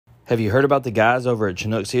Have you heard about the guys over at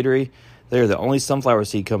Chinook Seedery? They are the only sunflower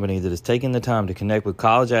seed company that is taking the time to connect with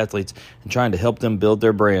college athletes and trying to help them build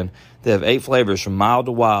their brand. They have 8 flavors from mild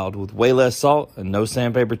to wild with way less salt and no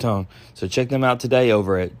sandpaper tone. So check them out today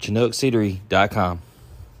over at ChinookSeedery.com.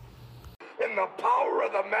 And the power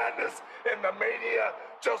of the madness and the mania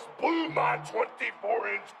just blew my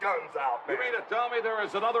 24-inch guns out, man. You mean to tell me there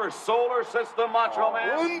is another solar system, Macho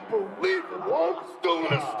Man? Unbelievable. I'm still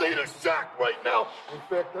in a state of shock right now. In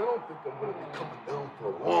fact, I don't think I'm going to be coming down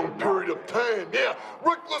for a long period of time. Yeah,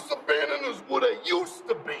 reckless abandon is what I used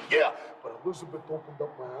to be. Yeah, but Elizabeth opened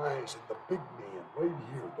up my eyes, and the big man right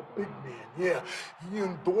here, the big man, yeah, he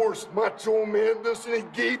endorsed Macho Man this, and he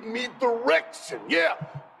gave me direction. Yeah.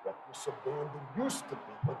 Reckless abandon used to be,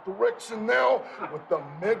 but direction now with the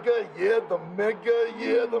mega, the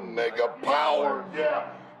mega powers,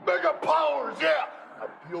 mega powers, I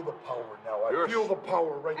feel the power now. I feel the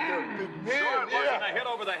power right there, big man. Sure, it wasn't a hit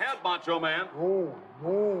over the head, Macho Man. Oh,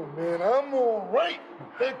 no, man, I'm all right.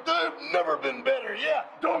 I've never been better,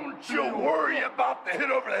 Don't you worry about the hit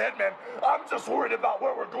over the head, man. I'm just worried about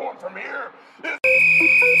where we're going from here. Millions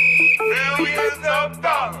of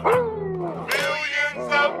dollars. Millions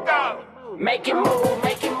of dollars. Make it move,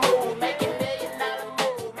 make it move, make it $1 million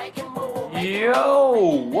move, make it move.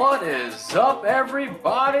 Yo, what is up,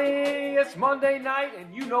 everybody? It's Monday night,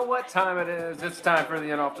 and you know what time it is. It's time for the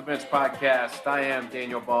In Off the Bench podcast. I am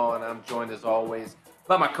Daniel Ball, and I'm joined as always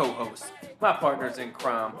by my co-hosts, my partners in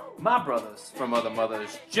crime, my brothers from other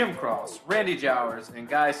mothers, Jim Cross, Randy Jowers, and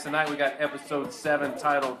guys, tonight we got episode 7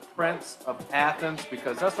 titled Prince of Athens,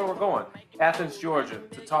 because that's where we're going, Athens, Georgia,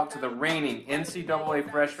 to talk to the reigning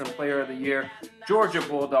NCAA Freshman Player of the Year, Georgia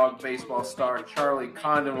Bulldog baseball star Charlie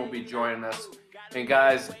Condon will be joining us. And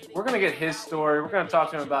guys, we're going to get his story. We're going to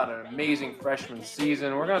talk to him about an amazing freshman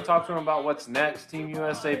season. We're going to talk to him about what's next, Team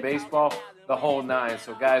USA baseball, the whole nine.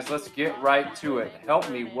 So guys, let's get right to it. Help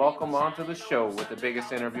me welcome onto the show with the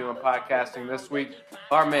biggest interview in podcasting this week,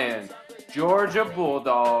 our man, Georgia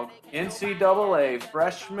Bulldog, NCAA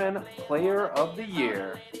Freshman Player of the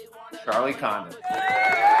Year, Charlie Condon.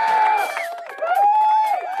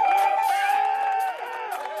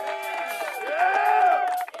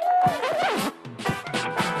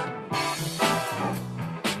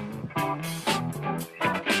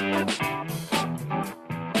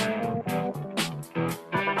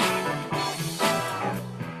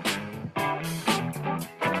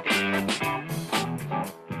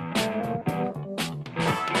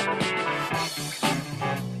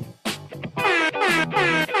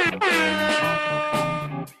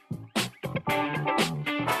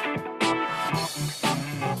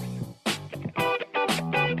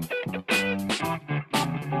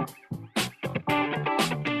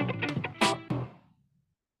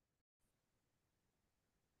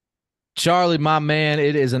 Charlie, my man,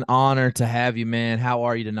 it is an honor to have you, man. How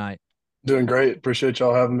are you tonight? Doing great. Appreciate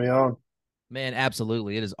y'all having me on. Man,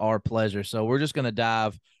 absolutely. It is our pleasure. So we're just going to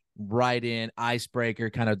dive right in,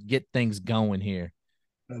 icebreaker, kind of get things going here.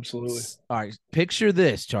 Absolutely. All right. Picture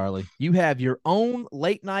this, Charlie. You have your own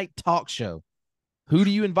late night talk show. Who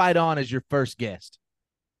do you invite on as your first guest?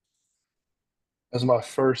 As my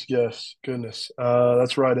first guest, goodness,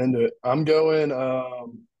 that's right into it. I'm going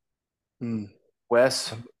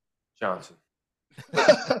Wes Johnson.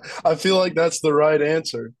 I feel like that's the right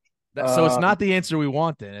answer. So it's not the answer we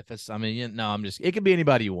want then. If it's, it can be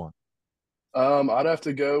anybody you want. I'd have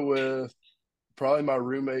to go with probably my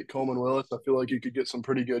roommate Coleman Willis. I feel like you could get some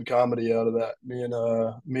pretty good comedy out of that. Me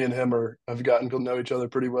and him have gotten to know each other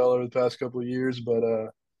pretty well over the past couple of years, but I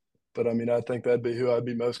mean, I think that'd be who I'd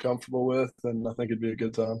be most comfortable with, and I think it'd be a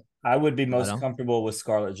good time. I would be most comfortable with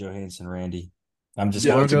Scarlett Johansson, Randy. I'm just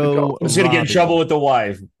going to get in trouble with the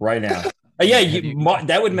wife right now.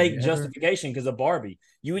 That would make justification because of Barbie.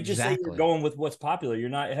 You would just say you're going with what's popular. You're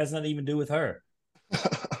not. It has nothing to even do with her.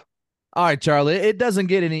 All right, Charlie. It doesn't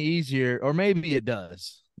get any easier, or maybe it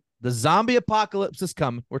does. The zombie apocalypse is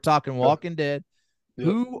coming. We're talking Walking Dead. Yep.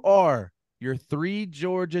 Who are your 3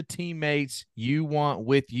 Georgia teammates you want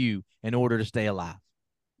with you in order to stay alive?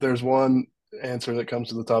 There's one answer that comes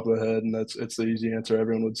to the top of the head, and it's the easy answer.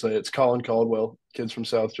 Everyone would say it's Colin Caldwell. Kid's from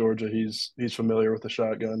South Georgia. He's familiar with the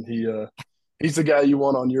shotgun. He's the guy you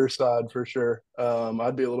want on your side for sure.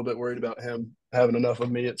 I'd be a little bit worried about him having enough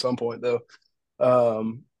of me at some point though.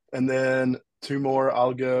 And then 2 more.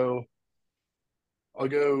 I'll go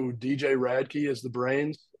DJ Radke as the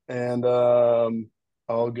brains, and I'll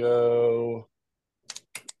go.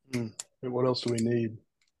 What else do we need?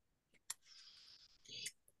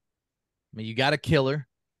 I mean, you got a killer.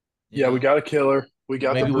 Yeah, we got a killer. We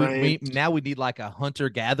got maybe the brain. now we need like a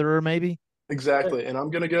hunter-gatherer, maybe? Exactly. And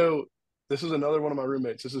I'm going to go this is another one of my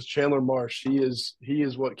roommates. This is Chandler Marsh. He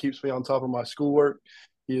is what keeps me on top of my schoolwork.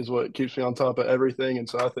 He is what keeps me on top of everything, and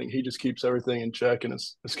so I think he just keeps everything in check, and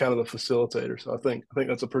it's kind of the facilitator. So I think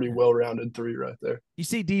that's a pretty well-rounded three right there. You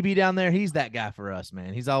see DB down there? He's that guy for us,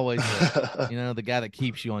 man. He's always the guy that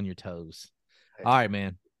keeps you on your toes. All right,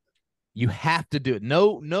 man. You have to do it.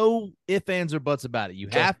 No ifs, ands, or buts about it. You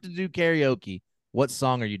have to do karaoke. What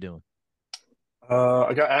song are you doing?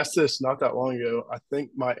 I got asked this not that long ago. I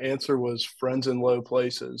think my answer was "Friends in Low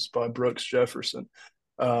Places" by Brooks Jefferson.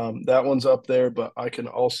 That one's up there, but I'm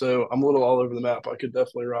a little all over the map. I could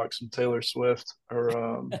definitely rock some Taylor Swift or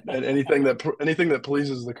and anything that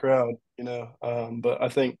pleases the crowd, But I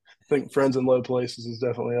think "Friends in Low Places" is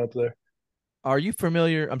definitely up there. Are you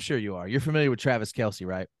familiar? I'm sure you are. You're familiar with Travis Kelce,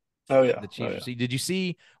 right? Oh yeah. The Chiefs. Did you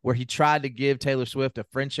see where he tried to give Taylor Swift a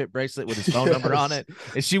friendship bracelet with his phone number on it,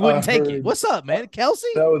 and she wouldn't take it? What's up, man, Kelce?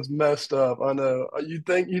 That was messed up. I know. You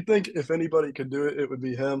think if anybody could do it, it would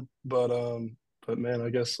be him. But man,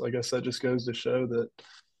 I guess that just goes to show that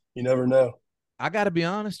you never know. I got to be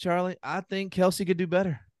honest, Charlie. I think Kelce could do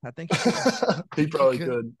better. I think he probably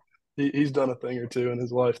could. He's done a thing or two in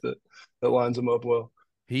his life that lines him up well.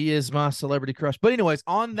 He is my celebrity crush. But anyways,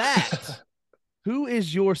 on that. Who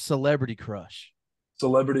is your celebrity crush?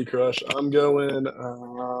 Celebrity crush. I'm going.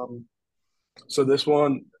 So this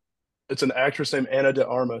one, it's an actress named Anna de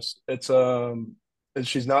Armas. And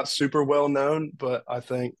she's not super well known, but I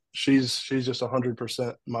think she's just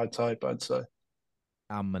 100% my type. I'd say.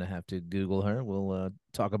 I'm gonna have to Google her. We'll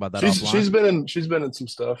talk about that. She's been in some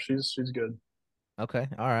stuff. She's good. Okay.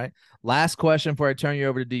 All right. Last question before I turn you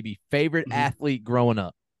over to DB. Favorite athlete growing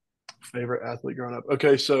up? Favorite athlete growing up.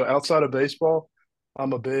 Okay, so outside of baseball,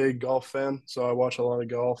 I'm a big golf fan, so I watch a lot of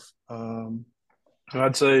golf. And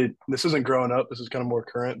I'd say this isn't growing up; this is kind of more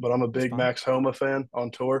current. But I'm a big Max Homa fan on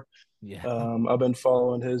tour. Yeah, I've been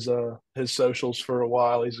following his socials for a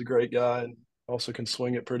while. He's a great guy and also can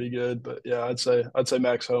swing it pretty good. But yeah, I'd say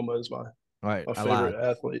Max Homa is my favorite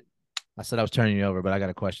athlete. I said I was turning you over, but I got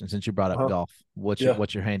a question since you brought up golf. What's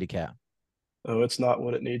your handicap? Oh, it's not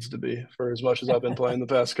what it needs to be for as much as I've been playing the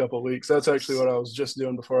past couple of weeks. That's actually what I was just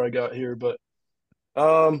doing before I got here. But,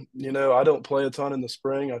 I don't play a ton in the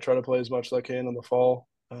spring. I try to play as much as I can in the fall.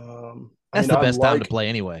 That's the best time to play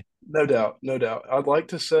anyway. No doubt. I'd like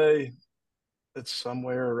to say it's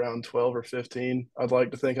somewhere around 12 or 15. I'd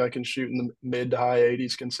like to think I can shoot in the mid to high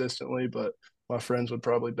 80s consistently, but my friends would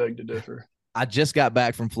probably beg to differ. I just got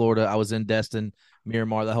back from Florida. I was in Destin,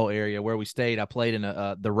 Miramar, the whole area where we stayed. I played in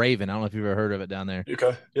the Raven. I don't know if you've ever heard of it down there.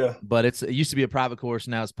 Okay, yeah. But it used to be a private course.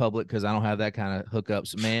 Now it's public because I don't have that kind of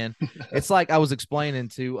hookups. Man, it's like I was explaining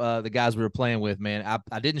to the guys we were playing with, man.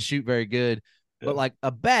 I didn't shoot very good, but like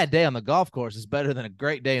a bad day on the golf course is better than a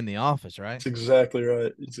great day in the office, right? It's exactly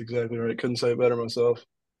right. Couldn't say it better myself.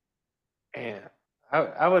 Man,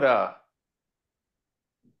 I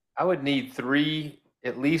would need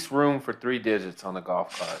at least room for 3 digits on the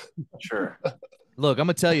golf cart. Sure. Look, I'm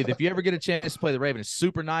going to tell you, if you ever get a chance to play the Raven, it's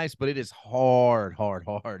super nice, but it is hard.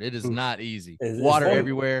 It is not easy. Water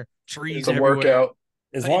everywhere, trees everywhere. Workout.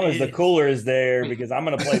 As long as the cooler is there, because I'm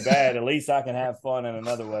going to play bad, at least I can have fun in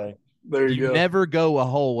another way. There you go. Never go a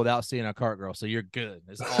hole without seeing a cart girl, so you're good.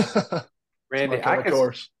 It's awesome. Randy,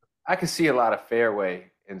 I can see a lot of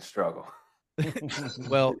fairway and struggle.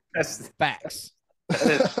 Well, that's facts. That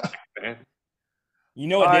is, man. You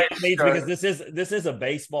know what Daniel needs, because this is a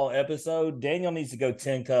baseball episode. Daniel needs to go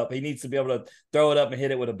 10 cup. He needs to be able to throw it up and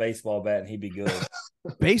hit it with a baseball bat, and he'd be good.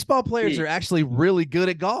 Baseball players are actually really good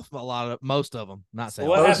at golf. Most of them. Not saying.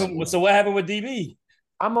 So what happened with DB?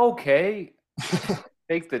 I'm okay.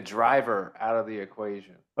 Take the driver out of the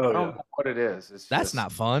equation. I don't know what it is. That's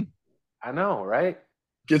not fun. I know, right?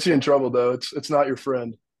 Gets you in trouble though. It's not your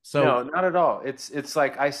friend. So no, not at all. It's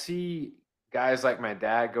like I see guys like my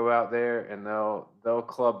dad go out there and they'll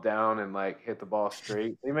club down and like hit the ball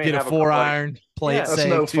straight. They may get have a 4-iron, play it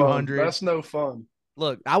safe, 200. That's no fun.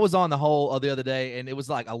 Look, I was on the hole the other day and it was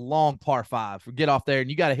like a long par 5. Get off there and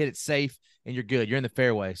you got to hit it safe and you're good. You're in the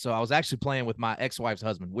fairway. So I was actually playing with my ex-wife's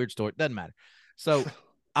husband. Weird story. Doesn't matter. So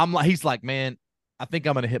he's like, man, I think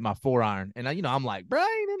I'm going to hit my 4-iron. And I'm like, bro,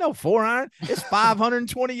 ain't no 4-iron. It's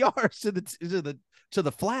 520 yards to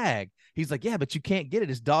the flag. He's like, yeah, but you can't get it.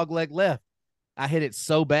 It's dog leg left. I hit it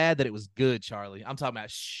so bad that it was good, Charlie. I'm talking about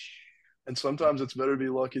shh. And sometimes it's better to be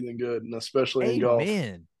lucky than good, and especially in golf.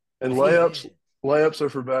 And layups are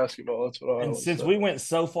for basketball. That's what I And since we went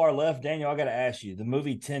so far left, Daniel, I got to ask you, the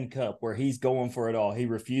movie 10 Cup, where he's going for it all, he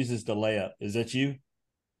refuses to lay up. Is that you?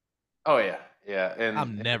 Oh, yeah. Yeah. And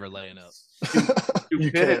I'm never laying up.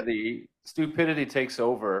 Stupidity takes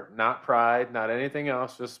over, not pride, not anything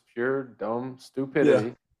else, just pure dumb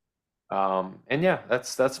stupidity. And yeah,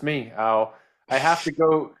 that's me. I have to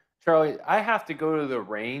go, Charlie. I have to go to the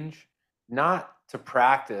range, not to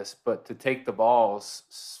practice, but to take the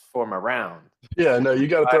balls for my round. Yeah, no, you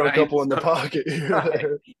got to throw a I, couple in the pocket here or right,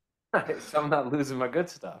 there. right, so I'm not losing my good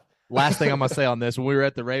stuff. Last thing I'm gonna say on this: when we were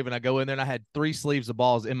at the Raven, I go in there and I had 3 sleeves of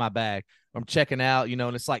balls in my bag. I'm checking out,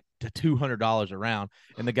 and it's like $200 a round.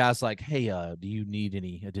 And the guy's like, "Hey, do you need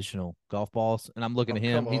any additional golf balls?" And I'm looking Oh, at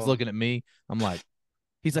come him. He's on. looking at me.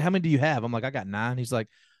 He's like, "How many do you have?" I'm like, "I got 9." He's like,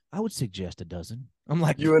 "I would suggest a dozen." I'm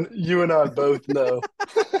like, You and I both know.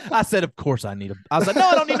 I said, "Of course I need a." I was like, "No,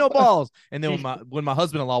 I don't need no balls." And then when my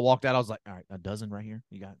husband-in-law walked out, I was like, "All right, a dozen right here.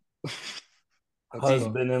 You got it." That's Do tough.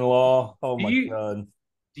 Husband-in-law. Oh do my you God.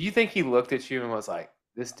 do you think he looked at you and was like,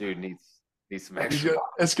 "This dude needs some extra balls"?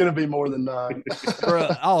 It's gonna be more than 9. Bro,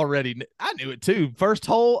 I knew it too. First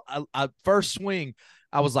hole, first swing,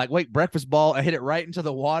 I was like, wait, breakfast ball. I hit it right into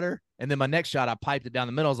the water. And then my next shot, I piped it down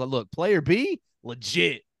the middle. I was like, look, player B,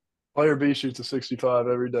 legit Player B shoots a 65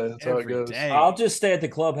 every day. That's how it every goes. I'll day. just stay at the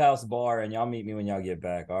clubhouse bar and y'all meet me when y'all get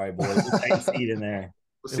back. All right, boys. Just take a seat in there.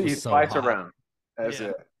 We'll It see was you so twice hot. around. That's Yeah.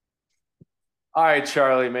 it. All right,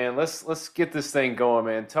 Charlie, man. Let's get this thing going,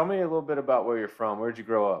 man. Tell me a little bit about where you're from. Where'd you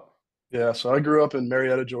grow up? Yeah, so I grew up in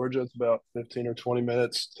Marietta, Georgia. It's about 15 or 20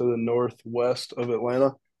 minutes to the northwest of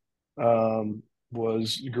Atlanta.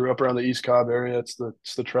 Was grew up around the East Cobb area. It's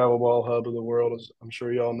the travel ball hub of the world, as I'm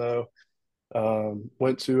sure y'all know.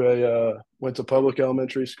 Went to public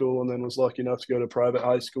elementary school and then was lucky enough to go to private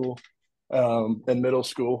high school and middle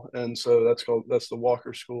school. And so that's the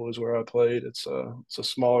Walker School is where I played. It's a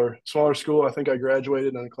smaller school. I think I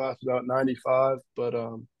graduated in a class about 95, but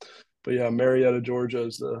yeah, Marietta, Georgia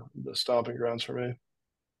is the stomping grounds for me.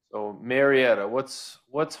 So Marietta,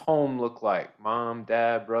 what's home look like? Mom,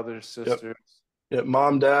 dad, brothers, Yep. sisters? Yep.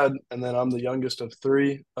 Mom, dad, and then I'm the youngest of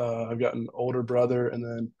three. I've got an older brother and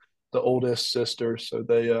then the oldest sister. So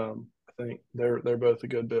I think they're both a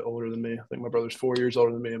good bit older than me. I think my brother's 4 years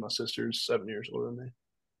older than me and my sister's 7 years older than me.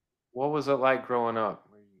 What was it like growing up?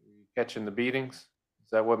 Were you catching the beatings? Is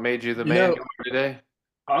that what made you the You man know, you are today?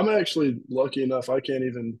 I'm actually lucky enough. I can't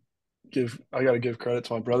even I got to give credit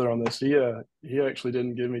to my brother on this. He actually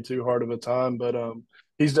didn't give me too hard of a time, but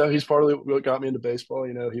he's partly what got me into baseball.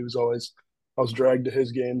 He was always I was dragged to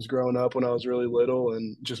his games growing up when I was really little,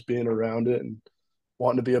 and just being around it and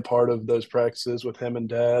wanting to be a part of those practices with him and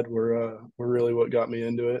dad were really what got me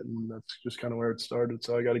into it, and that's just kind of where it started.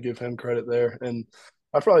 So I got to give him credit there. And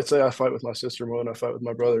I probably say I fight with my sister more than I fight with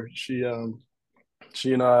my brother. She and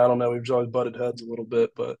I don't know, we've always butted heads a little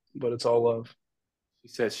bit, but it's all love. She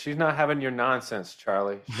says she's not having your nonsense,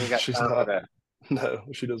 Charlie. She ain't got She's time for not. that. No,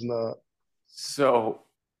 she does not. So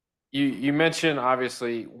you mentioned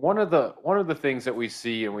obviously one of the things that we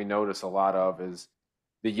see and we notice a lot of is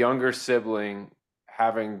the younger sibling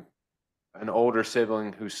having an older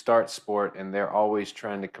sibling who starts sport and they're always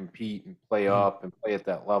trying to compete and play Mhm. up and play at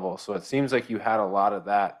that level. So it seems like you had a lot of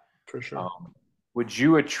that. For sure. Um, would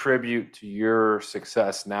you attribute to your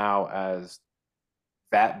success now as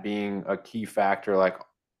that being a key factor, like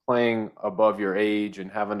playing above your age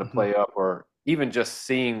and having to Mhm. play up, or even just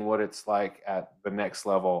seeing what it's like at the next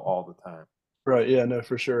level all the time? Right. Yeah. No,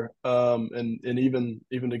 for sure. And even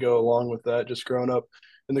to go along with that, just growing up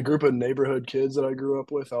in the group of neighborhood kids that I grew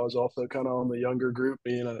up with, I was also kind of on the younger group.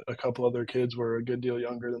 Me and a couple other kids were a good deal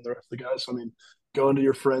younger than the rest of the guys. So I mean, going to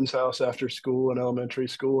your friend's house after school in elementary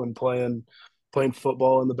school and playing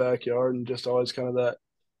football in the backyard, and just always kind of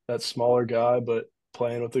that smaller guy, but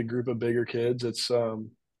playing with a group of bigger kids.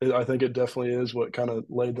 I think it definitely is what kind of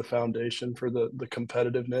laid the foundation for the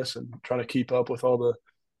competitiveness and trying to keep up with all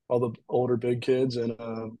the older big kids, and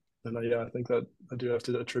yeah, I think that I do have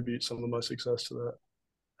to attribute some of my success to that.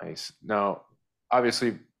 Nice. Now,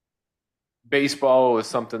 obviously, baseball was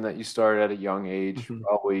something that you started at a young age, Mhm.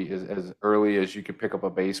 probably as early as you could pick up a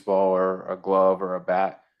baseball or a glove or a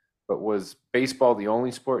bat. But was baseball the only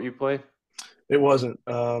sport you played? It wasn't.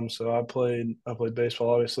 So I played baseball,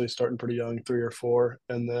 obviously starting pretty young, 3 or 4,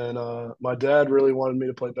 and then my dad really wanted me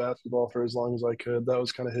to play basketball for as long as I could. That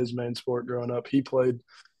was kind of his main sport growing up. He played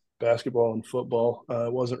basketball and football.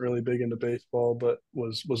 Wasn't really big into baseball, but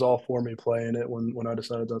was all for me playing it when I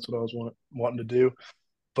decided that's what I was wanting to do.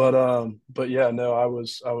 But yeah, no, I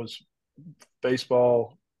was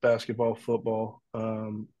baseball, basketball, football,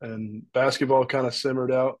 and basketball kind of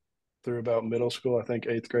simmered out through about middle school. I think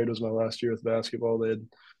eighth grade was my last year with basketball.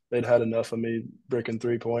 They'd had enough of me bricking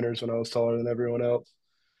 3 pointers when I was taller than everyone else.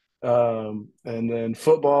 And then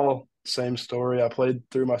football, same story. I played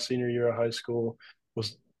through my senior year of high school.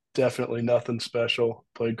 Was definitely nothing special.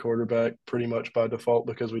 Played quarterback pretty much by default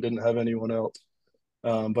because we didn't have anyone else.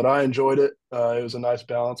 But I enjoyed it. It was a nice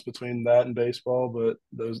balance between that and baseball, but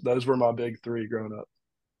those were my big three growing up.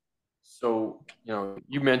 So,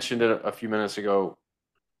 you mentioned it a few minutes ago,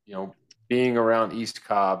 being around East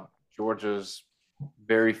Cobb, Georgia's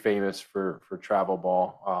very famous for travel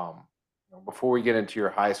ball. Before we get into your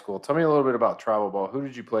high school, tell me a little bit about travel ball. Who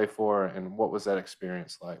did you play for, and what was that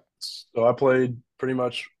experience like? So I played pretty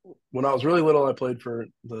much when I was really little. I played for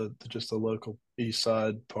the just the local East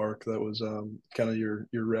Side park that was kind of your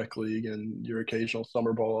rec league and your occasional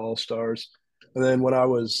summer ball all stars. And then when I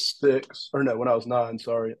was six, or no, when I was nine,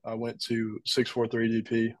 sorry, I went to 643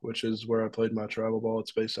 DP, which is where I played my travel ball.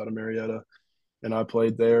 It's based out of Marietta, and I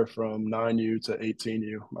played there from 9U to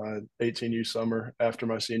 18U. My 18U summer after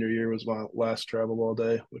my senior year was my last travel ball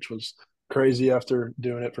day, which was crazy after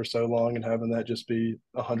doing it for so long and having that just be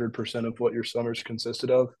 100% of what your summers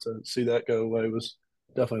consisted of. To see that go away was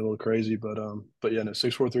definitely a little crazy, but yeah, no,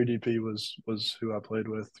 643 DP was who I played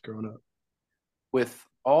with growing up. With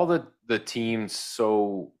all the teams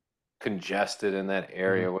so congested in that Mm-hmm.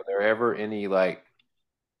 area, were there ever any like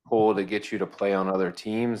pull to get you to play on other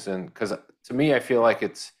teams? And because to me, I feel like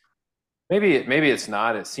maybe it's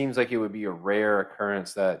not. It seems like it would be a rare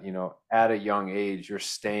occurrence that, at a young age, you're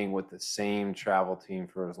staying with the same travel team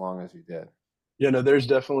for as long as you did. Yeah, no, there's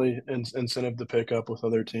definitely incentive to pick up with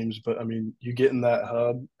other teams, but I mean, you get in that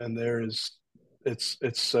hub, and it's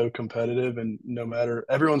so competitive, and no matter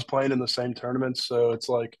everyone's playing in the same tournaments, so it's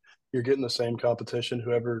like you're getting the same competition.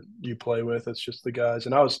 Whoever you play with, it's just the guys.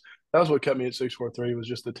 And that was what kept me at 643 was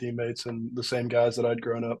just the teammates and the same guys that I'd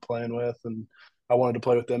grown up playing with, and I wanted to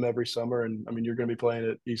play with them every summer. And I mean, you're going to be playing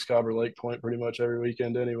at East Cobb or Lake Point pretty much every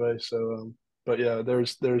weekend anyway. So, but yeah,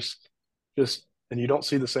 there's just and you don't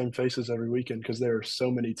see the same faces every weekend because there are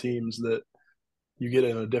so many teams that you get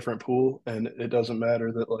in a different pool, and it doesn't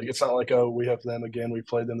matter that like it's not like, oh, we have them again, we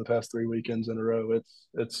played them the past 3 weekends in a row.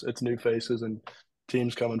 It's new faces and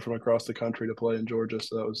teams coming from across the country to play in Georgia,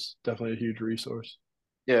 so that was definitely a huge resource.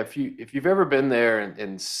 Yeah, if you've ever been there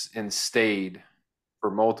and stayed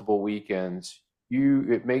for multiple weekends,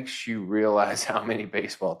 it makes you realize how many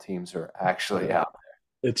baseball teams are actually Yeah, out.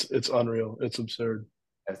 it's unreal, it's absurd.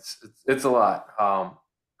 It's a lot.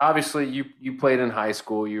 Obviously, you played in high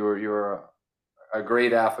school. You were a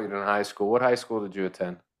great athlete in high school. What high school did you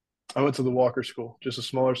attend? I went to the Walker School, just a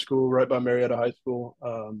smaller school right by Marietta High School,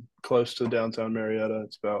 close to downtown Marietta.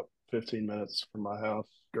 It's about 15 minutes from my house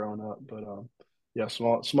growing up. But yeah,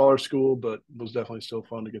 smaller school, but was definitely still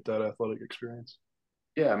fun to get that athletic experience.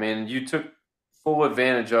 Yeah, I mean, you took full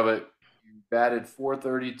advantage of it. You batted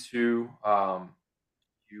 432.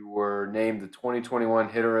 You were named the 2021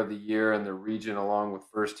 Hitter of the Year in the region, along with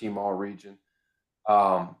first team All Region.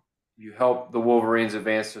 Um, you helped the Wolverines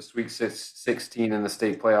advance to Sweet 16 in the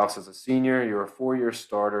state playoffs as a senior. You're a 4-year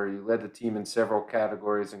starter. You led the team in several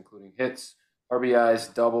categories, including hits,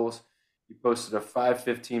 RBIs, doubles. You posted a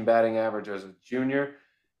 515 batting average as a junior,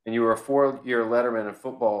 and you were a 4-year letterman in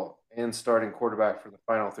football and starting quarterback for the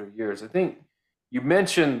final 3 years. I think you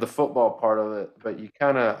mentioned the football part of it, but you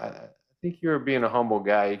kind of, I think you were being a humble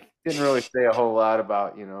guy. You didn't really say a whole lot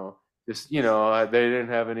about, just, they didn't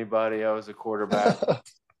have anybody. I was a quarterback.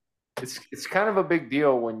 It's kind of a big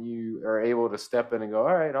deal when you are able to step in and go,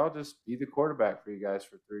 all right, I'll just be the quarterback for you guys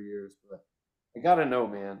for 3 years. But I gotta know,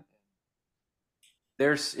 man.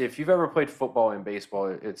 If you've ever played football and baseball,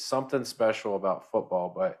 it's something special about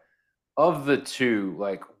football. But of the two,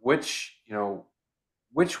 like which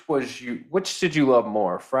did you love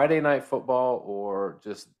more, Friday night football or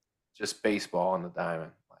just baseball on the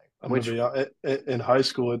diamond? Like I'm gonna which be honest, in high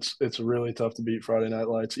school, it's really tough to beat Friday Night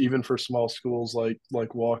Lights, even for small schools like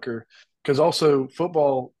Walker, because also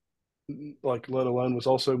football, like let alone, was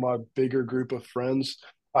also my bigger group of friends.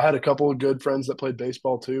 I had a couple of good friends that played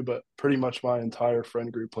baseball too, but pretty much my entire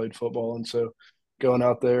friend group played football, and so going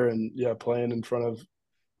out there and yeah, playing in front of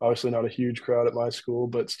obviously not a huge crowd at my school,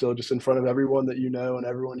 but still just in front of everyone that you know and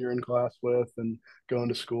everyone you're in class with and going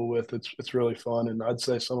to school with, it's really fun. And I'd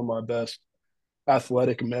say some of my best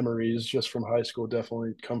athletic memories just from high school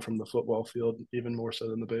definitely come from the football field, even more so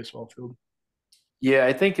than the baseball field. Yeah,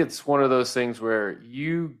 I think it's one of those things where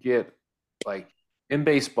you get like in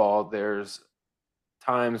baseball, there's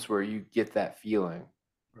times where you get that feeling,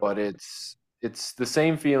 Right. but it's the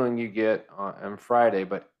same feeling you get on Friday,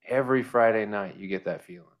 but every Friday night you get that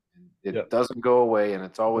feeling. And Yeah. it doesn't go away, and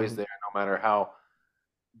it's always Mhm. there, no matter how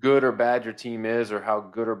good or bad your team is, or how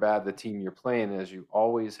good or bad the team you're playing is. You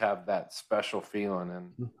always have that special feeling,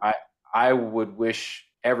 and I would wish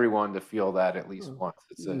everyone to feel that at least once.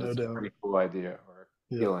 It's a No it's a doubt. pretty cool idea or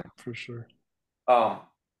Yeah, feeling. for sure. Um,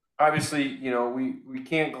 Obviously, we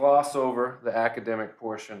can't gloss over the academic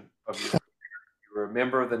portion of your career. You were a a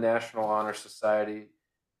member of the National Honor Society,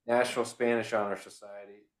 National Spanish Honor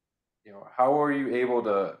Society. How were you able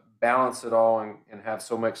to balance it all and have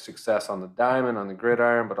so much success on the diamond, on the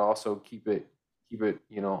gridiron, but also keep it,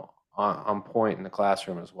 on point in the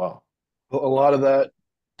classroom as well? Well, a lot of that,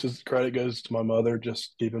 just credit goes to my mother,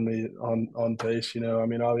 just keeping me on pace. I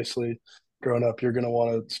mean, obviously, growing up, you're going to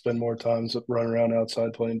want to spend more time running around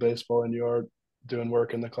outside playing baseball than you are doing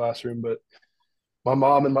work in the classroom. But my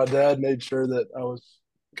mom and my dad made sure that I was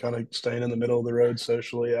kind of staying in the middle of the road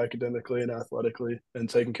socially, academically, and athletically, and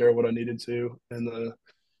taking care of what I needed to in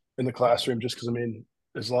the classroom. Just because, I mean,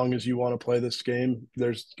 as long as you want to play this game,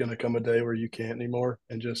 there's going to come a day where you can't anymore,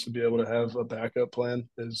 and just to be able to have a backup plan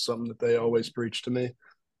is something that they always preach to me.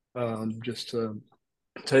 Just to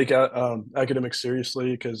take out academics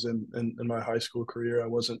seriously, because in my high school career I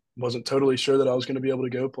wasn't totally sure that I was going to be able to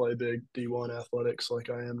go play big D1 athletics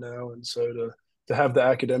like I am now, and so to have the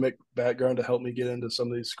academic background to help me get into some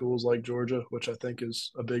of these schools like Georgia, which I think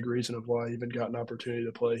is a big reason of why I even got an opportunity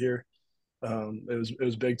to play here. It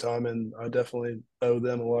was big time, and I definitely owe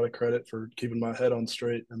them a lot of credit for keeping my head on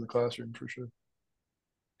straight in the classroom for sure.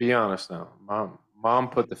 Be honest now, mom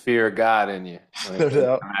put the fear of God in you when it No came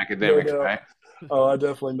doubt, to no academics, doubt. right? Oh, I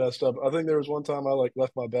definitely messed up. I think there was one time I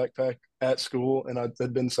left my backpack at school, and I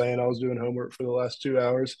had been saying I was doing homework for the last 2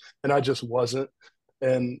 hours, and I just wasn't.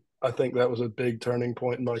 And I think that was a big turning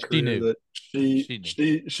point in my She career, knew. that she She knew.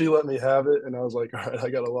 she she let me have it, and I was like, all right, I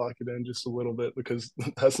got to lock it in just a little bit, because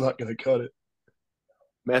that's not going to cut it.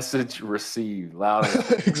 Message received loud and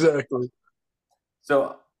clear. Exactly.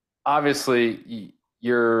 So obviously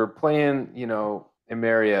you're playing, in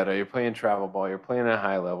Marietta, you're playing travel ball, you're playing at a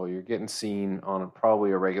high level, you're getting seen on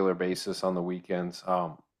probably a regular basis on the weekends.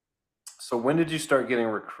 So when did you start getting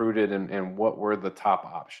recruited, and what were the top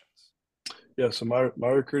options? Yeah, so my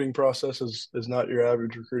recruiting process is not your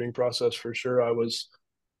average recruiting process for sure. I was,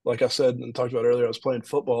 like I said and talked about earlier, I was playing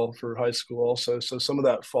football for high school also. So some of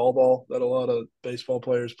that fall ball that a lot of baseball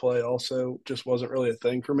players play also just wasn't really a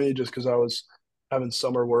thing for me, just because I was having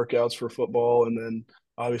summer workouts for football, and then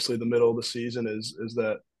obviously the middle of the season is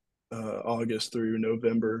that August through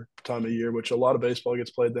November time of year, which a lot of baseball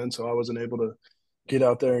gets played then. So I wasn't able to get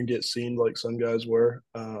out there and get seen like some guys were.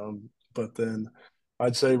 But then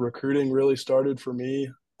I'd say recruiting really started for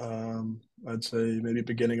me. I'd say maybe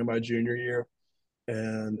beginning of my junior year,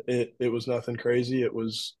 and it was nothing crazy. It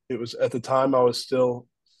was at the time I was still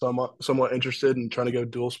somewhat interested in trying to go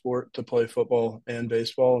dual sport to play football and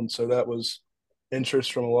baseball, and so that was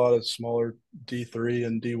interest from a lot of smaller D3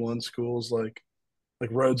 and D1 schools like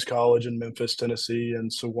Rhodes College in Memphis, Tennessee,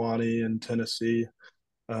 and Sewanee in Tennessee,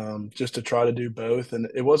 just to try to do both. And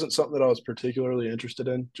it wasn't something that I was particularly interested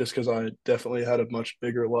in, just because I definitely had a much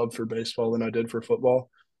bigger love for baseball than I did for football.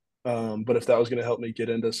 But if that was going to help me get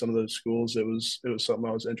into some of those schools, it was something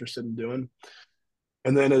I was interested in doing.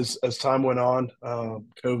 And then as time went on,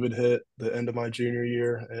 COVID hit the end of my junior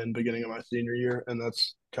year and beginning of my senior year, and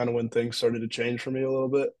that's kind of when things started to change for me a little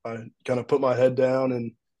bit. I kind of put my head down,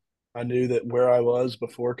 and I knew that where I was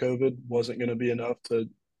before COVID wasn't going to be enough to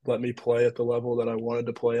let me play at the level that I wanted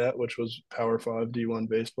to play at, which was Power Five D1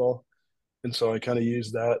 baseball. And so I kind of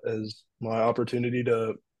used that as my opportunity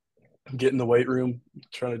to get in the weight room,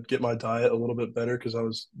 trying to get my diet a little bit better, because I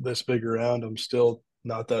was this big around. I'm still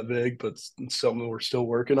not that big, but it's something we're still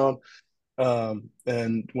working on.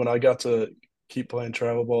 And when I got to keep playing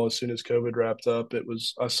travel ball as soon as COVID wrapped up,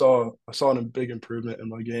 I saw a big improvement in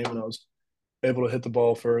my game, and I was able to hit the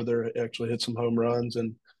ball further, actually hit some home runs,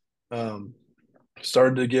 and um,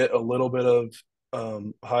 started to get a little bit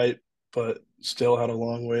of hype, but still had a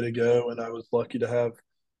long way to go. And I was lucky to have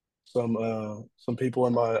some people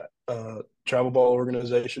in my travel ball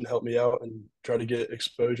organization help me out and try to get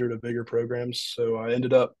exposure to bigger programs. So I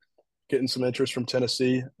ended up getting some interest from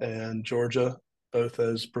Tennessee and Georgia, both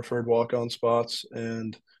as preferred walk-on spots.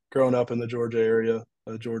 And growing up in the Georgia area,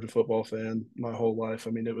 a Georgia football fan my whole life, I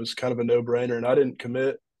mean, it was kind of a no-brainer. And I didn't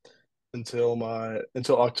commit until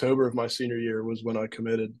October of my senior year was when I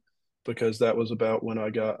committed, because that was about when I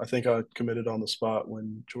think I committed on the spot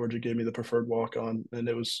when Georgia gave me the preferred walk on, and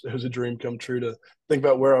it was a dream come true to think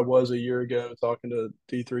about where I was a year ago talking to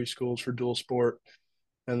D3 schools for dual sport,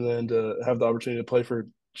 and then to have the opportunity to play for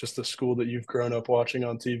just the school that you've grown up watching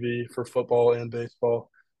on TV for football and baseball.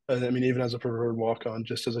 And I mean, even as a preferred walk on,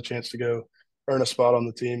 just as a chance to go earn a spot on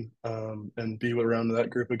the team, and be around that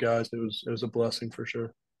group of guys, it was a blessing for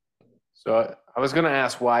sure. So I was going to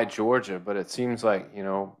ask why Georgia, but it seems like,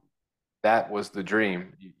 that was the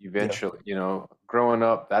dream. Yeah. Eventually, growing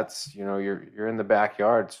up, that's, you're in the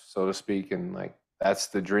backyard, so to speak, and like that's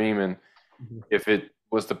the dream. And Mhm. if it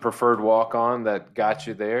was the preferred walk on that got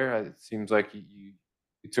you there, it seems like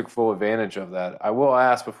you took full advantage of that. I will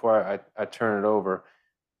ask before I turn it over.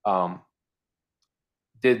 Um,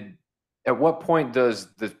 did at what point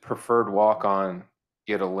does the preferred walk on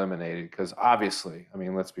get eliminated? Because obviously, I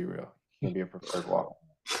mean, let's be real, you can't be a preferred walk.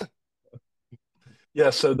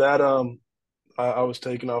 Yeah, so that I was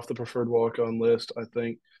taken off the preferred walk on list, I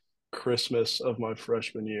think Christmas of my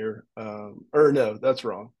freshman year. Or no, that's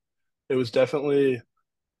wrong. It was definitely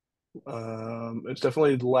it's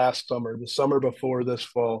definitely last summer, the summer before this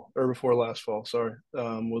fall, or before last fall, sorry,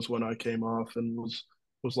 was when I came off and was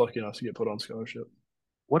lucky enough to get put on scholarship.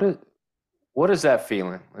 What is what is that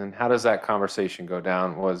feeling, and how does that conversation go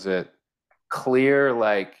down? Was it clear,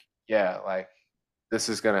 like, yeah, like this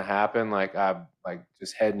is gonna happen, like I'm like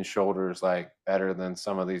just head and shoulders like better than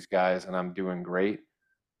some of these guys, and I'm doing great,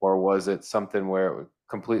 or was it something where it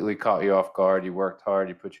completely caught you off guard? You worked hard,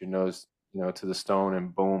 you put your nose, to the stone,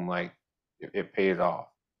 and boom, like it paid off.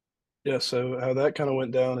 Yeah, so how that kind of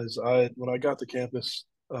went down is when I got to campus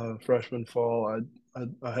freshman fall,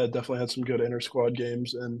 I had definitely had some good inter squad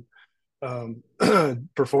games and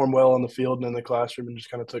performed well on the field and in the classroom and just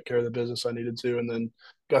kind of took care of the business I needed to, and then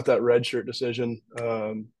got that red shirt decision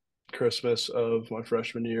Christmas of my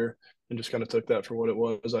freshman year and just kind of took that for what it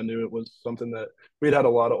was. I knew it was something that we had a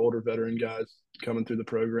lot of older veteran guys coming through the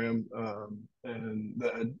program, and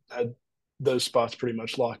that had those spots pretty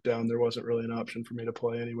much locked down. There wasn't really an option for me to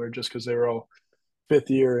play anywhere just because they were all fifth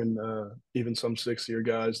year and even some sixth year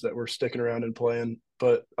guys that were sticking around and playing.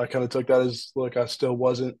 But I kind of took that as, look, I still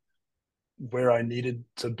wasn't where I needed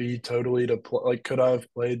to be totally to play. Like, could I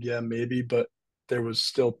have played? Yeah, maybe, but there was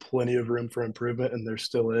still plenty of room for improvement, and there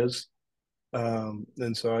still is.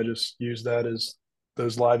 And so I just use that as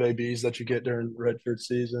those live ABs that you get during redshirt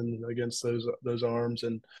season against those arms,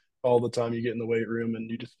 and all the time you get in the weight room, and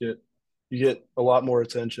you get a lot more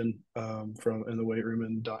attention from in the weight room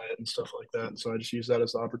and diet and stuff like that. And so I just use that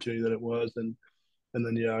as the opportunity that it was, and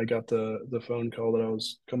then yeah, I got the phone call that I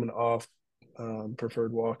was coming off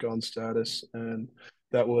preferred walk on status, and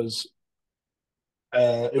that was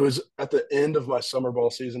it was at the end of my summer ball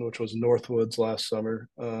season, which was Northwoods last summer.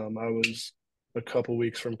 I was a couple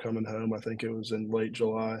weeks from coming home. I think it was in late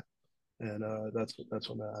July, and that's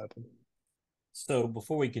when that happened. So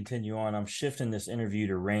before we continue on, I'm shifting this interview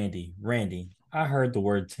to Randy. Randy, I heard the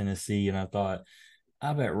word Tennessee and I thought,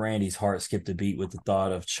 I bet Randy's heart skipped a beat with the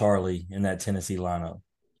thought of Charlie in that Tennessee lineup.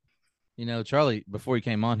 Charlie, before he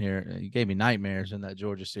came on here, he gave me nightmares in that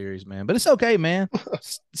Georgia series, man. But it's okay, man.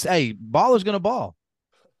 Hey, baller's gonna ball.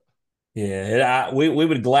 Yeah, we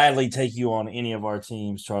would gladly take you on any of our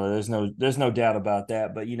teams, Charlie. There's no doubt about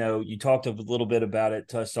that. But you talked a little bit about it,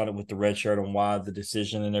 touched on it with the red shirt and why the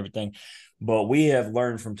decision and everything. But we have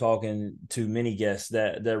learned from talking to many guests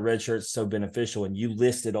that red shirt is so beneficial, and you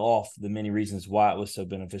listed off the many reasons why it was so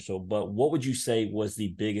beneficial. But what would you say was the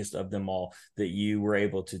biggest of them all that you were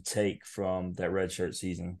able to take from that red shirt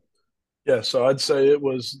season? Yeah, so I'd say it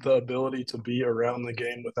was the ability to be around the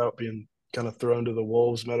game without being kind of thrown to the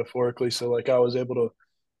wolves metaphorically. So like I was able to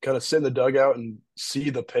kind of sit in the dugout and see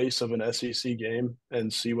the pace of an SEC game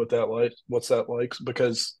and see what's that like,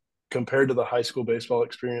 because compared to the high school baseball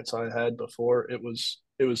experience I had before, it was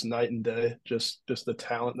night and day, just the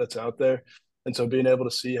talent that's out there. And so being able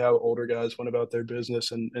to see how older guys went about their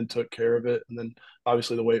business and took care of it, and then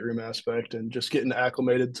obviously the weight room aspect and just getting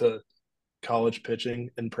acclimated to college pitching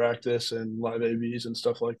and practice and live ABs and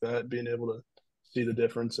stuff like that, being able to see the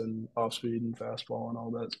difference in off speed and fastball and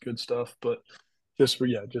all that good stuff. But just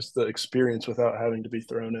the experience without having to be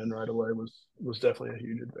thrown in right away was definitely a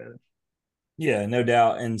huge advantage. Yeah, no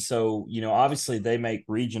doubt. And so, obviously they make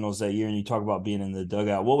regionals that year, and you talk about being in the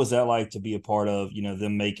dugout. What was that like to be a part of,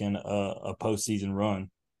 them making a postseason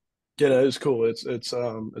run? Yeah, no, it's cool. It's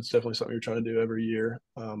definitely something you're trying to do every year.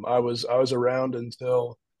 I was around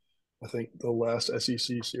until I think the last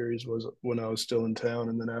SEC series was when I was still in town,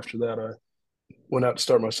 and then after that I went out to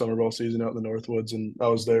start my summer ball season out in the Northwoods, and I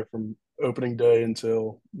was there from opening day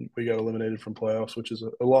until we got eliminated from playoffs, which is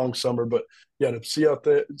a long summer. But yeah,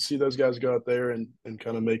 to see those guys go out there and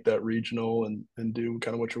kind of make that regional and do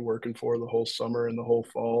kind of what you're working for the whole summer and the whole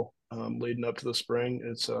fall, leading up to the spring,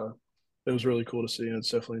 it was really cool to see, and it's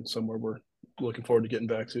definitely somewhere we're looking forward to getting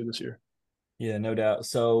back to this year. Yeah, no doubt.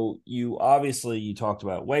 So you talked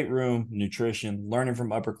about weight room, nutrition, learning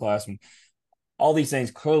from upperclassmen. All these things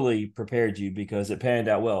clearly prepared you because it panned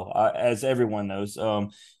out well. As everyone knows,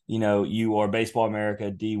 you are Baseball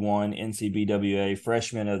America D1 NCBWA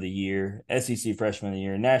Freshman of the Year, SEC Freshman of the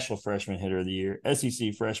Year, National Freshman Hitter of the Year,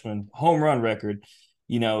 SEC Freshman Home Run Record.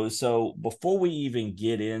 So before we even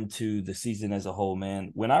get into the season as a whole,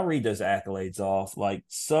 man, when I read those accolades off, like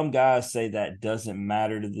some guys say that doesn't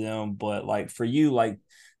matter to them, but like for you, like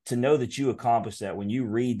to know that you accomplished that when you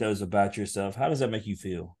read those about yourself, how does that make you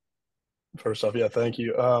feel? First off, yeah, thank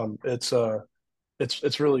you.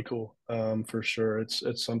 It's really cool, for sure.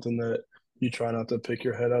 It's something that you try not to pick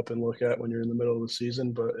your head up and look at when you're in the middle of the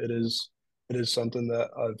season, but it is something that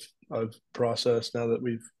I've processed now that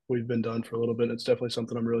we've been done for a little bit. It's definitely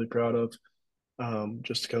something I'm really proud of.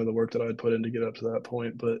 Just kind of the work that I'd put in to get up to that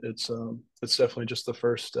point, but it's definitely just the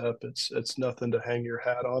first step. It's nothing to hang your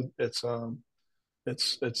hat on. It's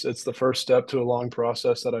the first step to a long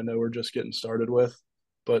process that I know we're just getting started with.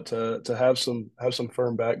 But to have some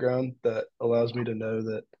firm background that allows me to know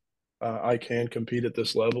that I can compete at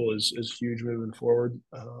this level is huge moving forward.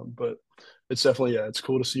 But it's definitely, yeah, it's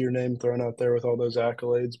cool to see your name thrown out there with all those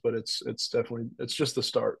accolades. But it's definitely, it's just the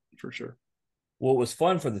start for sure. Well, it was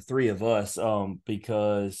fun for the three of us,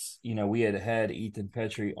 because we had Ethan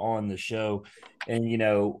Petrie on the show, and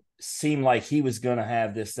seemed like he was going to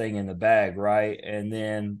have this thing in the bag, right? And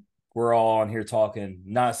then we're all on here talking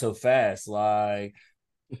not so fast, like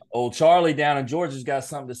old Charlie down in Georgia's got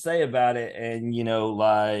something to say about it, and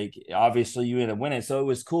like obviously you ended up winning, so it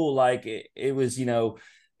was cool. Like it was,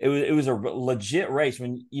 it was a legit race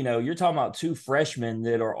when you're talking about two freshmen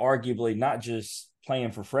that are arguably not just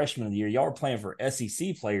playing for freshman of the year, y'all are playing for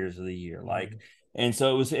SEC players of the year, like. And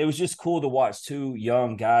so it was just cool to watch two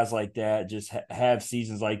young guys like that just have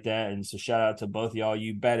seasons like that. And so shout out to both of y'all.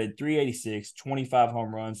 You batted 386, 25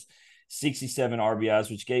 home runs, 67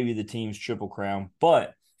 RBIs, which gave you the team's triple crown.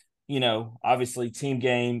 But obviously team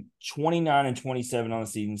game 29 and 27 on the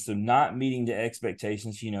season. So not meeting the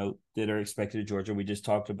expectations, that are expected of Georgia. We just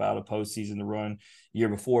talked about a postseason to run year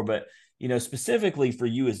before, but, specifically for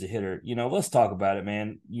you as a hitter, let's talk about it,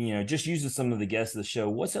 man. Just using some of the guests of the show,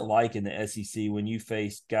 what's it like in the SEC when you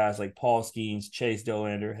face guys like Paul Skeens, Chase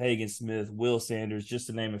Dolander, Hagen Smith, Will Sanders, just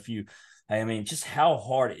to name a few? I mean, just how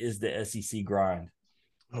hard is the SEC grind?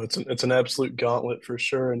 Oh, it's an absolute gauntlet for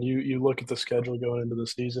sure. And you look at the schedule going into the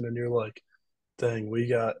season, and you're like, dang, we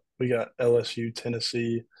got LSU,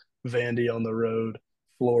 Tennessee, Vandy on the road,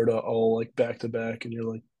 Florida, all like back to back, and you're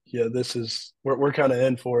like, yeah, this is we're kind of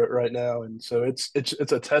in for it right now. And so it's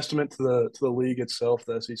a testament to the league itself.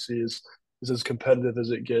 The SEC is as competitive as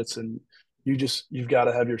it gets, and you've got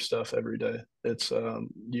to have your stuff every day. It's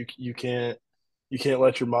you can't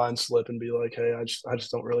let your mind slip and be like, hey, I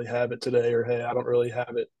just don't really have it today, or hey, I don't really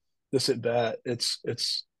have it this at bat. It's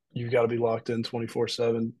you've got to be locked in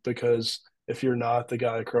 24/7, because if you're not, the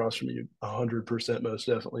guy across from you 100% most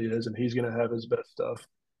definitely is, and he's going to have his best stuff.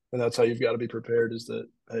 And that's how you've got to be prepared, is that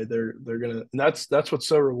hey, they're going to, and that's what's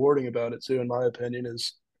so rewarding about it too, in my opinion,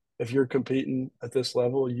 is if you're competing at this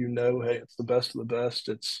level, hey, it's the best of the best.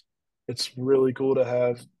 It's really cool to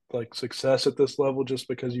have like success at this level, just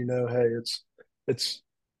because hey, it's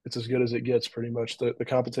it's as good as it gets pretty much. The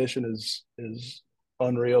competition is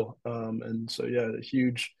unreal. And so yeah,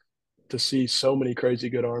 huge to see so many crazy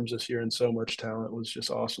good arms this year and so much talent was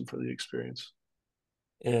just awesome for the experience.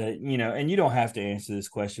 And you don't have to answer this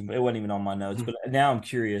question, but it wasn't even on my notes. But now I'm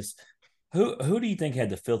curious, who do you think had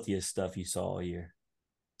the filthiest stuff you saw all year?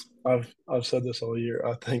 I've said this all year.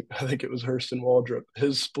 I think it was Hurston Waldrop.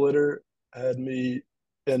 His splitter had me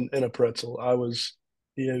in a pretzel.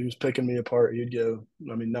 He was picking me apart. He'd go,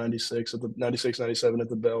 I mean, 96 at the 96, 97 at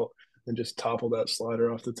the belt, and just topple that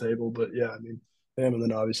slider off the table. But yeah, I mean, him, and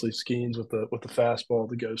then obviously Skeens with the fastball,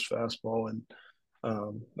 the ghost fastball, and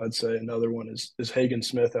I'd say another one is Hagen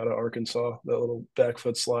Smith out of Arkansas. That little back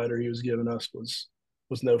foot slider he was giving us was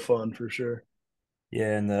no fun for sure.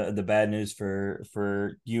 Yeah, and the bad news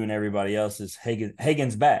for you and everybody else is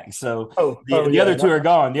Hagen's back. So the Yeah, other two are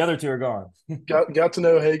gone. The other two are gone. got to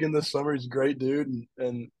know Hagen this summer. He's a great dude,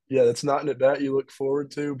 and yeah, it's not an at bat you look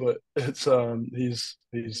forward to, but it's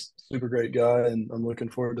he's super great guy, and I'm looking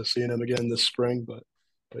forward to seeing him again this spring. But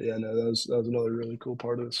yeah, no, that was another really cool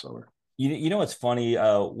part of the summer. You know what's funny?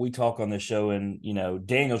 We talk on the show, and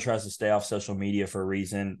Daniel tries to stay off social media for a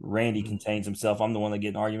reason. Randy contains himself. I'm the one that get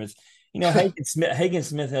in arguments. Hagen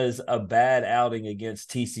Smith has a bad outing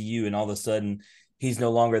against TCU, and all of a sudden he's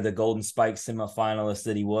no longer the Golden Spike semifinalist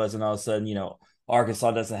that he was, and all of a sudden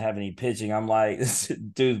Arkansas doesn't have any pitching. I'm like, this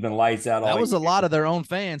dude's been lights out all That was year. a lot of their own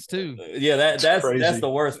fans too. Yeah, that's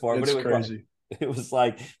the worst part. It's but crazy. It was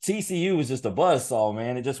like TCU was just a buzzsaw,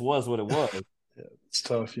 man. It just was what it was. Yeah, it's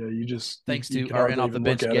tough. Yeah, Thanks you to can our in hardly off the even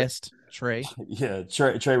bench look at it. guest Trey. Yeah,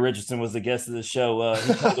 Trey Richardson was the guest of the show.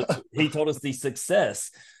 He told us the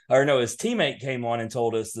success, or no, his teammate came on and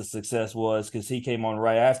told us the success was because he came on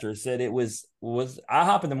right after. Said it was I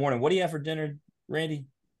hop in the morning. What do you have for dinner Randy?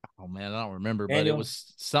 Oh man, I don't remember, but it Daniel?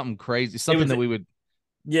 was something crazy, It something was that we would.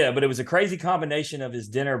 Yeah, but it was a crazy combination of his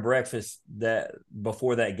dinner breakfast that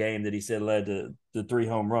before that game that he said led to the 3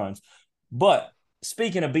 home runs. But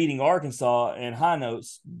speaking of beating Arkansas and high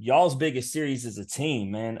notes, y'all's biggest series as a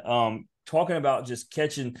team, man. Talking about just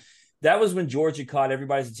catching, that was when Georgia caught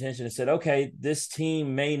everybody's attention and said, okay, this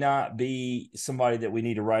team may not be somebody that we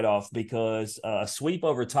need to write off because a sweep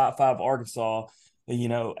over top 5 Arkansas,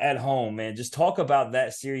 at home, man. Just talk about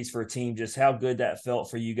that series for a team, just how good that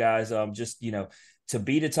felt for you guys. To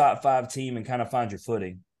beat a top 5 team and kind of find your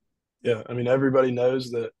footing. Yeah, I mean everybody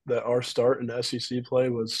knows that our start in SEC play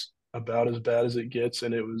was about as bad as it gets,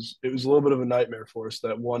 and it was a little bit of a nightmare for us.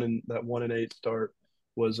 That 1-8 start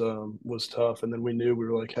was tough, and then we knew we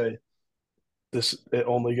were like, hey, it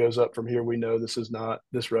only goes up from here. We know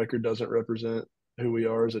this record doesn't represent who we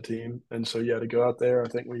are as a team, and so yeah, to go out there, I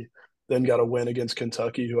think we then got a win against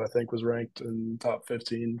Kentucky, who I think was ranked in top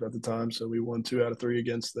 15 at the time. So we won 2 out of 3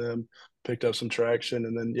 against them, picked up some traction,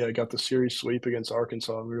 and then yeah, got the series sweep against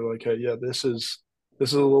Arkansas. And we were like, hey, yeah, this is a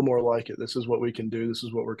little more like it. This is what we can do. This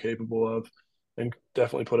is what we're capable of, and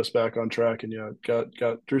definitely put us back on track. And yeah,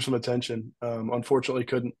 got drew some attention. Unfortunately,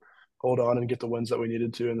 couldn't hold on and get the wins that we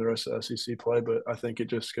needed to in the rest of SEC play. But I think it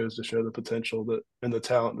just goes to show the potential that and the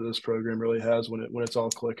talent that this program really has when it's all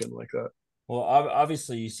clicking like that. Well,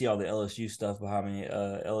 obviously, you see all the LSU stuff behind me.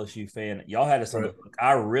 LSU fan, y'all had us on the Right. hook.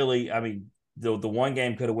 I mean, the one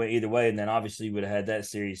game could have went either way, and then obviously you would have had that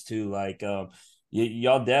series too. Like,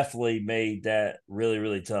 y'all definitely made that really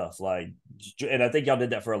really tough. Like, and I think y'all did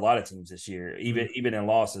that for a lot of teams this year, even in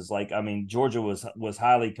losses. Like, I mean, Georgia was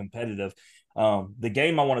highly competitive. The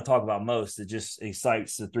game I want to talk about most that just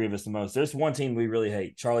excites the three of us the most. There's one team we really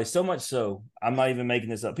hate, Charlie. So much so, I'm not even making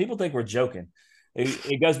this up. People think we're joking.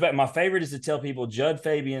 It goes back. My favorite is to tell people Judd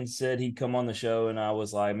Fabian said he'd come on the show, and I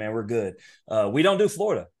was like, man, we're good. We don't do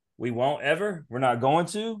Florida. We won't ever. We're not going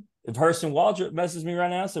to. If Hurston Waldrop messes me right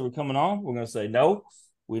now, so we're coming on, we're going to say, no,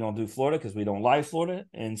 we don't do Florida because we don't like Florida.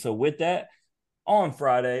 And so with that, on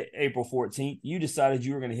Friday, April 14th, you decided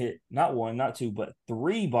you were going to hit not one, not two, but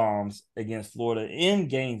 3 bombs against Florida in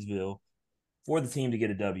Gainesville for the team to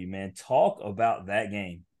get a W, man. Talk about that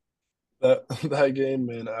game. That game,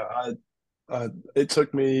 man, it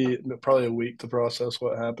took me probably a week to process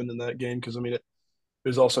what happened in that game because I mean it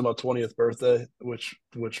was also my 20th birthday, which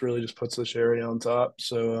really just puts the cherry on top.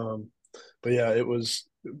 So, but yeah,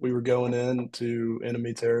 we were going into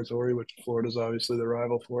enemy territory, which Florida's obviously the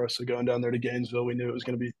rival for us. So going down there to Gainesville, we knew it was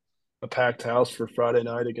going to be a packed house for Friday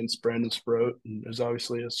night against Brandon Sproat, and there's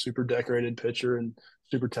obviously a super decorated pitcher and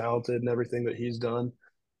super talented and everything that he's done.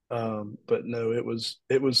 But no, it was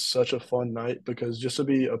such a fun night because just to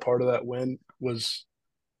be a part of that win was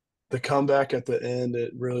the comeback at the end.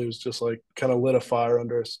 It really was just like kind of lit a fire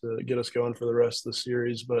under us to get us going for the rest of the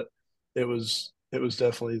series. But it was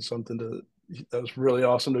definitely something that was really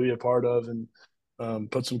awesome to be a part of and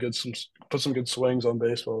put some good swings on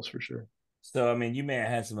baseballs for sure. So I mean, you may have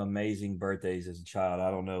had some amazing birthdays as a child. I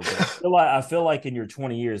don't know, but I feel like in your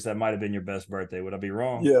 20 years that might have been your best birthday. Would I be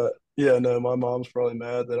wrong? Yeah, yeah, no, my mom's probably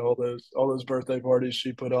mad that all those birthday parties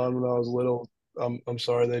she put on when I was little. I'm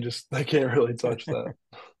sorry, they can't really touch that.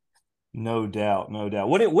 No doubt, no doubt.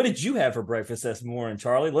 What did you have for breakfast this morning,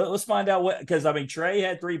 Charlie? Us find out what because I mean Trey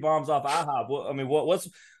had 3 bombs off IHOP. I mean, what's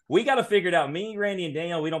we got to figure it out. Me, Randy, and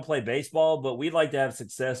Daniel, we don't play baseball, but we'd like to have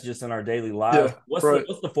success just in our daily lives. Yeah, What's the right.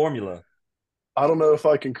 what's the formula? I don't know if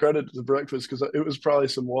I can credit the breakfast because it was probably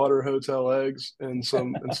some water hotel eggs and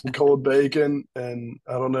some cold bacon and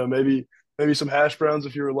I don't know maybe some hash browns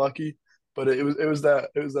if you were lucky. But it was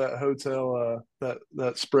that hotel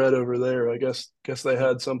that spread over there. I guess they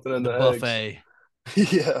had something in The the eggs. buffet.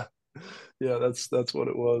 Yeah, yeah, that's what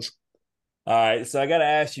it was. All right, so I got to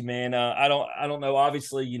ask you, man. I don't know.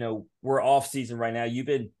 Obviously, we're off season right now. You've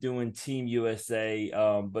been doing Team USA,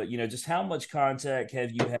 but just how much contact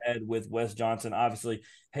have you had with Wes Johnson? Obviously,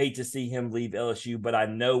 hate to see him leave LSU, but I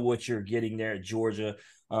know what you're getting there at Georgia.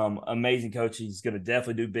 Amazing coach. He's going to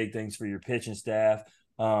definitely do big things for your pitching staff.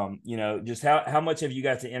 Just how much have you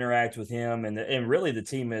got to interact with him and really the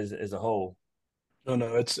team as a whole? No,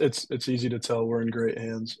 no, it's easy to tell we're in great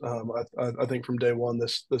hands. I think from day one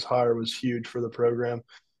this hire was huge for the program,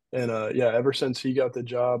 and yeah, ever since he got the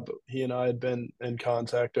job, he and I had been in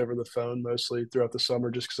contact over the phone mostly throughout the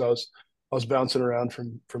summer, just because I was bouncing around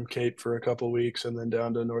from Cape for a couple of weeks and then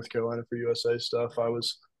down to North Carolina for USA stuff. I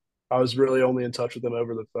was really only in touch with him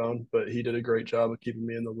over the phone, but he did a great job of keeping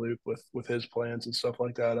me in the loop with his plans and stuff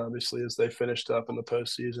like that. Obviously, as they finished up in the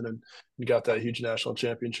postseason and got that huge national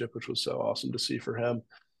championship, which was so awesome to see for him.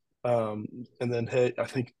 And then, hey, I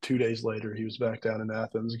think 2 days later, he was back down in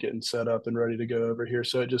Athens getting set up and ready to go over here.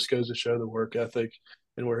 So it just goes to show the work ethic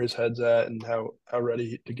and where his head's at and how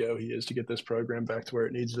ready to go he is to get this program back to where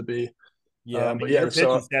it needs to be. Yeah, I But mean, yeah, your pitching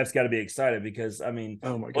so staff's got to be excited because, I mean,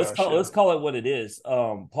 oh my let's gosh, call yeah. let's call it what it is.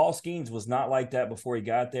 Paul Skeens was not like that before he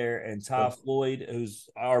got there, and Ty Nope. Floyd, who's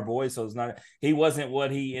our boy, so it's not he wasn't what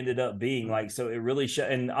he ended up being like. So it really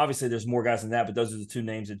and obviously there's more guys than that, but those are the two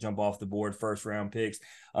names that jump off the board, first round picks.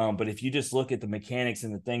 But if you just look at the mechanics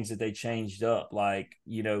and the things that they changed up, like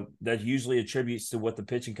that usually attributes to what the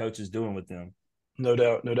pitching coach is doing with them. No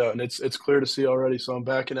doubt, no doubt, and it's clear to see already. So I'm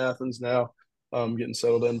back in Athens now, getting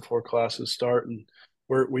settled in before classes start, and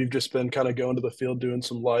we've just been kind of going to the field doing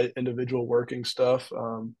some light individual working stuff.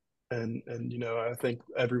 And I think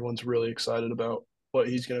everyone's really excited about what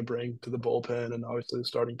he's going to bring to the bullpen and obviously the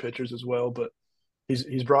starting pitchers as well. But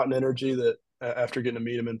he's brought an energy that after getting to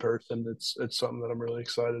meet him in person, it's something that I'm really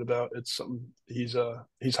excited about. It's something he's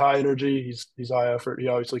high energy, he's high effort. He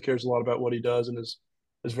obviously cares a lot about what he does and is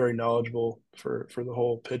very knowledgeable for the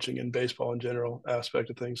whole pitching and baseball in general aspect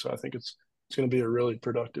of things. So I think it's going to be a really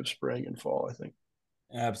productive spring and fall, I think.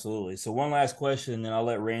 Absolutely. So one last question, and then I'll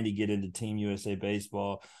let Randy get into Team USA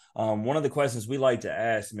baseball. One of the questions we like to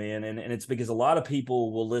ask, man, and it's because a lot of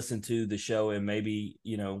people will listen to the show and maybe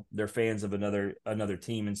they're fans of another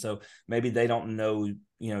team, and so maybe they don't know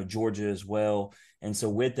Georgia as well. And so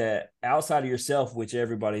with that, outside of yourself, which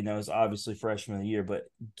everybody knows, obviously freshman of the year, but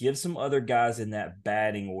give some other guys in that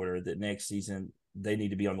batting order that next season they need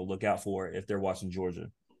to be on the lookout for if they're watching Georgia.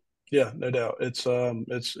 Yeah, no doubt.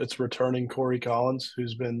 It's returning Corey Collins,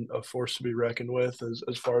 who's been a force to be reckoned with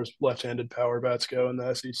as far as left-handed power bats go in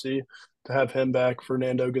the SEC. To have him back,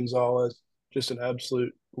 Fernando Gonzalez, just an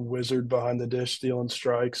absolute wizard behind the dish, stealing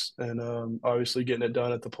strikes and obviously getting it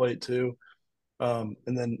done at the plate too. And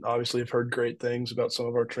then obviously I've heard great things about some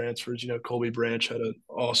of our transfers. Colby Branch had an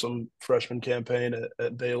awesome freshman campaign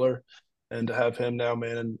at Baylor, and to have him now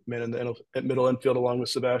man in the middle infield along with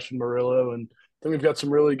Sebastian Murillo, and then we've got some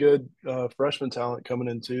really good freshman talent coming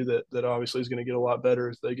in too. That obviously is going to get a lot better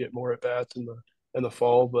as they get more at bats in the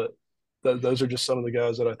fall. But those are just some of the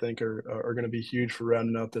guys that I think are going to be huge for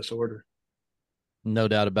rounding out this order. No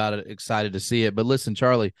doubt about it. Excited to see it. But listen,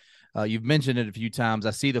 Charlie, you've mentioned it a few times.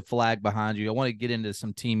 I see the flag behind you. I want to get into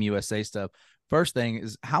some Team USA stuff. First thing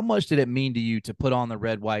is, how much did it mean to you to put on the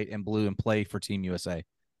red, white, and blue and play for Team USA?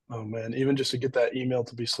 Oh man, even just to get that email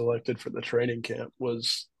to be selected for the training camp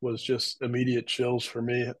was just immediate chills for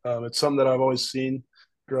me. It's something that I've always seen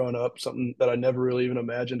growing up, something that I never really even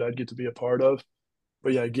imagined I'd get to be a part of.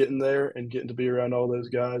 But yeah, getting there and getting to be around all those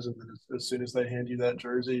guys, and then as soon as they hand you that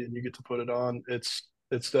jersey and you get to put it on, it's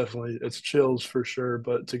definitely it's chills for sure.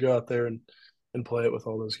 But to go out there and play it with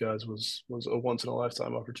all those guys was a once in a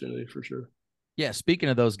lifetime opportunity for sure. Yeah, speaking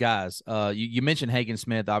of those guys, you mentioned Hagen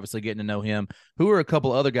Smith, obviously getting to know him. Who are a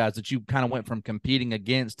couple other guys that you kind of went from competing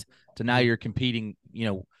against to now you're competing,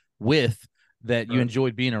 with that you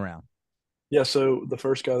enjoyed being around? Yeah, so the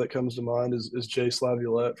first guy that comes to mind is Jay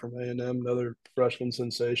Slaviolette from A&M, another freshman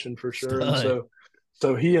sensation for sure. And Stud.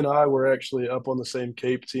 so he and I were actually up on the same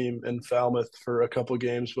Cape team in Falmouth for a couple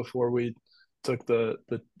games before we took the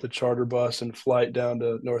charter bus and flight down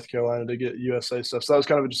to North Carolina to get USA stuff. So that was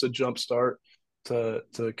kind of just a jump start to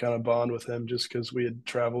kind of bond with him just because we had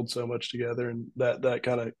traveled so much together, and that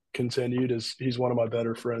kind of continued as he's one of my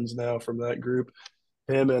better friends now from that group.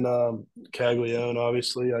 Him and Caglione,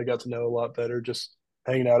 obviously, I got to know a lot better just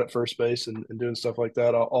hanging out at first base and doing stuff like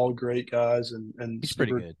that. All great guys and He's super,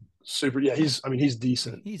 pretty good. super. Yeah, he's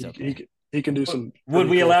decent. He's okay. He can do some. Would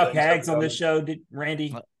we cool allow things Cags on every this show,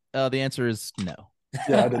 Randy? The answer is no.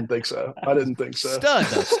 Yeah, I didn't think so. Stud,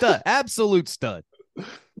 though. Stud. Absolute stud.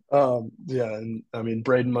 Yeah, and I mean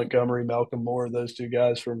Braden Montgomery, Malcolm Moore, those two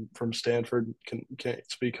guys from Stanford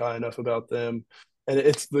can't speak high enough about them. And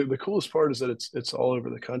it's the coolest part is that it's all over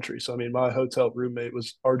the country. So I mean, my hotel roommate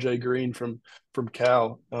was RJ Green from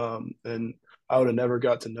Cal, and I would have never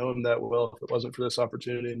got to know him that well if it wasn't for this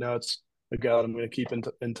opportunity. And now it's a guy I'm going to keep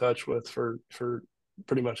in touch with for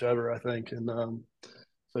pretty much ever, I think. And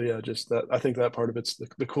so yeah, just that I think that part of it's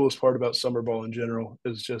the coolest part about summer ball in general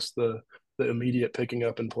is just the immediate picking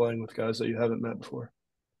up and playing with guys that you haven't met before.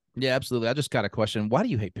 Yeah, absolutely. I just got a question. Why do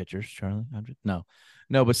you hate pitchers, Charlie?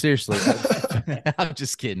 No, but seriously, I'm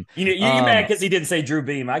just kidding. You mad because he didn't say Drew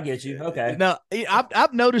Beam? I get you. Okay. No,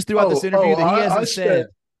 I've noticed throughout this interview that he hasn't said.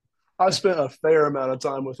 I spent a fair amount of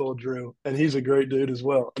time with old Drew, and he's a great dude as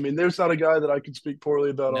well. I mean, there's not a guy that I could speak poorly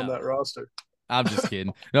about on that roster. I'm just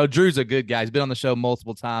kidding. No, Drew's a good guy. He's been on the show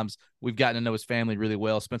multiple times. We've gotten to know his family really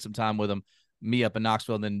well, spent some time with him. me up in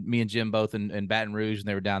Knoxville, and then me and Jim both in Baton Rouge, and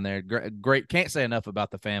they were down there. Great. Can't say enough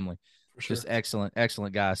about the family. For sure. Just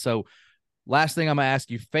excellent guys. So last thing I'm going to ask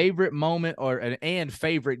you, favorite moment and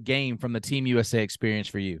favorite game from the Team USA experience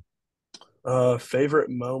for you? Favorite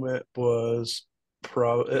moment was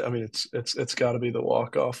probably. I mean, it's got to be the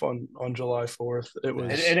walk off on July 4th. It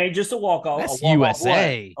was. It ain't just a walk off. That's a walk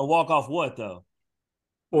USA. Off what? A walk off what though?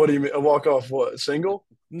 What do you mean? A walk off what? Single?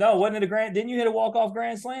 No, wasn't it a grand? Didn't you hit a walk off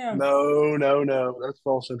grand slam? No. That's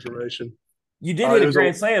false information. You did hit a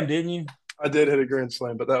grand slam, didn't you? I did hit a grand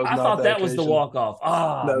slam, but that was. I not thought that was the walk off.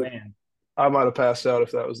 Oh no, man. I might have passed out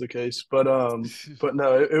if that was the case, but no,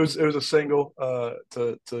 it was a single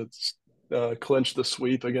to clinch the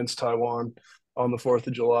sweep against Taiwan on the 4th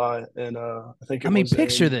of July, and I think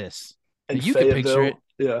picture this. You can picture it.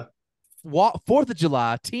 Yeah. 4th of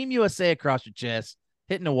July, Team USA across your chest,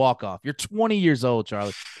 hitting a walk off. You're 20 years old,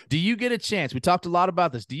 Charlie. Do you get a chance? We talked a lot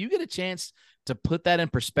about this. Do you get a chance to put that in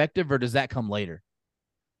perspective, or does that come later?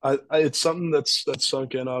 It's something that's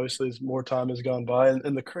sunk in, obviously, as more time has gone by.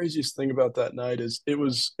 And the craziest thing about that night is it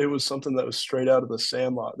was something that was straight out of the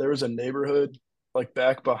Sandlot. There was a neighborhood like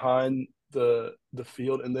back behind the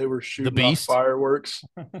field, and they were shooting off fireworks.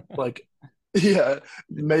 Like, yeah,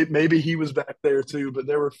 maybe he was back there too, but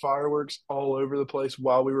there were fireworks all over the place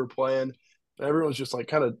while we were playing. Everyone's just like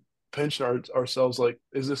kind of pinching ourselves, like,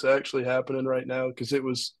 is this actually happening right now? Because it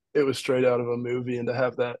was straight out of a movie, and to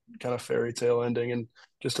have that kind of fairy tale ending and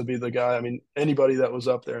just to be the guy. I mean, anybody that was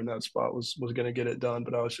up there in that spot was going to get it done,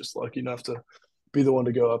 but I was just lucky enough to be the one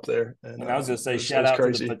to go up there. And I was going to say, shout out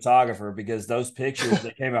to the photographer, because those pictures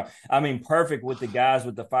that came out, I mean, perfect with the guys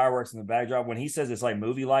with the fireworks in the backdrop. When he says it's like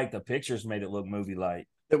movie-like, the pictures made it look movie-like.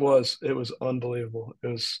 It was unbelievable. It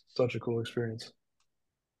was such a cool experience.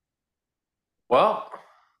 Well,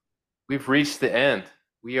 we've reached the end.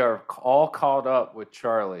 We are all caught up with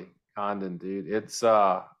Charlie Condon, dude. It's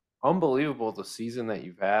unbelievable the season that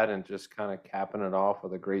you've had, and just kind of capping it off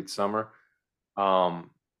with a great summer.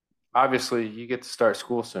 Obviously, you get to start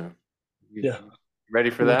school soon. You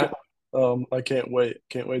ready for that? I can't wait.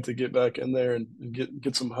 Can't wait to get back in there and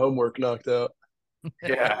get some homework knocked out.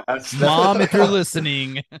 Yeah, that's Mom, if you're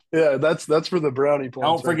listening. Yeah, that's for the brownie points.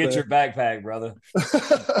 Don't forget your backpack, brother.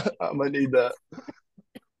 I might need that.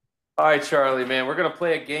 All right, Charlie, man, we're going to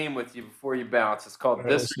play a game with you before you bounce. It's called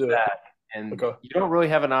This or That. And you don't really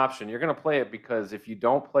have an option. You're going to play it because if you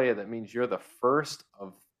don't play it, that means you're the first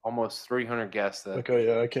of almost 300 guests. I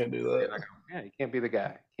can't do that. Yeah, you can't be the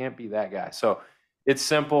guy. Can't be that guy. So it's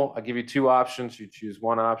simple. I'll give you two options. You choose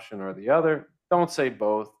one option or the other. Don't say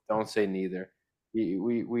both. Don't say neither.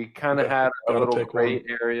 We kind of had a little gray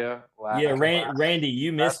area. Yeah, Randy,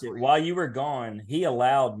 you missed it. While you were gone, he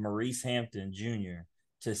allowed Maurice Hampton Jr.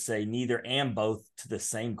 to say neither and both to the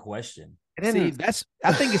same question. See,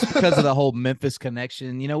 I think it's because of the whole Memphis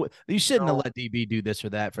connection. You know, you shouldn't have let DB do this or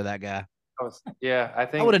that for that guy. I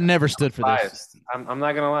think I would have never stood for biased. this. I'm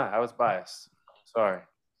not gonna lie, I was biased. Sorry.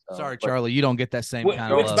 Sorry, Charlie, you don't get that same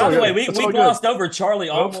kind of love. By the way, we glossed over Charlie.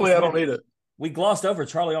 Hopefully, I don't need it. We glossed over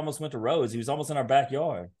Charlie. Almost went to Rhodes. He was almost in our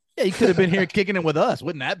backyard. Yeah, he could have been here kicking it with us.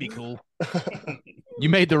 Wouldn't that be cool? You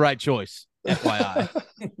made the right choice, FYI.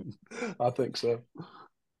 I think so.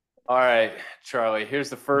 All right, Charlie, here's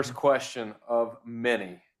the first question of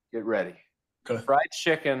many. Get ready. Okay. Fried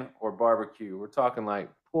chicken or barbecue? We're talking like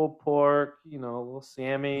pulled pork, a little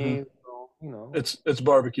Sammy, It's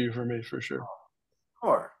barbecue for me for sure.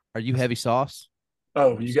 Or are you heavy sauce?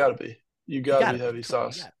 Oh, you gotta be. You gotta be heavy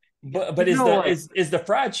sauce. But is the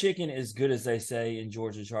fried chicken as good as they say in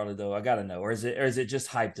Georgia, Charlie? Though I gotta know, or is it just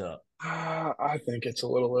hyped up? I think it's a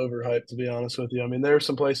little overhyped, to be honest with you. I mean, there are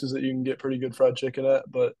some places that you can get pretty good fried chicken at,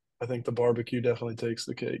 but I think the barbecue definitely takes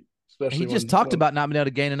the cake. Especially he just talked about not being able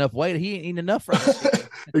to gain enough weight. He ain't eating enough fried chicken.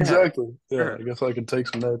 Exactly. Yeah, I guess I can take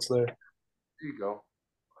some notes there. There you go.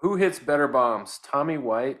 Who hits better bombs, Tommy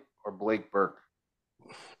White or Blake Burke?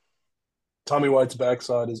 Tommy White's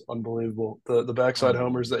backside is unbelievable. The backside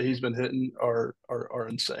homers that he's been hitting are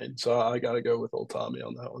insane. So I got to go with old Tommy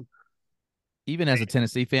on that one. Even as a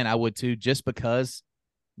Tennessee fan, I would too, just because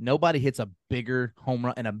nobody hits a bigger home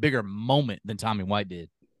run and a bigger moment than Tommy White did.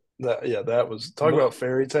 That was talk about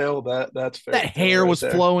fairy tale. That's fairy that hair was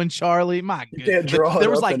flowing, Charlie. My goodness, can't draw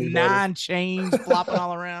there was up like anybody. 9 chains flopping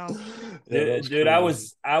all around. Dude, I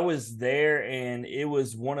was there, and it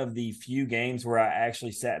was one of the few games where I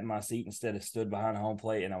actually sat in my seat instead of stood behind home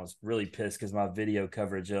plate, and I was really pissed because my video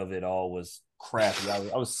coverage of it all was crappy.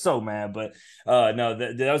 I was so mad, but no,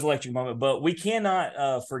 that was an electric moment. But we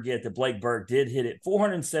cannot forget that Blake Burke did hit it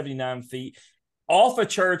 479 feet off a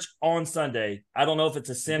church on Sunday. I don't know if it's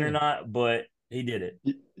a sin or not, but He did it.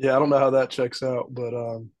 Yeah, I don't know how that checks out, but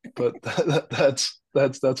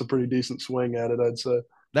that's a pretty decent swing at it, I'd say.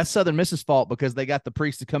 That's Southern Miss's fault because they got the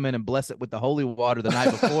priest to come in and bless it with the holy water the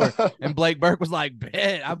night before. And Blake Burke was like,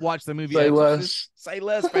 "Bet I've watched the movie Say Exorcist. less. Say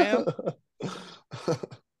less, fam." All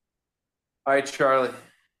right, Charlie.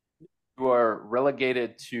 You are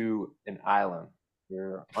relegated to an island.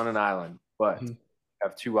 You're on an island, but you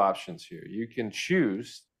have two options here. You can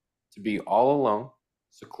choose to be all alone,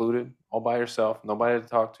 secluded, all by yourself, nobody to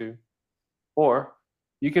talk to, or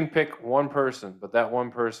you can pick one person, but that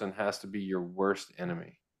one person has to be your worst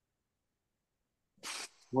enemy.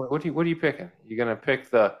 What are you picking? You're gonna pick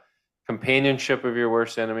the companionship of your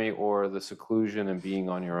worst enemy or the seclusion and being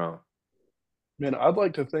on your own? Man, I'd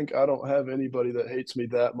like to think I don't have anybody that hates me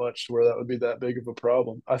that much to where that would be that big of a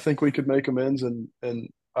problem. I think we could make amends, and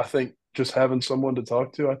I think just having someone to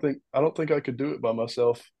talk to, I don't think I could do it by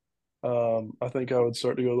myself. I think I would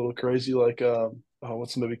start to go a little crazy, like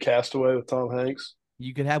what's the movie Castaway with Tom Hanks?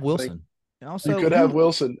 You could have Wilson. Also, you could have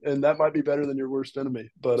Wilson, and that might be better than your worst enemy.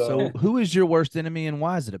 But so who is your worst enemy, and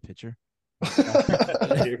why is it a pitcher?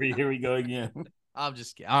 Here we go again.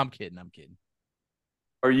 I'm kidding.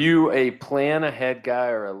 Are you a plan ahead guy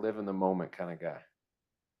or a live in the moment kind of guy?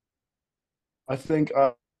 I think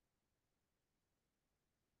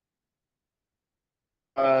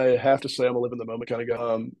I have to say I'm a live in the moment kind of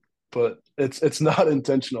guy. But it's not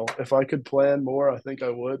intentional. If I could plan more, I think I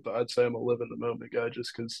would. But I'd say I'm a live in the moment guy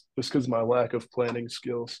just because my lack of planning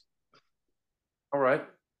skills. All right,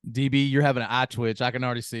 DB, you're having an eye twitch. I can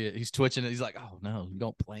already see it. He's twitching it. He's like, "Oh no, you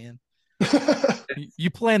don't plan. You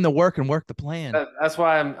plan the work and work the plan." That's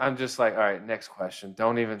why I'm just like, all right, next question.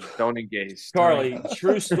 Don't engage. Charlie,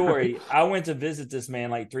 true story. I went to visit this man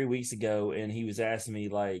like 3 weeks ago, and he was asking me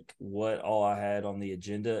like what all I had on the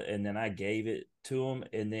agenda, and then I gave it to him,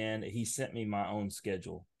 and then he sent me my own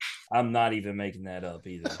schedule. I'm not even making that up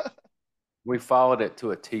either. We followed it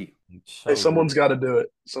to a T. Hey, someone's got to do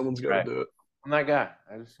it. Someone's got to do it. I'm that guy.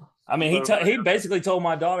 He basically told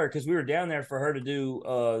my daughter, because we were down there for her to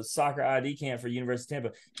do soccer ID camp for University of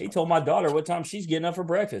Tampa. He told my daughter what time she's getting up for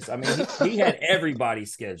breakfast. I mean, he had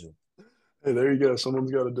everybody's schedule. Hey, there you go. Someone's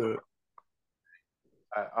got to do it.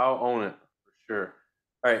 I'll own it for sure.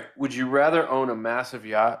 All right. Would you rather own a massive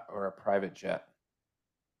yacht or a private jet?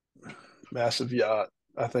 Massive yacht.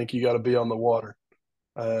 I think you got to be on the water.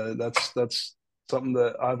 That's something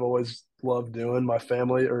that I've always loved doing. My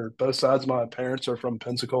family, or both sides of my parents, are from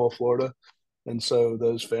Pensacola, Florida, and so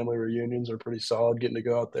those family reunions are pretty solid. Getting to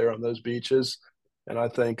go out there on those beaches, and I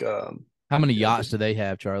think. How many yachts do they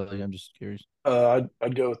have, Charlie? I'm just curious.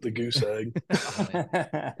 I'd go with the goose egg.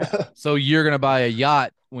 So you're gonna buy a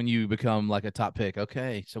yacht when you become like a top pick.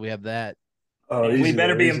 Okay, so we have that. Oh, we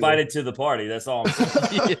better be invited to the party. That's all I'm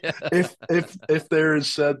saying. Yeah. If there is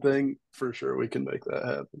said thing, for sure we can make that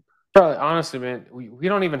happen. Probably, honestly, man, we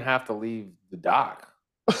don't even have to leave the dock.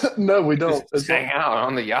 No, we don't. Just hang out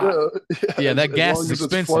on the yacht. Yeah, that gas is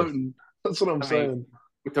expensive. Floating. That's what I'm saying.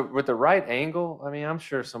 With the right angle, I mean, I'm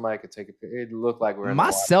sure somebody could take a picture. It'd look like we're in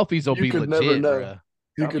my selfies will be could legit. never know. Bro.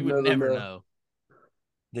 You could never know.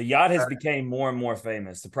 The yacht has become more and more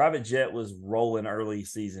famous. The private jet was rolling early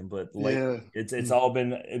season, but it's all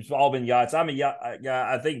been yachts. I'm a yacht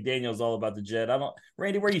guy. I think Daniel's all about the jet.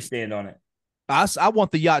 Randy, where you stand on it? I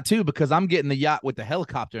want the yacht too because I'm getting the yacht with the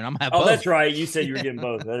helicopter, and I'm gonna have both. That's right. You said you were getting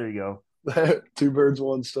both. There you go. 2 birds,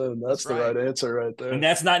 1 stone. That's the right answer right there. And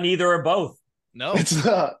that's not neither or both. No, it's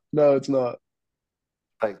not. No, it's not.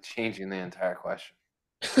 Like changing the entire question.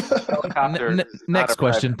 Next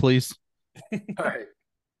question, please. All right.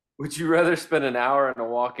 Would you rather spend an hour in a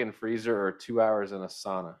walk-in freezer or 2 hours in a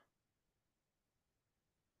sauna?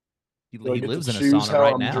 He lives in a choose sauna how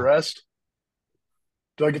right I'm now. Dressed?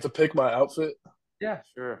 Do I get to pick my outfit? Yeah,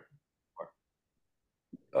 sure.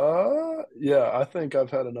 Yeah, I think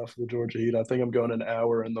I've had enough of the Georgia heat. I think I'm going an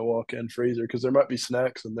hour in the walk-in freezer because there might be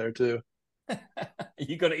snacks in there too.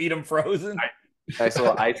 You gonna eat them frozen? Nice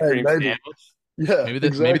little ice cream sandwich. Yeah, maybe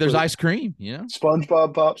there's ice cream. You know,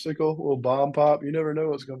 SpongeBob popsicle, little bomb pop. You never know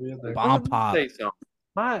what's gonna be in there. Bomb pop.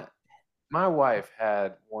 My wife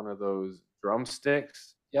had one of those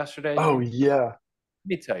drumsticks yesterday. Oh yeah. Let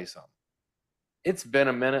me tell you something. It's been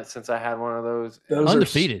a minute since I had one of those. Those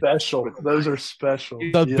undefeated. Are special. Those are special.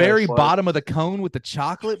 The very bottom of the cone with the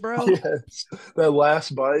chocolate, bro. Yes. That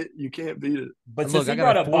last bite, you can't beat it. But since you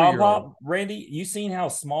brought up Bomb Pop, Randy, you seen how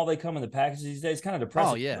small they come in the packages these days? Kind of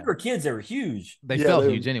depressing. Oh, yeah. We were kids, they were huge. They felt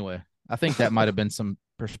huge anyway. I think that might have been some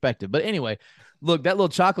perspective. But anyway, look, that little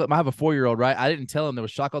chocolate, I have a 4-year-old, right? I didn't tell him there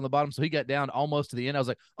was chocolate on the bottom, so he got down almost to the end. I was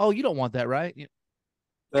like, oh, you don't want that, right?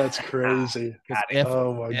 That's crazy.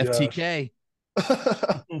 Oh, my FTK.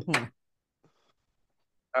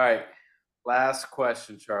 All right. Last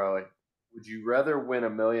question, Charlie. Would you rather win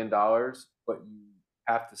 $1 million, but you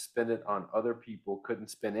have to spend it on other people, couldn't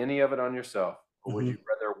spend any of it on yourself? Or would you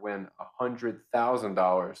rather win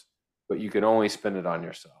 $100,000, but you could only spend it on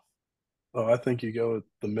yourself? Oh, I think you go with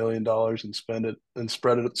the $1 million and spend it and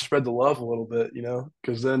spread the love a little bit,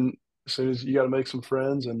 because then as soon as you got to make some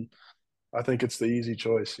friends, and I think it's the easy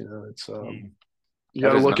choice. It's you got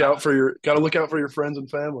That to is look not. out for your friends and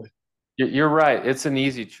family. You're right. It's an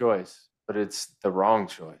easy choice, but it's the wrong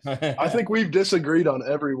choice. I think we've disagreed on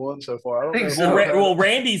every one so far. I don't think know. so. Well,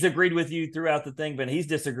 Randy's agreed with you throughout the thing, but he's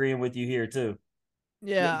disagreeing with you here too.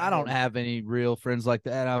 Yeah, I don't have any real friends like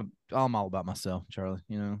that. I'm all about myself, Charlie.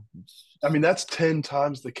 I mean, that's 10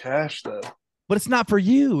 times the cash, though. But it's not for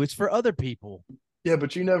you. It's for other people. Yeah,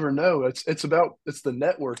 but you never know. It's the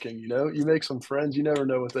networking. You make some friends. You never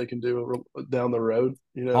know what they can do down the road.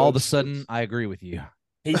 All of a sudden, I agree with you.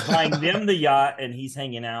 He's buying them the yacht, and he's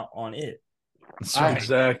hanging out on it. That's right.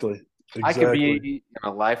 Exactly. I could be in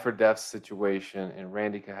a life or death situation, and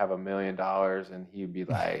Randy could have $1 million, and he'd be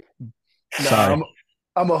like, Sorry.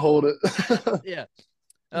 I'm gonna hold it. Yeah.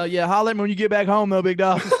 Yeah, holler at me when you get back home, though, big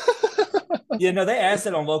dog. Yeah, no, they asked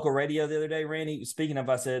it on local radio the other day, Randy. Speaking of,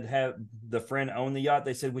 I said, have the friend own the yacht.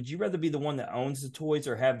 They said, would you rather be the one that owns the toys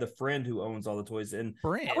or have the friend who owns all the toys? And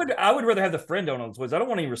I would rather have the friend own all the toys. I don't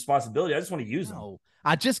want any responsibility. I just want to use them.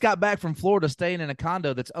 I just got back from Florida staying in a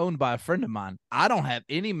condo that's owned by a friend of mine. I don't have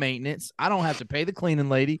any maintenance. I don't have to pay the cleaning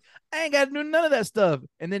lady. I ain't got to do none of that stuff.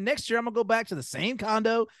 And then next year, I'm going to go back to the same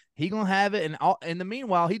condo. He going to have it. And in the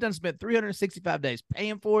meanwhile, he done spent 365 days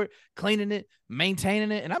paying for it, cleaning it,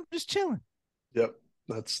 maintaining it. And I'm just chilling. Yep.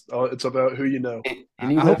 It's about who you know.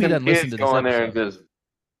 And I hope he doesn't listen to this going there and episode. just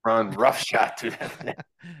run roughshod through that thing.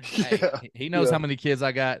 Hey, he knows how many kids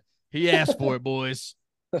I got. He asked for it, boys.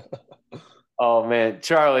 Oh, man.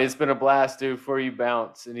 Charlie, it's been a blast, dude. Before you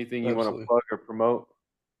bounce, anything you want Absolutely. to plug or promote?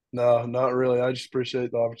 No, not really. I just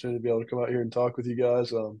appreciate the opportunity to be able to come out here and talk with you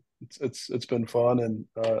guys. It's been fun, and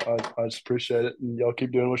I just appreciate it. And y'all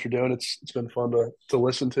keep doing what you're doing. It's been fun to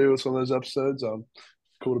listen to some of those episodes.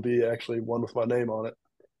 It's cool to be actually one with my name on it.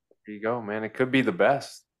 There you go, man. It could be the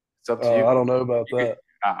best. It's up to you. I don't know about that.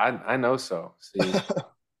 I know so. See,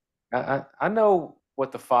 I know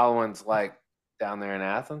what the following's like down there in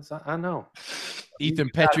Athens. I know. Ethan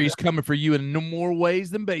Petrie's coming for you in no more ways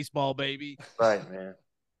than baseball, baby. Right, man.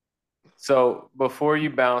 So before you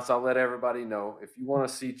bounce, I'll let everybody know if you want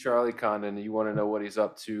to see Charlie Condon and you want to know what he's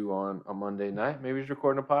up to on a Monday night, maybe he's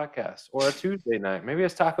recording a podcast, or a Tuesday night. Maybe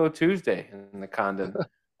it's Taco Tuesday in the Condon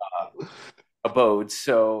abode.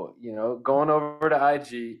 So, going over to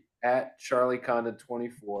IG at Charlie Condon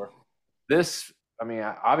 24.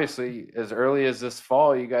 Obviously, as early as this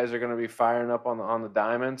fall, you guys are going to be firing up on the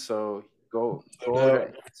diamond. So go over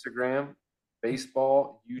to Instagram,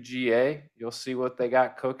 baseball UGA. You'll see what they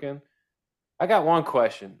got cooking. I got one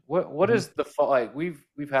question. What is the fall like? We've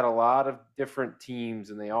had a lot of different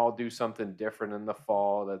teams, and they all do something different in the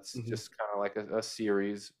fall. That's just kind of like a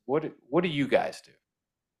series. What do you guys do?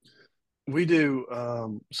 We do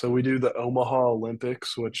we do the Omaha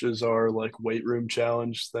Olympics, which is our like weight room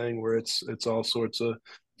challenge thing where it's all sorts of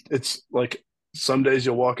it's like some days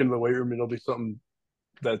you'll walk into the weight room and it'll be something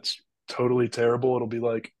that's totally terrible. It'll be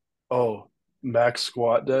like, oh, max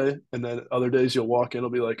squat day. And then other days you'll walk in,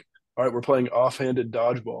 it'll be like, all right, we're playing offhanded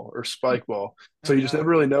dodgeball or spike ball. So you just never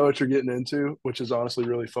really know what you're getting into, which is honestly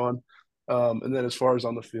really fun. And then as far as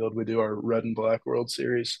on the field, we do our red and black World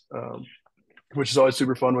Series, which is always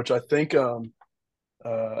super fun, which I think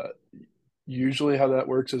usually how that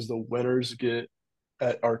works is the winners get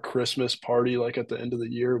at our Christmas party, like at the end of the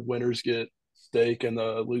year, winners get steak and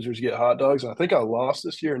the losers get hot dogs. And I think I lost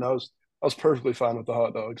this year, and I was perfectly fine with the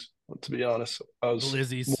hot dogs. To be honest, I was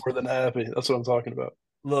more than happy. That's what I'm talking about.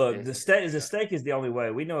 Look, the steak is the only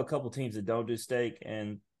way. We know a couple teams that don't do steak,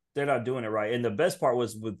 and they're not doing it right. And the best part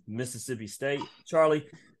was with Mississippi State, Charlie.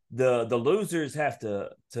 The losers have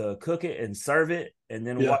to cook it and serve it, and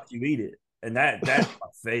then watch you eat it. And that's my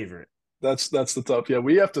favorite. That's the tough. Yeah,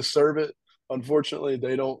 we have to serve it. Unfortunately,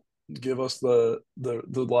 they don't give us the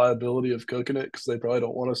liability of cooking it because they probably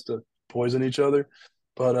don't want us to poison each other.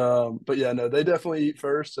 But yeah, no, they definitely eat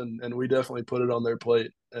first, and we definitely put it on their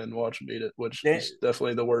plate and watch them eat it, which is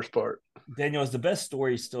definitely the worst part. Daniel, is the best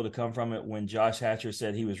story still to come from it when Josh Hatcher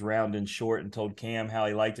said he was round and short and told Cam how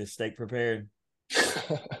he liked his steak prepared?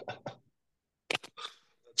 That's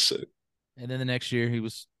sick. And then the next year he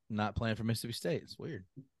was not playing for Mississippi State. It's weird.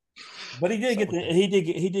 But he did get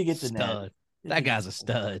the stud. That guy's a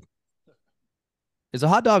stud. Is a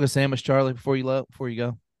hot dog a sandwich, Charlie, before you go?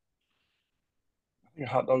 I think a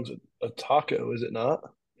hot dog's a taco, is it not?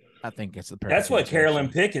 I think it's the perfect. That's what answer, Carolyn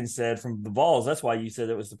actually. Pickens said from the Vols. That's why you said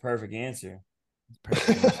it was the perfect answer.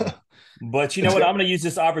 Perfect answer. But you know what? I'm going to use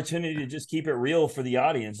this opportunity to just keep it real for the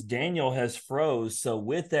audience. Daniel has froze. So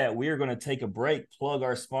with that, we are going to take a break, plug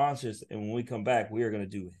our sponsors, and when we come back, we are going to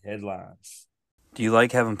do headlines. Do you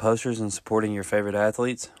like having posters and supporting your favorite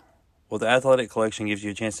athletes? Well, the Athletic Collection gives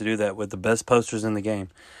you a chance to do that with the best posters in the game.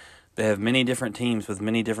 They have many different teams with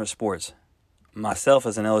many different sports. Myself,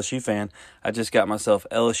 as an LSU fan, I just got myself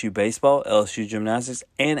LSU baseball, LSU gymnastics,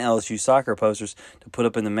 and LSU soccer posters to put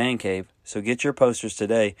up in the man cave. So get your posters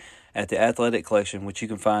today at the Athletic Collection, which you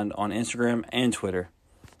can find on Instagram and Twitter.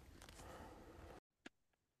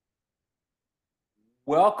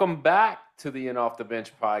 Welcome back to the In Off the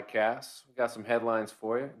Bench podcast. We got some headlines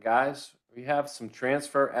for you. Guys, we have some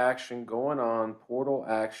transfer action going on, portal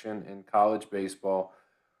action in college baseball.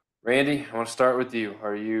 Randy, I want to start with you.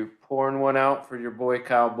 Are you pouring one out for your boy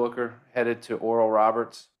Kyle Booker headed to Oral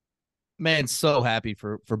Roberts? Man, so happy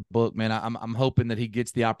for Book, man. I'm hoping that he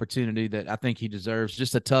gets the opportunity that I think he deserves.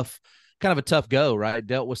 Just a tough go, right?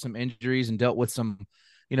 Dealt with some injuries and dealt with some,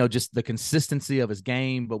 just the consistency of his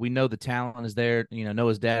game. But we know the talent is there. Know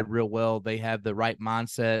his dad real well. They have the right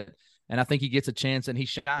mindset, and I think he gets a chance and he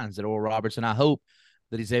shines at Oral Roberts. And I hope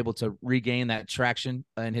that he's able to regain that traction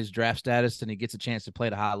in his draft status and he gets a chance to play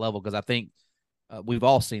at a high level because I think we've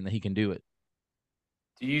all seen that he can do it.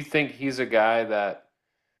 Do you think he's a guy that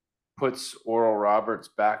puts Oral Roberts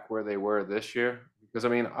back where they were this year? Because, I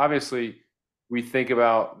mean, obviously we think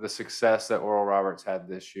about the success that Oral Roberts had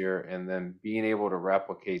this year, and then being able to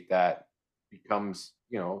replicate that becomes,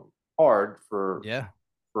 hard for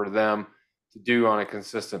them to do on a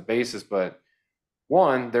consistent basis. But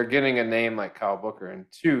one, they're getting a name like Kyle Booker, and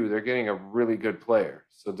two, they're getting a really good player.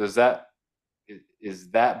 So is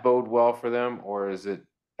that bode well for them, or is it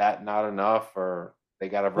that not enough, or they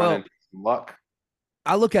got to run into some luck?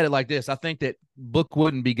 I look at it like this. I think that Book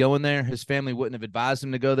wouldn't be going there. His family wouldn't have advised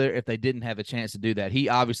him to go there if they didn't have a chance to do that. He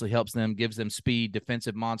obviously helps them, gives them speed,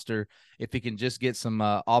 defensive monster. If he can just get some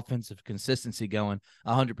offensive consistency going,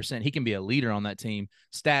 100%, he can be a leader on that team.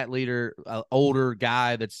 Stat leader, older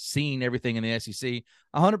guy that's seen everything in the SEC.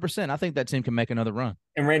 100%. I think that team can make another run.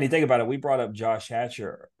 And Randy, think about it. We brought up Josh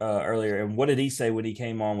Hatcher earlier, and what did he say when he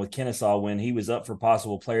came on with Kennesaw when he was up for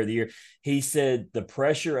possible player of the year? He said the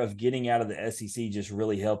pressure of getting out of the SEC just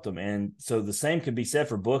really helped him. And so the same could be said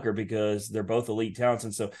for Booker because they're both elite talents.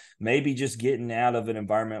 And so maybe just getting out of an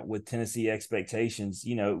environment with Tennessee expectations,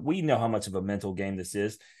 we know how much of a mental game this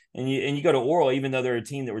is. And you go to Oral, even though they're a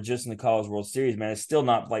team that were just in the College World Series, man, it's still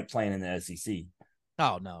not like playing in the SEC.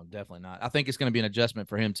 Oh, no, definitely not. I think it's going to be an adjustment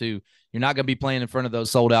for him, too. You're not going to be playing in front of those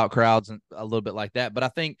sold-out crowds and a little bit like that. But I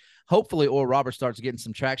think hopefully Oral Roberts starts getting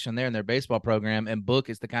some traction there in their baseball program, and Book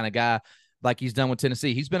is the kind of guy like he's done with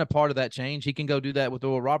Tennessee. He's been a part of that change. He can go do that with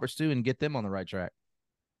Oral Roberts, too, and get them on the right track.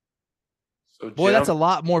 So, boy, that's a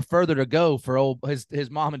lot more further to go for his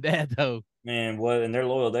mom and dad, though. Man, what? And they're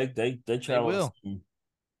loyal. They travel. They will.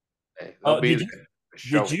 Hey,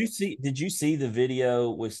 Did you see the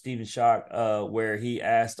video with Stephen Schock where he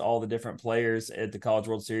asked all the different players at the College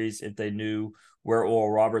World Series if they knew where Oral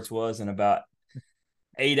Roberts was, and about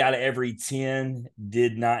 8 out of every 10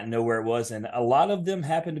 did not know where it was, and a lot of them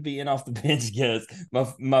happened to be in off the bench guys.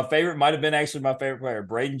 My favorite might have been actually my favorite player,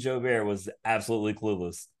 Braden Jobert, was absolutely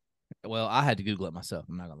clueless. Well, I had to Google it myself.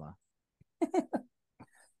 I'm not gonna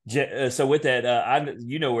lie. So with that,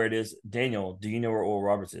 you know where it is. Daniel, do you know where Oral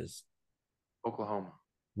Roberts is? Oklahoma.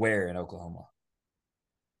 Where in Oklahoma?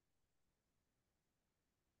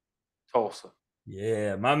 Tulsa.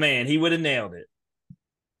 Yeah, my man. He would have nailed it.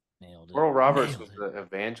 Oral Roberts was the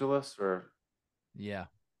evangelist, or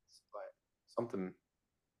something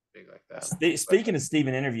big like that. Speaking of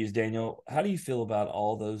Stephen interviews, Daniel, how do you feel about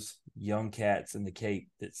all those young cats in the Cape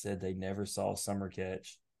that said they never saw summer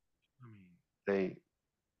catch? They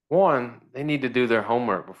need to do their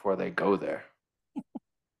homework before they go there.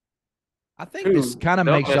 I think this kind of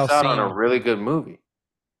makes y'all out on a really good movie.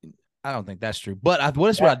 I don't think that's true, but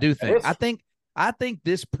what I do think. I think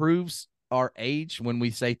this proves our age when we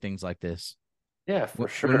say things like this. Yeah, for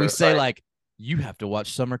sure. When we say like you have to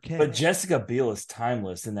watch Summer Catch. But Jessica Biel is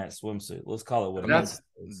timeless in that swimsuit. Let's call it what it is.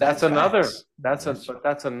 That's another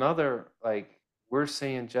like we're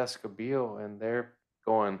saying Jessica Biel and they're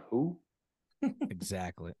going who?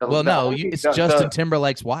 Exactly. Well, no, it's Justin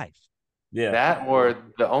Timberlake's wife. Yeah, that or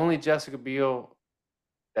the only Jessica Biel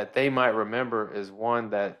that they might remember is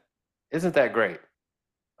one that isn't that great.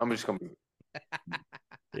 I'm just gonna be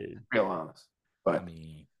real honest. But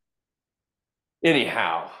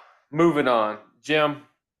anyhow, moving on. Jim,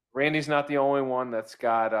 Randy's not the only one that's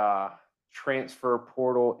got transfer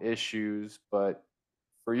portal issues, but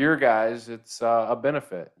for your guys, it's a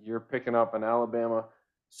benefit. You're picking up an Alabama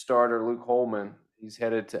starter, Luke Holman. He's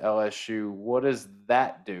headed to LSU. What does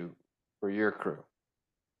that do for your crew?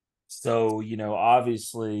 So,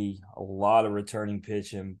 obviously a lot of returning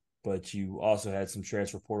pitching, but you also had some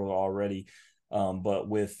transfer portal already. But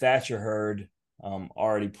with Thatcher Hurd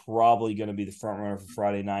already probably going to be the front runner for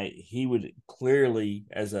Friday night, he would clearly,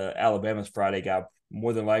 as a Alabama's Friday guy,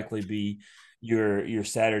 more than likely be your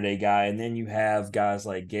Saturday guy. And then you have guys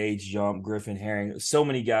like Gage, Jump, Griffin, Herring, so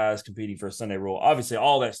many guys competing for a Sunday role. Obviously,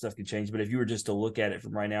 all that stuff can change, but if you were just to look at it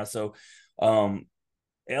from right now, so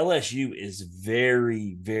LSU is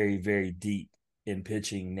very, very, very deep in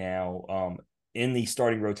pitching now. In the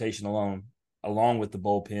starting rotation alone, along with the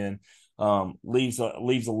bullpen, leaves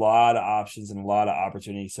a lot of options and a lot of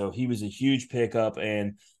opportunities. So he was a huge pickup,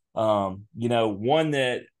 and one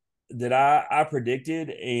that I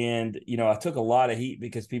predicted, and I took a lot of heat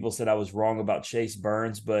because people said I was wrong about Chase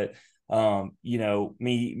Burns, but you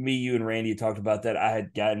and Randy had talked about that. I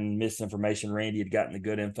had gotten misinformation. Randy had gotten the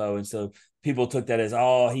good info, and so people took that as,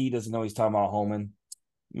 oh, he doesn't know he's talking about Holman.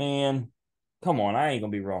 Man, come on, I ain't gonna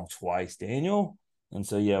be wrong twice, Daniel. And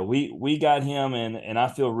so yeah, we got him, and I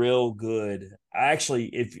feel real good. I actually,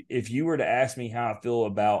 if you were to ask me how I feel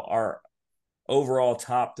about our overall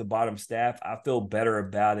top to bottom staff, I feel better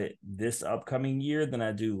about it this upcoming year than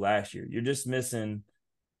I do last year. You're just missing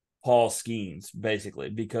Paul Skeens, basically,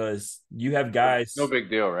 because you have guys. No big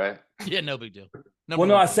deal, right? Yeah, no big deal.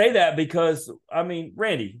 I say that because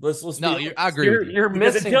Randy, let's no, be. I agree. You're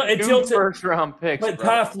missing two first round picks, but bro.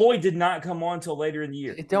 Kyle Floyd did not come on until later in the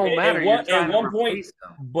year. It don't matter. At one point,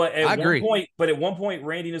 but at I agree. one point,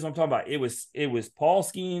 Randy knows what I'm talking about. It was Paul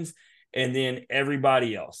Skeens and then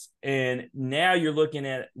everybody else, and now you're looking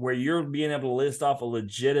at where you're being able to list off a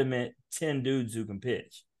legitimate 10 dudes who can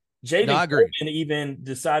pitch. Jaden Coleman even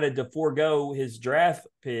decided to forego his draft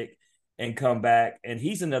pick and come back, and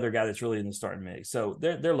he's another guy that's really in the starting mix. So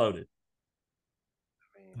they're loaded.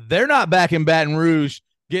 They're not back in Baton Rouge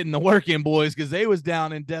getting the work in, boys, because they was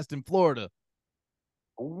down in Destin, Florida.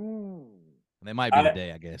 Ooh. They might be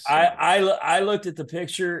today, I guess. I looked at the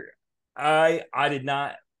picture. I did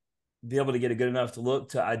not be able to get a good enough to look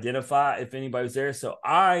to identify if anybody was there. So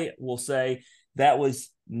I will say that was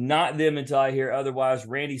not them until I hear otherwise.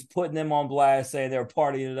 Randy's putting them on blast, saying they're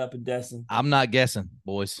partying it up in Destin. I'm not guessing,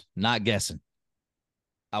 boys. Not guessing.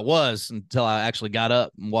 I was until I actually got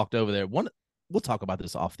up and walked over there. We'll talk about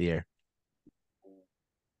this off the air.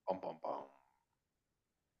 Bum, bum, bum.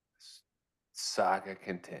 Saga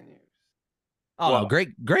continues. Oh, no,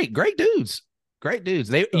 great dudes. Great dudes.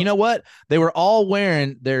 You know what? They were all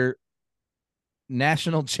wearing their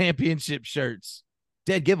national championship shirts.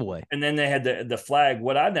 Dead giveaway. And then they had the flag.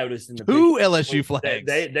 What I noticed in the two LSU flags.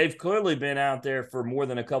 They've clearly been out there for more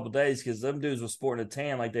than a couple of days because them dudes were sporting a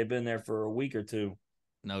tan like they've been there for a week or two.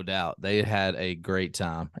 No doubt. They had a great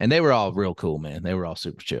time. And they were all real cool, man. They were all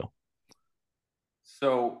super chill.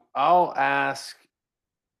 So I'll ask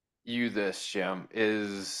you this, Jim.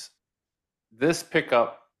 Is this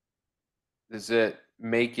pickup, does it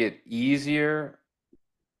make it easier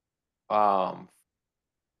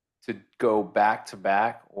to go back to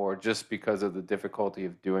back, or just because of the difficulty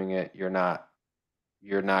of doing it, you're not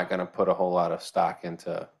going to put a whole lot of stock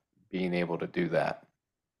into being able to do that?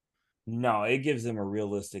 No, it gives them a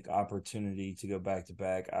realistic opportunity to go back to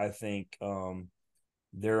back. I think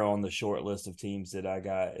they're on the short list of teams that I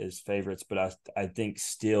got as favorites, but I think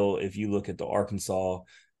still, if you look at the Arkansas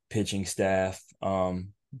pitching staff,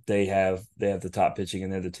 they have the top pitching,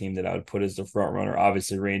 and they're the team that I would put as the front runner.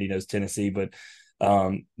 Obviously, Randy knows Tennessee, but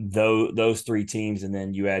those three teams, and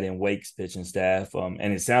then you add in Wake's pitching staff,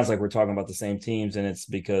 and it sounds like we're talking about the same teams, and it's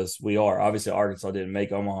because we are. Obviously, Arkansas didn't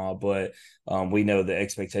make Omaha, but we know the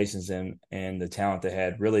expectations and the talent they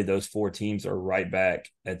had. Really, those four teams are right back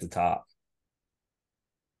at the top.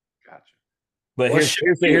 Gotcha. But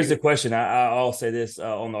here's the question. I'll say this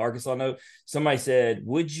on the Arkansas note. Somebody said,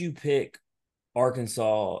 would you pick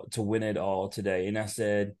Arkansas to win it all today? And I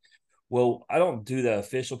said, well, I don't do the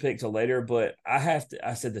official pick till later, but I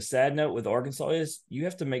said the sad note with Arkansas is you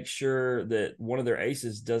have to make sure that one of their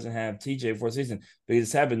aces doesn't have TJ before the season, because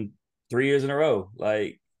it's happened 3 years in a row.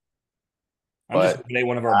 Like, I'm just going to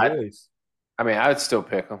one of our boys. I mean, I would still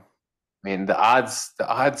pick them. I mean, the odds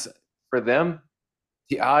for them,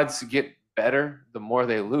 the odds get better the more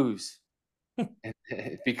they lose,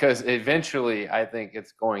 because eventually I think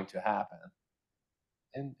it's going to happen,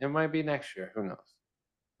 and it might be next year. Who knows?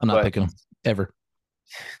 I'm not picking them ever.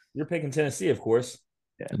 You're picking Tennessee, of course.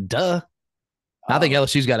 Yeah. Duh. I think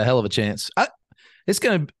LSU's got a hell of a chance. It's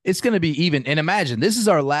gonna be even. And imagine this is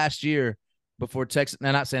our last year before Texas.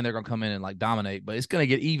 Now, not saying they're going to come in and like dominate, but it's going to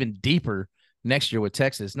get even deeper next year with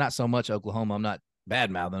Texas. Not so much Oklahoma. I'm not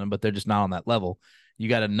bad mouthing them, but they're just not on that level. You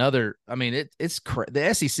got another. I mean, it's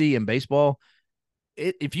the SEC in baseball.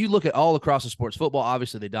 If you look at all across the sports, football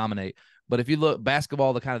obviously they dominate, but if you look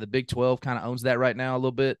basketball, the kind of the Big 12 kind of owns that right now a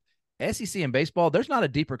little bit. SEC and baseball, there's not a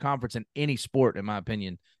deeper conference in any sport, in my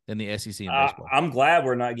opinion, than the SEC and baseball. I'm glad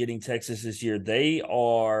we're not getting Texas this year. They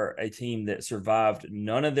are a team that survived.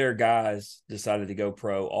 None of their guys decided to go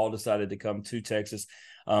pro. All decided to come to Texas.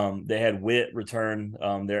 They had Witt return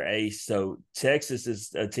their ace. So Texas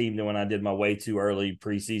is a team that when I did my way too early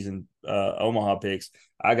preseason Omaha picks,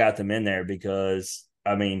 I got them in there because,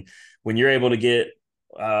 I mean, when you're able to get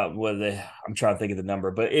I'm trying to think of the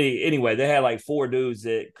number, but anyway, they had like 4 dudes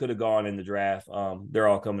that could have gone in the draft. They're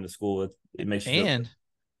all coming to school. It makes you and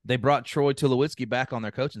they brought Troy Tulowitzki back on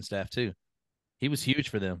their coaching staff too. He was huge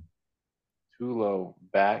for them. Tulo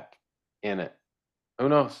back in it. Who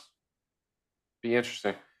knows? Be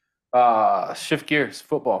interesting. Shift gears.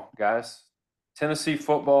 Football, guys. Tennessee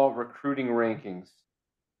football recruiting rankings.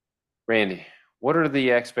 Randy, what are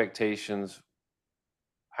the expectations?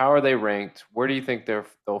 How are they ranked? Where do you think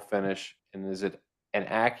they'll finish? And is it an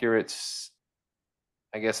accurate,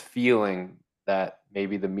 I guess, feeling that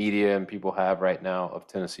maybe the media and people have right now of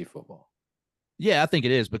Tennessee football? Yeah, I think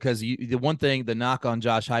it is because the one thing, the knock on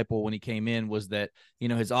Josh Heupel when he came in was that,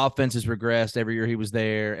 his offense has regressed every year he was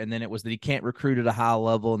there. And then it was that he can't recruit at a high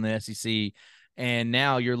level in the SEC. And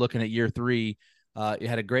now you're looking at year 3. He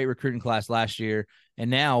had a great recruiting class last year. And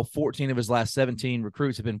now 14 of his last 17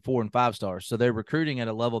 recruits have been 4 and 5 stars. So they're recruiting at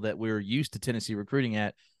a level that we were used to Tennessee recruiting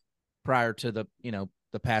at prior to the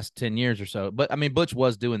past 10 years or so. But I mean, Butch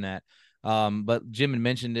was doing that. But Jim had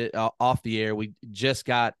mentioned it off the air. We just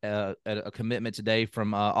got a commitment today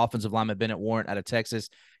from offensive lineman Bennett Warrant out of Texas.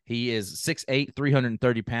 He is 6'8",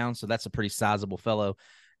 330 pounds. So that's a pretty sizable fellow.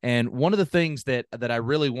 And one of the things that I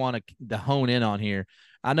really want to hone in on here,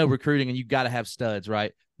 I know recruiting and you got to have studs,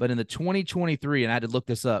 right? But in the 2023, and I had to look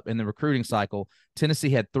this up, in the recruiting cycle, Tennessee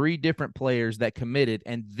had 3 different players that committed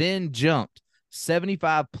and then jumped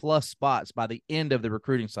 75 plus spots by the end of the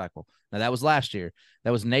recruiting cycle. Now that was last year.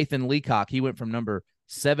 That was Nathan Leacock. He went from number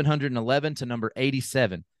 711 to number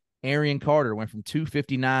 87. Arian Carter went from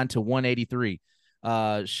 259 to 183.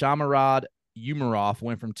 Shamarad Umarov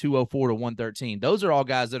went from 204 to 113. Those are all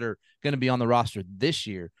guys that are going to be on the roster this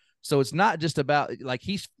year. So it's not just about like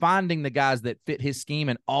he's finding the guys that fit his scheme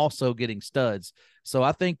and also getting studs. So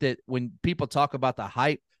I think that when people talk about the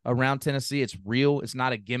hype around Tennessee, it's real. It's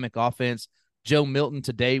not a gimmick offense. Joe Milton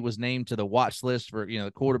today was named to the watch list for,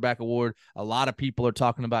 the quarterback award. A lot of people are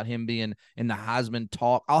talking about him being in the Heisman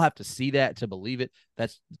talk. I'll have to see that to believe it.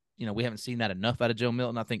 That's, we haven't seen that enough out of Joe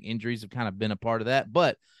Milton. I think injuries have kind of been a part of that,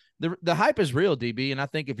 but the hype is real, DB. And I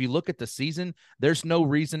think if you look at the season, there's no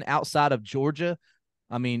reason outside of Georgia.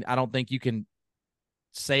 I mean, I don't think you can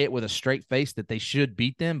say it with a straight face that they should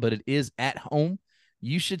beat them, but it is at home.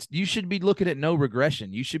 You should be looking at no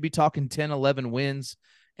regression. You should be talking 10, 11 wins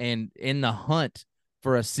and in the hunt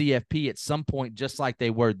for a CFP at some point, just like they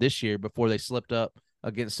were this year before they slipped up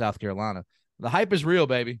against South Carolina. The hype is real,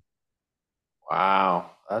 baby.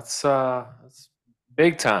 Wow. That's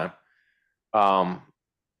big time.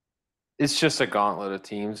 It's just a gauntlet of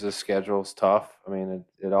teams. The schedule is tough. I mean,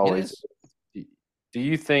 it always is. Do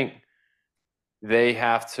you think they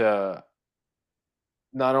have to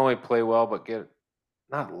not only play well, but get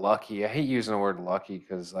not lucky? I hate using the word lucky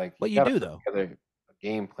because, like, what you do though, a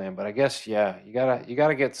game plan. But I guess, yeah, you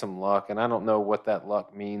gotta get some luck, and I don't know what that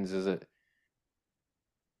luck means. Does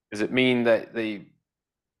it mean that they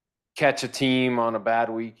catch a team on a bad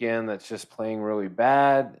weekend that's just playing really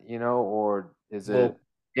bad, or is it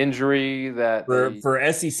injury that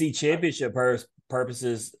for SEC championship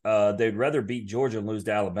purposes, they'd rather beat Georgia and lose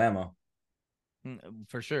to Alabama.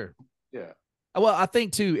 For sure. Yeah. Well, I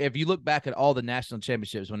think too, if you look back at all the national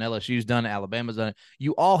championships, when LSU's done it, Alabama's done it,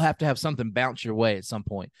 you all have to have something bounce your way at some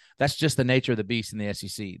point. That's just the nature of the beast in the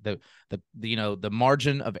SEC. The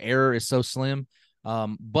margin of error is so slim.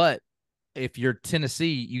 But if you're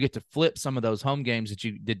Tennessee, you get to flip some of those home games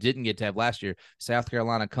that didn't get to have last year. South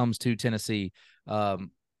Carolina comes to Tennessee.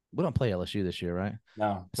 We don't play LSU this year, right?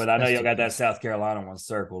 No, but I know you got that South Carolina one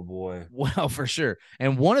circled, boy. Well, for sure.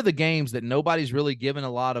 And one of the games that nobody's really given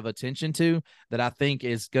a lot of attention to that I think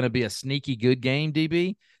is going to be a sneaky good game,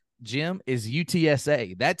 DB, Jim, is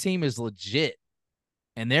UTSA. That team is legit.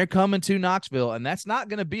 And they're coming to Knoxville, and that's not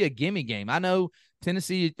going to be a gimme game. I know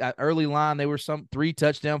Tennessee early line, they were some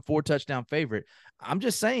 3-touchdown, 4-touchdown favorite. I'm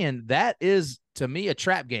just saying that is, to me, a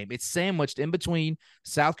trap game. It's sandwiched in between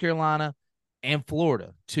South Carolina and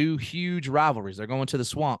Florida, 2 huge rivalries. They're going to the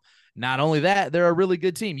Swamp. Not only that, they're a really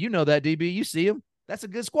good team. You know that, DB. You see them. That's a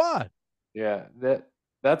good squad. Yeah,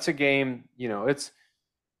 that's a game, it's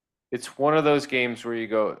one of those games where you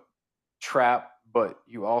go trap, but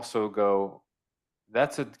you also go,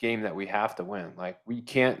 that's a game that we have to win. Like we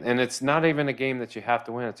can't, and it's not even a game that you have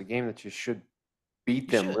to win. It's a game that you should beat You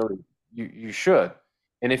them. should. Really, you should.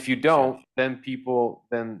 And if you don't, then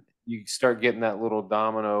then you start getting that little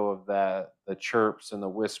domino of the chirps and the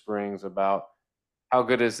whisperings about how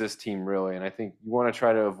good is this team really. And I think you want to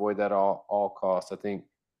try to avoid that all costs. I think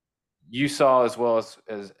you saw as well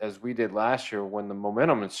as we did last year, when the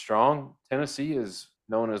momentum is strong, Tennessee is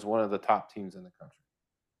known as one of the top teams in the country.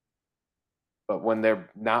 But when they're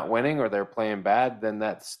not winning or they're playing bad, then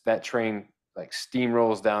that train like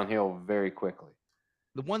steamrolls downhill very quickly.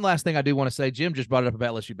 The one last thing I do want to say, Jim just brought it up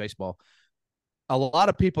about LSU baseball. A lot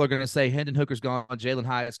of people are going to say Hendon Hooker's gone, Jalen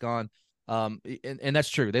Hyatt's gone. And that's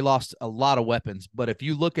true. They lost a lot of weapons. But if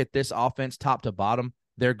you look at this offense top to bottom,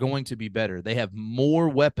 they're going to be better. They have more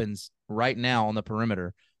weapons right now on the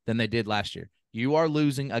perimeter than they did last year. You are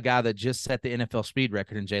losing a guy that just set the NFL speed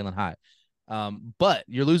record in Jalen Hyatt. But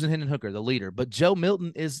you're losing Hendon Hooker, the leader. But Joe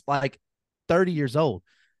Milton is like 30 years old.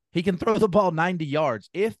 He can throw the ball 90 yards.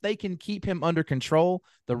 If they can keep him under control,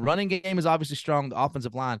 the running game is obviously strong, the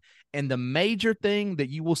offensive line. And the major thing that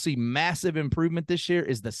you will see massive improvement this year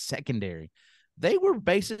is the secondary. They were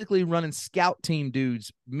basically running scout team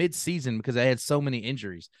dudes mid-season because they had so many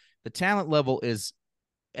injuries. The talent level is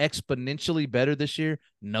exponentially better this year.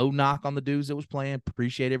 No knock on the dudes that was playing.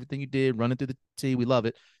 Appreciate everything you did, running through the tee. We love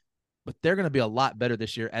it. But they're going to be a lot better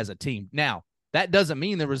this year as a team. Now, that doesn't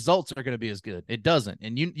mean the results are going to be as good. It doesn't.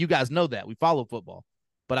 And you guys know that. We follow football.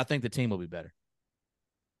 But I think the team will be better.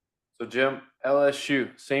 So, Jim,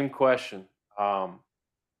 LSU, same question.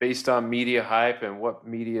 Based on media hype and what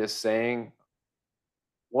media is saying,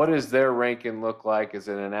 what does their ranking look like? Is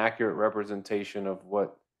it an accurate representation of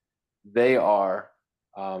what they are?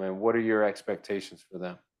 And what are your expectations for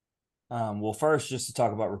them? Well, first, just to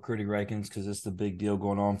talk about recruiting rankings, because it's the big deal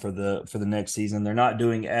going on for the next season. They're not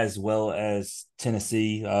doing as well as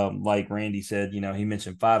Tennessee. Like Randy said, he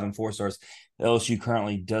mentioned 5 and 4 stars. LSU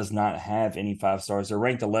currently does not have any 5 stars. They're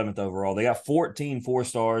ranked 11th overall. They got 14 4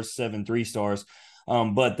 stars, 7 3 stars,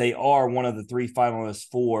 but they are one of the 3 finalists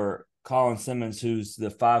for Colin Simmons, who's the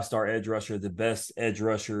 5-star edge rusher, the best edge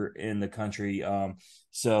rusher in the country.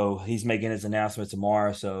 So he's making his announcement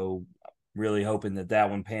tomorrow. So really hoping that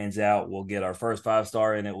one pans out. We'll get our first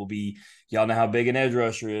 5-star, and it will be, y'all know how big an edge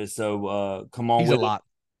rusher is. So come on, he's with a lot.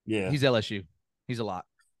 It. Yeah, he's LSU. He's a lot.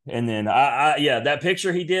 And then yeah, that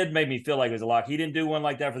picture he did made me feel like it was a lot. He didn't do one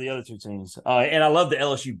like that for the other 2 teams. And I love the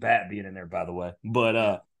LSU bat being in there, by the way.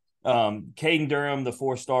 But Caden Durham, the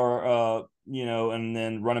 4-star, and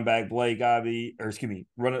then running back Blake Ivy,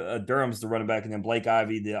 Durham's the running back, and then Blake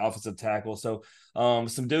Ivy, the offensive tackle. So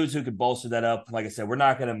some dudes who could bolster that up. Like I said, we're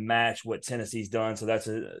not going to match what Tennessee's done. So that's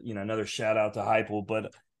another shout out to Heupel.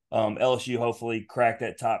 But LSU hopefully crack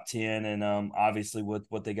that top 10, and obviously with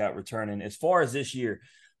what they got returning. As far as this year,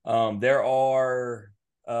 there are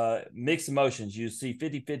mixed emotions. You see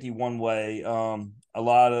 50-50 one way. A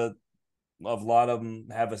lot of them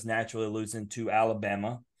have us naturally losing to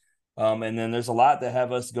Alabama. And then there's a lot that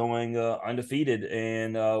have us going undefeated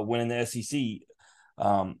and winning the SEC.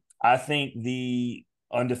 I think the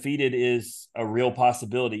undefeated is a real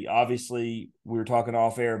possibility. Obviously, we were talking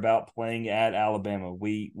off air about playing at Alabama.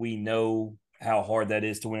 We know how hard that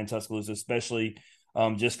is to win in Tuscaloosa, especially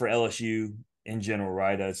just for LSU in general,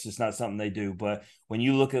 right? It's just not something they do. But when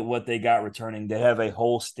you look at what they got returning, they have a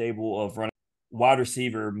whole stable of running wide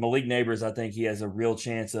receiver. Malik Neighbors, I think he has a real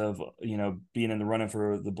chance of, being in the running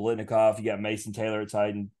for the Biletnikoff. You got Mason Taylor at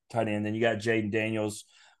tight end. Then you got Jaden Daniels,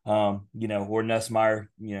 or Nussmeier,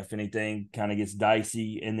 if anything kind of gets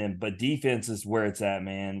dicey. But defense is where it's at,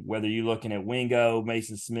 man. Whether you're looking at Wingo,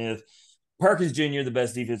 Mason Smith, Perkins Jr., the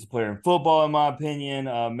best defensive player in football, in my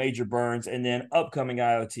opinion, Major Burns, and then upcoming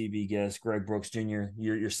IOTB guest, Greg Brooks Jr.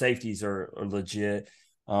 Your safeties are legit.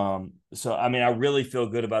 So, I mean, I really feel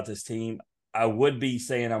good about this team. I would be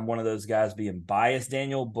saying I'm one of those guys being biased,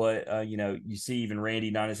 Daniel, but, you see even Randy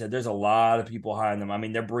Nine said there's a lot of people high on them. I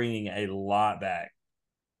mean, they're bringing a lot back.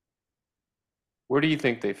 Where do you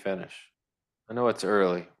think they finish? I know it's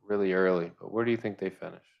early, really early, but where do you think they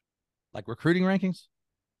finish? Like recruiting rankings?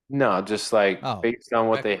 No, just like based on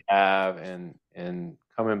what they have and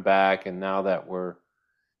coming back, and now that we're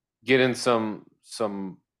getting some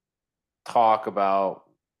talk about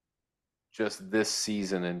just this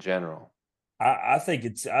season in general. I think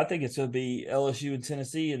it's going to be LSU and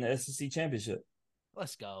Tennessee in the SEC championship.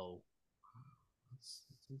 Let's go. That's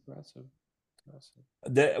impressive.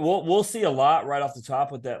 We'll see a lot right off the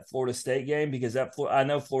top with that Florida State game because I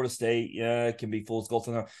know Florida State can be fool's gold.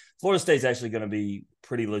 Florida State's actually going to be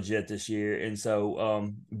pretty legit this year, and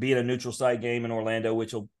so being a neutral site game in Orlando,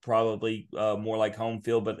 which will probably more like home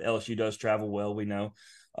field, but LSU does travel well. We know.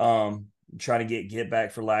 Trying to get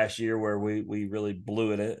back for last year where we really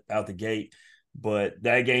blew it out the gate. But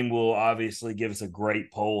that game will obviously give us a great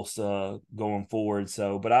pulse going forward.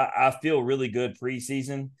 So, but I feel really good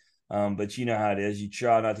preseason. But you know how it is. You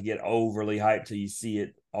try not to get overly hyped till you see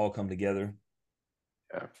it all come together.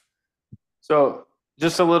 Yeah. So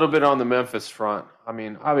just a little bit on the Memphis front. I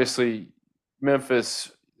mean, obviously,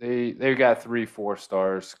 Memphis they've got 3 4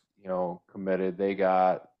 stars, committed. They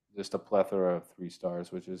got just a plethora of 3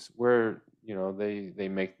 stars, which is where they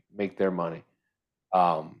make their money.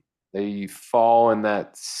 They fall in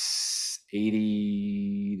that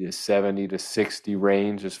 80 to 70 to 60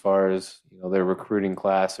 range as far as their recruiting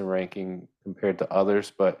class and ranking compared to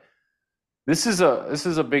others. But this is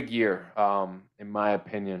a big year, in my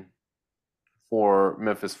opinion, for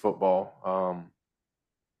Memphis football.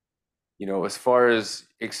 As far as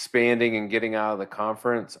expanding and getting out of the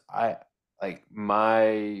conference,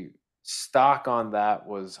 my stock on that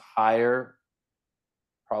was higher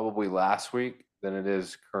probably last week than it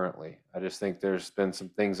is currently. I just think there's been some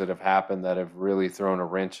things that have happened that have really thrown a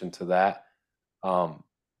wrench into that. But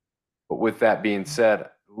with that being said,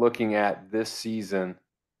 looking at this season,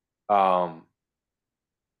 you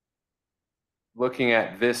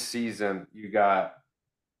got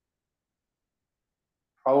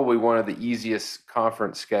probably one of the easiest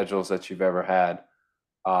conference schedules that you've ever had.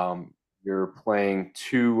 You're playing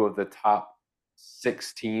 2 of the top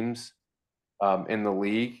 6 teams in the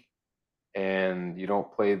league, and you don't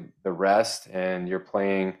play the rest, and you're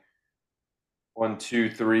playing 1, 2,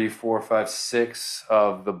 3, 4, 5, 6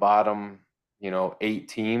 of the bottom, 8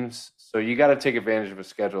 teams. So you got to take advantage of a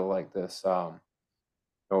schedule like this.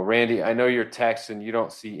 Randy, I know you're texting. You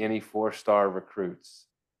don't see any 4-star recruits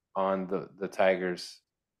on the Tigers.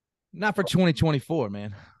 Not for 2024,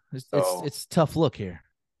 man. It's tough look here.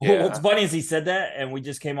 Yeah. What's funny is he said that, and we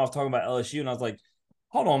just came off talking about LSU, and I was like,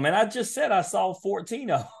 hold on, man. I just said I saw 14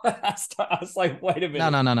 of them. I was like, wait a minute.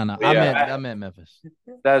 No. Yeah, I meant Memphis.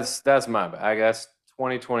 That's my bad. I guess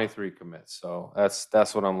 2023 commits. So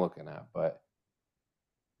that's what I'm looking at. But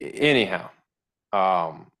anyhow,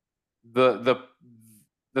 the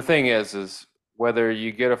thing is whether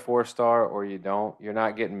you get a 4-star or you don't, you're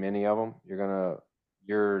not getting many of them.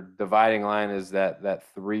 Your dividing line is that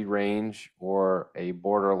 3 range or a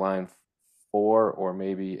borderline 4 or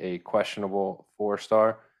maybe a questionable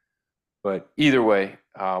 4-star. But either way,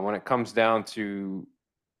 when it comes down to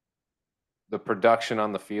the production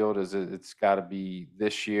on the field, it's got to be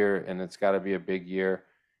this year, and it's got to be a big year.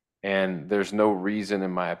 And there's no reason,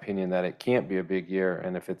 in my opinion, that it can't be a big year.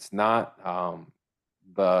 And if it's not,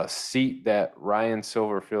 the seat that Ryan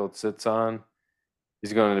Silverfield sits on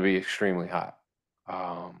is going to be extremely hot.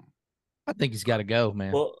 I think he's got to go,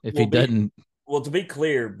 man. Doesn't. Well, to be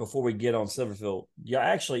clear, before we get on Silverfield,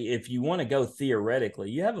 actually, if you want to go theoretically,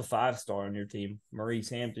 you have a 5-star on your team, Maurice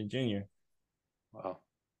Hampton Jr. Wow.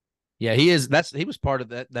 Yeah, he is. He was part of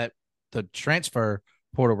the transfer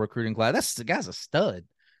portal recruiting class. The guy's a stud.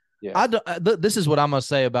 Yeah. This is what I'm gonna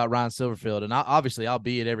say about Ryan Silverfield, and obviously I'll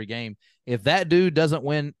be at every game. If that dude doesn't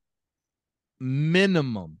win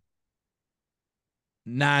minimum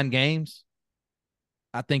 9 games,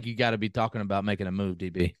 I think you got to be talking about making a move,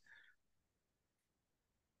 DB.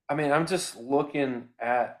 I mean, I'm just looking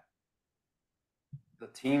at the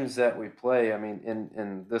teams that we play. I mean,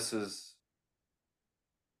 and this is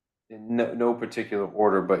in no particular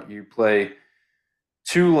order, but you play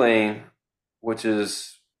Tulane, which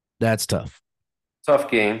is that's tough.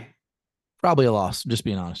 Tough game. Probably a loss, just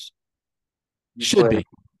being honest. Should be.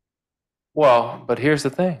 Well, but here's the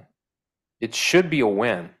thing. It should be a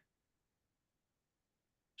win.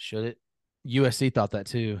 Should it? USC thought that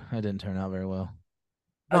too. It didn't turn out very well.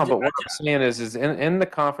 No, but what I'm saying is in the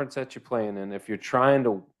conference that you're playing in, if you're trying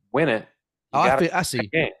to win it, I see.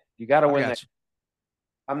 You got to win that.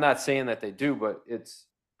 I'm not saying that they do, but it's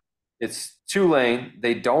Tulane.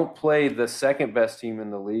 They don't play the second best team in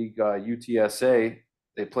the league, UTSA.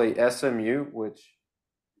 They play SMU, which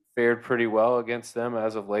fared pretty well against them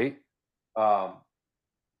as of late.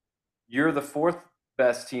 You're the 4th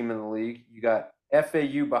best team in the league. You got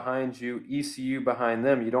FAU behind you, ECU behind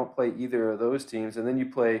them. You don't play either of those teams. And then you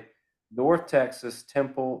play North Texas,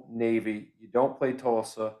 Temple, Navy. You don't play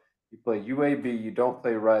Tulsa. You play UAB. You don't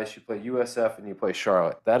play Rice. You play USF, and you play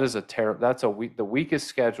Charlotte. That is the weakest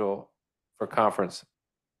schedule for conference.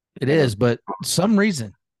 It is, but some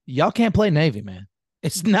reason y'all can't play Navy, man.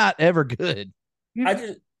 It's not ever good. I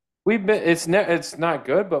just We've been it's not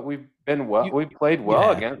good, but we've been well. You, We've played you well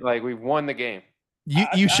have. again. Like we've won the game.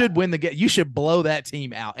 You should win the game. You should blow that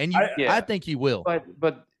team out, and I, I Yeah, think you will.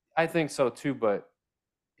 but I think so too. But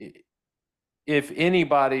if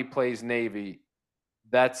anybody plays Navy,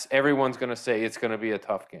 that's everyone's going to say it's going to be a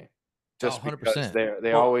tough game, just because 100%.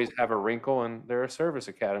 they Well- always have a wrinkle and they're a service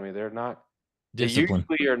academy. They're not. Discipline.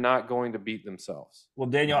 They usually are not going to beat themselves. Well,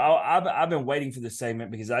 Daniel, I've been waiting for this segment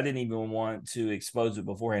because I didn't even want to expose it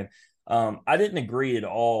beforehand. I didn't agree at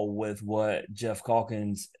all with what Jeff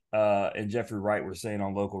Calkins and Jeffrey Wright were saying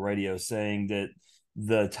on local radio, saying that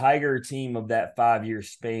the Tiger team of that 5-year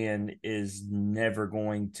span is never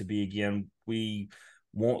going to be again. We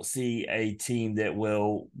won't see a team that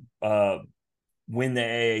will win the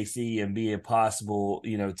AAC and be a possible,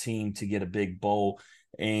 team to get a big bowl.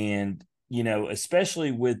 And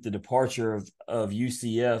especially with the departure of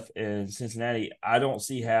UCF and Cincinnati, I don't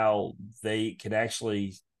see how they can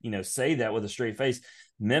actually, say that with a straight face.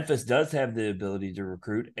 Memphis does have the ability to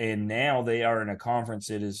recruit, and now they are in a conference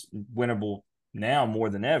that is winnable now more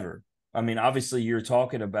than ever. I mean, obviously you're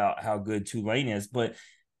talking about how good Tulane is, but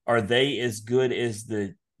are they as good as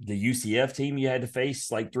the UCF team you had to face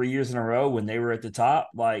like 3 years in a row when they were at the top?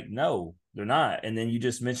 Like, no, they're not. And then you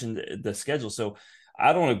just mentioned the schedule. So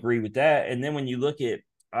I don't agree with that. And then when you look at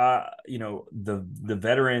the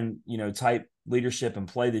veteran, type leadership and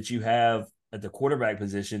play that you have at the quarterback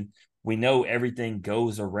position, we know everything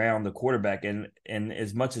goes around the quarterback. And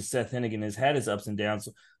as much as Seth Hennigan has had his ups and downs,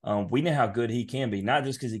 we know how good he can be, not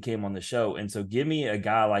just because he came on the show. And so give me a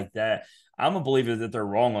guy like that. I'm a believer that they're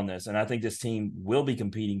wrong on this. And I think this team will be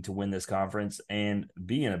competing to win this conference and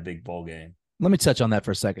be in a big bowl game. Let me touch on that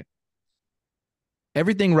for a second.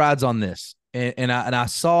 Everything rides on this. And I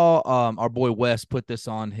saw our boy Wes put this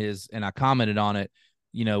on his, and I commented on it.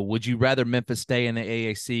 Would you rather Memphis stay in the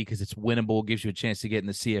AAC because it's winnable, gives you a chance to get in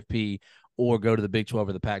the CFP, or go to the Big 12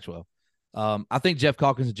 or the Pac-12? I think Jeff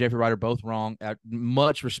Calkins and Jeffrey Wright are both wrong.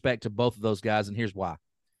 Much respect to both of those guys, and here's why.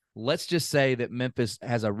 Let's just say that Memphis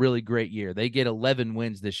has a really great year. They get 11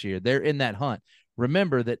 wins this year. They're in that hunt.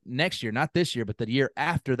 Remember that next year, not this year, but the year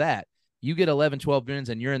after that, you get 11, 12 wins,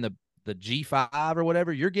 and you're in the G5 or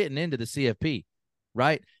whatever, you're getting into the CFP,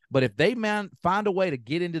 right? But if they find a way to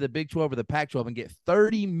get into the Big 12 or the Pac-12 and get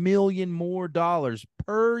 $30 million more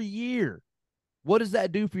per year, what does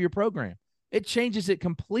that do for your program? It changes it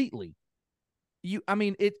completely.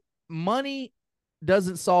 Money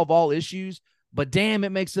doesn't solve all issues, but damn,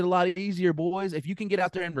 it makes it a lot easier, boys. If you can get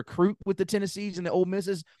out there and recruit with the Tennessees and the Ole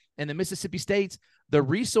Misses and the Mississippi States, the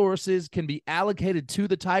resources can be allocated to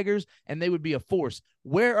the Tigers, and they would be a force.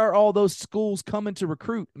 Where are all those schools coming to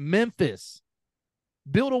recruit? Memphis.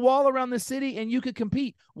 Build a wall around the city, and you could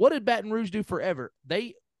compete. What did Baton Rouge do forever?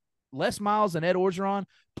 Les Miles and Ed Orgeron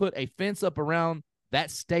put a fence up around that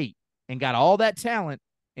state and got all that talent.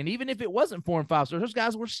 And even if it wasn't 4 and 5 stars, those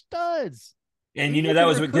guys were studs. And that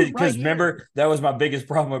was because remember, that was my biggest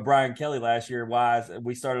problem with Brian Kelly last year. Why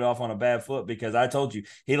we started off on a bad foot, because I told you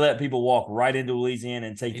he let people walk right into Louisiana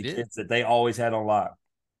and take the kids that they always had on lock.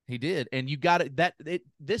 He did, and you got it.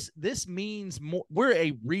 This means more. We're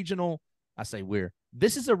a regional. I say we're.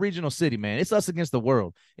 This is a regional city, man. It's us against the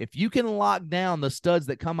world. If you can lock down the studs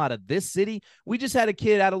that come out of this city, we just had a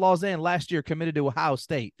kid out of Lausanne last year committed to Ohio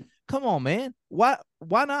State. Come on, man. Why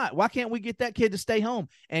not? Why can't we get that kid to stay home?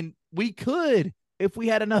 And we could, if we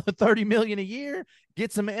had another $30 million a year,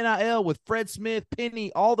 get some NIL with Fred Smith,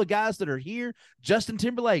 Penny, all the guys that are here, Justin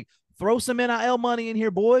Timberlake. Throw some NIL money in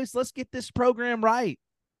here, boys. Let's get this program right.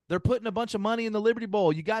 They're putting a bunch of money in the Liberty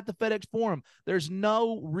Bowl. You got the FedEx Forum. There's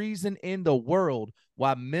no reason in the world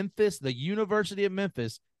why Memphis, the University of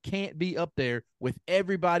Memphis, can't be up there with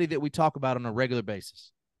everybody that we talk about on a regular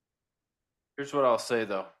basis. Here's what I'll say,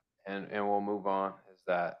 though, and we'll move on,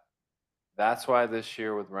 is that's why this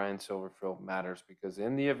year with Ryan Silverfield matters, because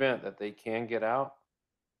in the event that they can get out,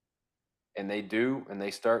 and they do, and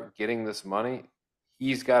they start getting this money,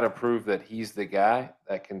 he's got to prove that he's the guy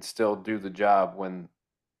that can still do the job when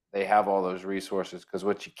they have all those resources. Because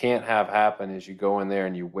what you can't have happen is you go in there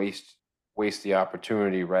and you waste the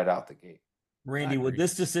opportunity right out the gate. Randy, would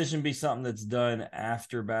this decision be something that's done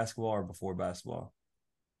after basketball or before basketball?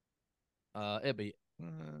 It'd be.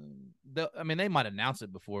 They might announce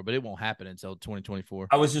it before, but it won't happen until 2024.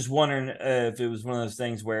 I was just wondering if it was one of those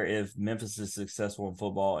things where if Memphis is successful in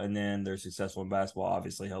football and then they're successful in basketball,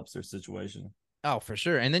 obviously helps their situation. Oh, for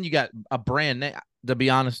sure. And then you got a brand name. To be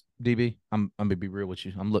honest, DB, I'm gonna be real with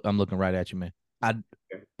you. I'm looking right at you, man. I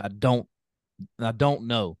don't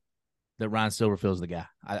know that Ryan Silverfield's the guy.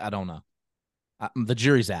 I don't know. The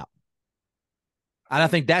jury's out. And I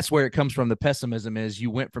think that's where it comes from. The pessimism is you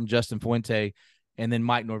went from Justin Fuente and then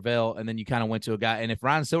Mike Norvell, and then you kind of went to a guy. And if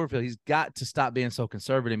Ryan Silverfield, he's got to stop being so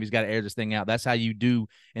conservative. He's got to air this thing out. That's how you do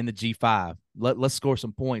in the G5. Let's score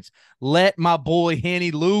some points. Let my boy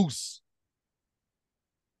Henny loose.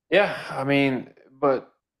 Yeah, I mean,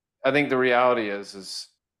 but I think the reality is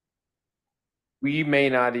we may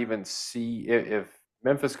not even see if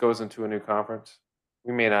Memphis goes into a new conference,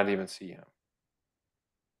 we may not even see him.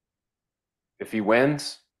 If he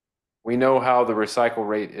wins, we know how the recycle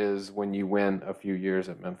rate is when you win a few years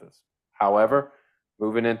at Memphis. However,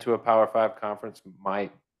 moving into a Power 5 conference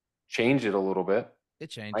might change it a little bit. It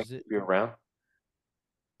changes it. Be around.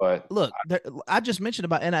 But look, I just mentioned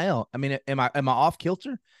about NIL. I mean, am I off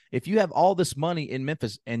kilter? If you have all this money in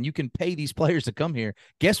Memphis and you can pay these players to come here,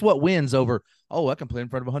 guess what wins over? Oh, I can play in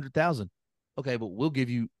front of 100,000. Okay, but we'll give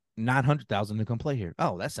you 900,000 to come play here.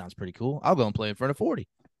 Oh, that sounds pretty cool. I'll go and play in front of 40.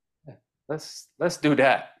 Let's do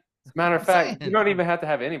that. As a matter of fact, you don't even have to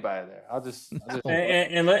have anybody there. I'll just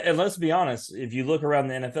and let's be honest. If you look around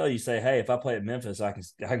the NFL, you say, "Hey, if I play at Memphis, I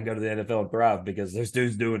can go to the NFL and thrive because there's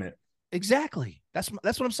dudes doing it." Exactly. That's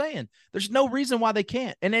what I'm saying. There's no reason why they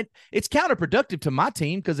can't, and it's counterproductive to my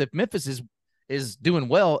team because if Memphis is doing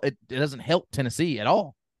well, it doesn't help Tennessee at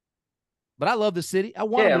all. But I love the city. I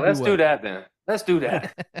want. Yeah, let's do that then. Let's do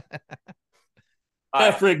that.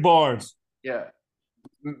 F. Rick Barnes. Yeah.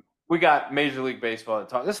 We got Major League Baseball to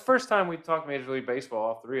talk. This is the first time we talked Major League Baseball,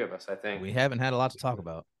 all three of us, I think. We haven't had a lot to talk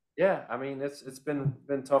about. Yeah, I mean, it's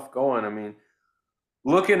been tough going. I mean,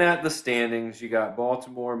 looking at the standings, you got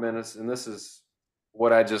Baltimore, Minnesota, and this is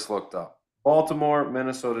what I just looked up. Baltimore,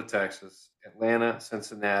 Minnesota, Texas, Atlanta,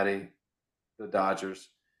 Cincinnati, the Dodgers.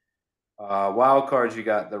 Wild cards, you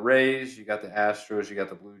got the Rays, you got the Astros, you got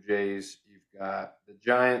the Blue Jays, you've got the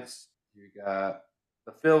Giants, you got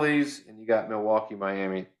the Phillies, and you got Milwaukee,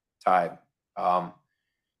 Miami tied.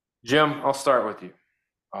 Jim, I'll start with you.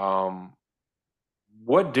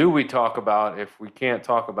 What do we talk about if we can't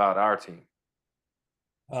talk about our team?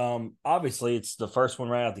 Obviously, it's the first one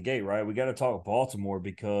right out the gate, right? We got to talk Baltimore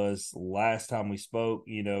because last time we spoke,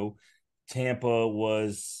 Tampa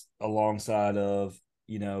was alongside of,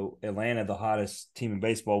 Atlanta, the hottest team in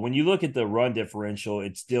baseball. When you look at the run differential,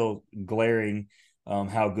 it's still glaring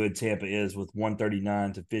how good Tampa is with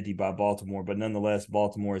 139-50 by Baltimore. But nonetheless,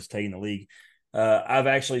 Baltimore is taking the league. I've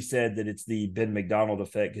actually said that it's the Ben McDonald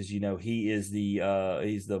effect because, he is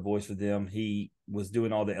he's the voice for them. He was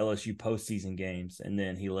doing all the LSU postseason games, and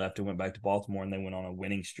then he left and went back to Baltimore, and they went on a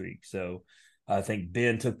winning streak. So I think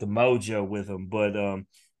Ben took the mojo with him. But,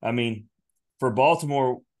 for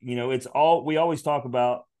Baltimore, it's all – we always talk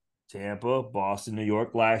about Tampa, Boston, New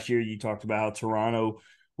York. Last year you talked about how Toronto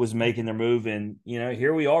was making their move, and,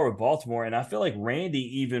 here we are with Baltimore. And I feel like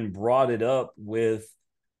Randy even brought it up with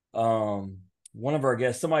one of our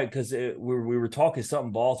guests, somebody, because we were talking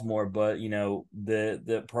something Baltimore, but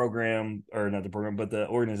the program, or not the program, but the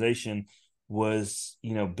organization was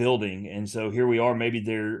building, and so here we are. Maybe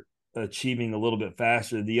they're achieving a little bit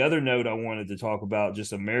faster. The other note I wanted to talk about,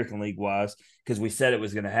 just American League wise, because we said it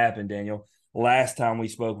was going to happen, Daniel. Last time we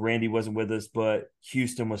spoke, Randy wasn't with us, but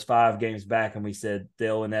Houston was 5 games back, and we said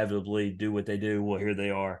they'll inevitably do what they do. Well, here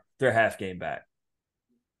they are. They're half game back.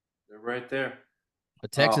 They're right there.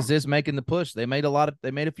 But Texas is making the push. They made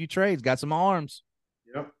a few trades, got some arms.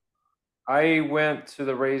 Yep. I went to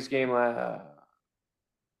the Rays game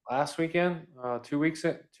last weekend, 2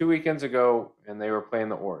 weekends ago, and they were playing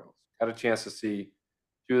the Orioles. Got a chance to see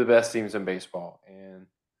two of the best teams in baseball, and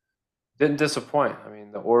didn't disappoint. I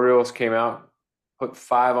mean, the Orioles came out, put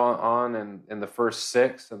 5 on in the first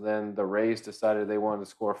 6, and then the Rays decided they wanted to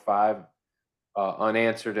score 5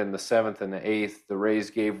 unanswered in the 7th and the 8th. The Rays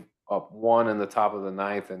gave up 1 in the top of the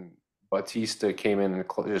 9th, and Bautista came in and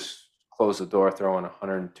just closed the door, throwing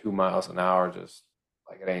 102 miles an hour, just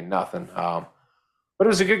like it ain't nothing. But it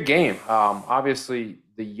was a good game. Obviously,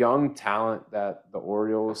 the young talent that the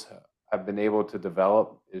Orioles have been able to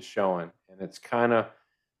develop is showing, and it's kind of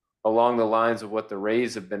along the lines of what the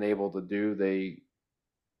Rays have been able to do. They,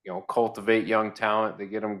 cultivate young talent. They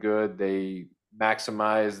get them good. They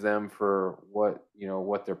maximize them for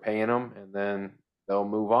what they're paying them, and then they'll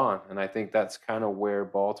move on. And I think that's kind of where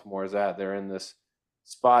Baltimore is at. They're in this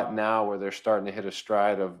spot now where they're starting to hit a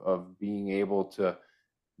stride of being able to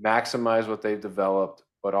maximize what they've developed,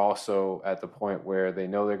 but also at the point where they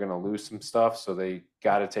know they're going to lose some stuff. So they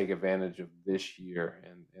got to take advantage of this year,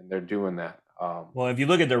 and they're doing that. Well, if you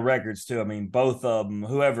look at their records too, I mean, both of them,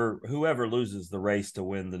 whoever loses the race to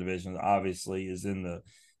win the division, obviously is in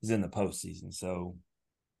the postseason. So,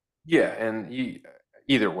 yeah, and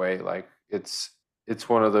either way, like it's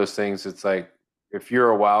one of those things. It's like if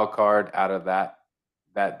you're a wild card out of that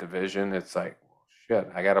that division, it's like, well,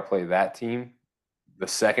 shit, I got to play that team, the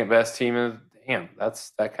second best team. Damn,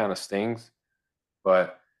 that kind of stings.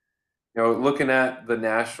 But looking at the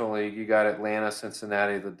National League, you got Atlanta,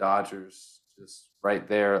 Cincinnati, the Dodgers, just right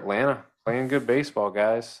there. Atlanta playing good baseball,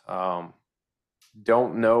 guys.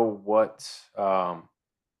 Don't know what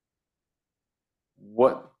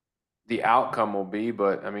the outcome will be,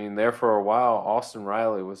 but I mean, there for a while, Austin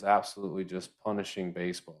Riley was absolutely just punishing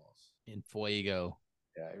baseballs. In Fuego.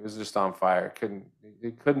 Yeah, he was just on fire.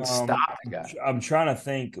 He couldn't stop the guy. I'm trying to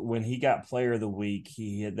think when he got Player of the Week.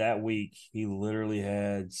 He literally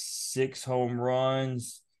had 6 home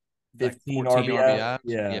runs, 15 like 14 RBI. RBIs.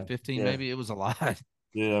 Yeah, 15 maybe. It was a lot.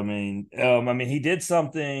 Yeah, I mean, he did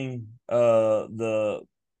something. The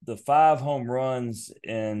 5 home runs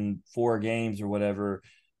in 4 games or whatever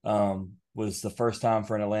was the first time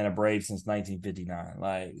for an Atlanta Brave since 1959.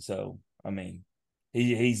 Like, so I mean,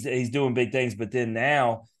 he's doing big things. But then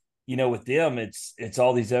now, with them, it's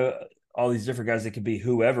all these different guys that could be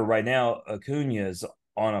whoever. Right now, Acuna is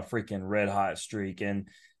on a freaking red hot streak, and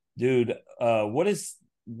dude, what is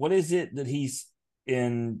it that he's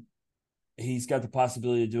got the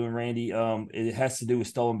possibility of doing, Randy? It has to do with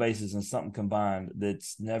stolen bases and something combined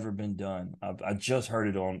that's never been done. I just heard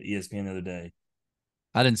it on ESPN the other day.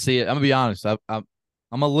 I didn't see it. I'm gonna be honest.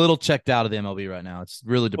 I'm a little checked out of the MLB right now. It's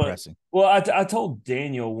really depressing. Well, I told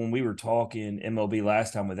Daniel when we were talking MLB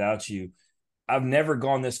last time without you, I've never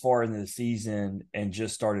gone this far into the season and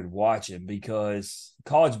just started watching because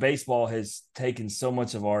college baseball has taken so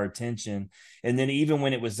much of our attention. And then even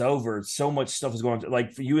when it was over, so much stuff was going on.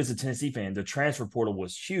 Like for you as a Tennessee fan, the transfer portal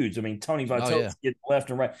was huge. I mean, Tony Vitello's getting left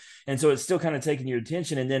and right. And so it's still kind of taking your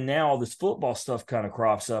attention. And then now all this football stuff kind of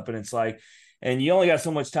crops up and it's like, and you only got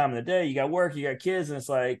so much time in the day. You got work, you got kids, and it's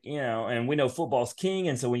like, and we know football's king.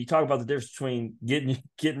 And so when you talk about the difference between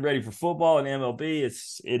getting ready for football and MLB,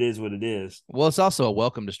 it is what it is. Well, it's also a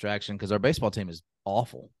welcome distraction because our baseball team is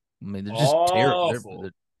awful. I mean, they're just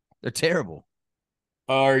terrible. They're terrible.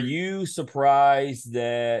 Are you surprised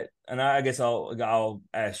that? And I guess I'll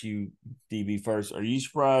ask you, DB, first. Are you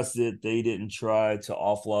surprised that they didn't try to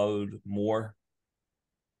offload more?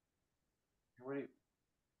 What are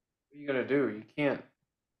you going to do? You can't.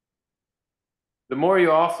 The more you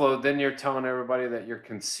offload, then you're telling everybody that you're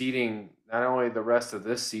conceding not only the rest of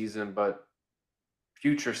this season, but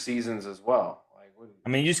future seasons as well. I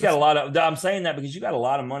mean, you just got a lot of. I'm saying that because you got a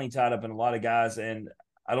lot of money tied up in a lot of guys, and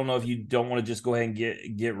I don't know if you don't want to just go ahead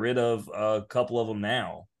and get rid of a couple of them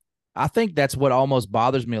now. I think that's what almost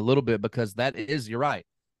bothers me a little bit because you're right.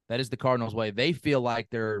 That is the Cardinals' way. They feel like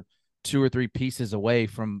they're 2 or 3 pieces away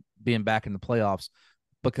from being back in the playoffs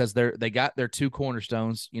because they got their 2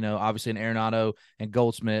 cornerstones, obviously an Arenado and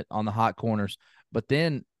Goldschmidt on the hot corners. But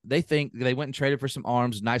then they think they went and traded for some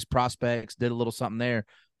arms, nice prospects, did a little something there.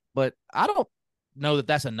 But I don't know that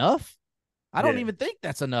that's enough. I don't even think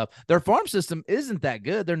that's enough. Their farm system isn't that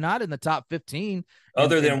good. They're not in the top 15.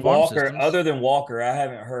 Other than Walker, I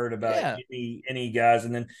haven't heard about any guys.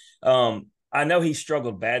 And then I know he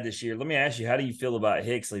struggled bad this year. Let me ask you, how do you feel about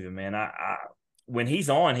Hicks leaving, man? When he's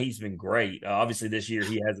on, he's been great. Obviously, this year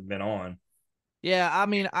he hasn't been on. Yeah, I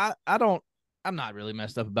mean, I'm not really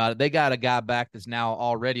messed up about it. They got a guy back that's now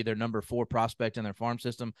already their number 4 prospect in their farm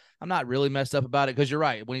system. I'm not really messed up about it because you're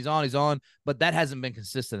right. When he's on, but that hasn't been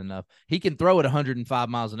consistent enough. He can throw at 105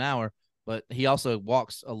 miles an hour, but he also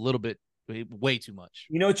walks a little bit, way too much.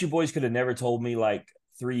 You know what you boys could have never told me like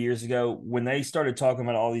 3 years ago when they started talking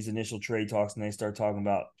about all these initial trade talks and they started talking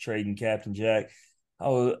about trading Captain Jack.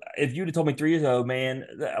 Oh, if you'd have told me 3 years ago, man,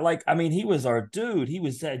 he was our dude. He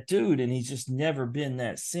was that dude, and he's just never been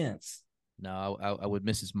that since. No, I would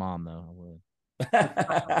miss his mom, though.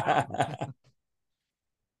 I would.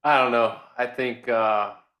 I don't know. I think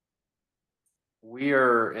we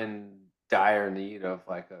are in dire need of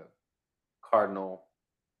like a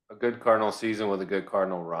good Cardinal season with a good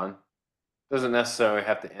Cardinal run. Doesn't necessarily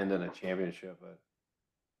have to end in a championship, but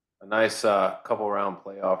a nice couple round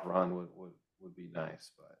playoff run would be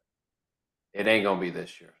nice. But it ain't gonna be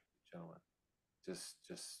this year, gentlemen. Just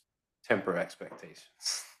temper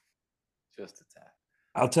expectations. Just a tad.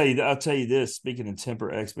 I'll tell you this. Speaking of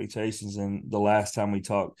temper expectations, and the last time we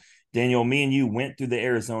talked, Daniel, me and you went through the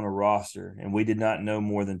Arizona roster, and we did not know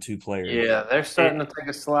more than 2 players. Yeah, they're starting to take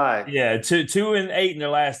a slide. Yeah, 2 and 8 in their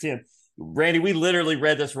last 10. Randy, we literally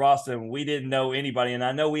read this roster and we didn't know anybody. And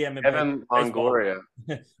I know we haven't Evan Longoria,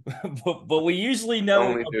 but we usually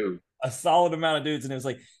know a solid amount of dudes. And it was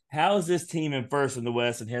like, how is this team in first in the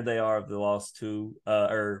West? And here they are. They lost 2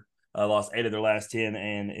 lost 8 of their last 10,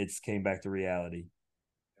 and it's came back to reality.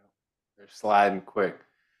 They're sliding quick.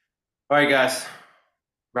 All right, guys.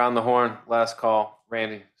 Round the horn. Last call.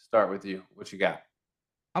 Randy, start with you. What you got?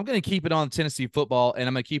 I'm going to keep it on Tennessee football, and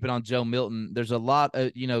I'm going to keep it on Joe Milton. There's a lot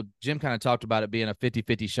of, Jim kind of talked about it being a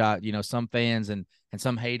 50-50 shot. Some fans and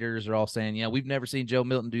some haters are all saying, we've never seen Joe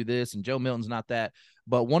Milton do this, and Joe Milton's not that.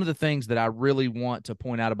 But one of the things that I really want to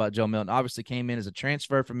point out about Joe Milton, obviously came in as a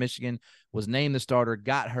transfer from Michigan, was named the starter,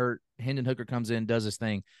 got hurt. Hendon Hooker comes in, does his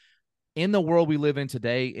thing. In the world we live in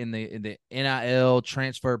today, in the NIL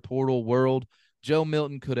transfer portal world, Joe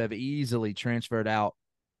Milton could have easily transferred out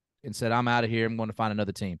and said, I'm out of here. I'm going to find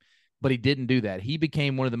another team. But he didn't do that. He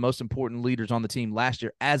became one of the most important leaders on the team last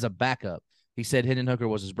year as a backup. He said Hendon Hooker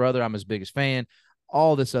was his brother. I'm his biggest fan,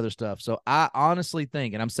 all this other stuff. So I honestly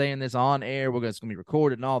think, and I'm saying this on air, it's going to be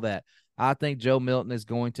recorded and all that, I think Joe Milton is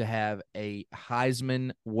going to have a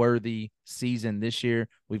Heisman-worthy season this year.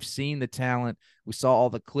 We've seen the talent. We saw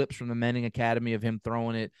all the clips from the Manning Academy of him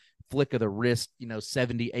throwing it, flick of the wrist,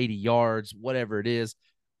 70, 80 yards, whatever it is.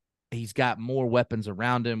 He's got more weapons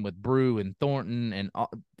around him with Brew and Thornton and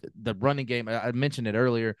the running game. I mentioned it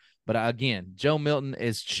earlier, but again, Joe Milton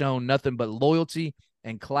has shown nothing but loyalty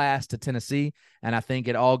and class to Tennessee, and I think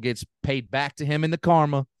it all gets paid back to him in the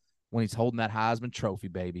karma when he's holding that Heisman Trophy,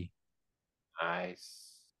 baby.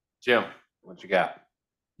 Nice. Jim, what you got?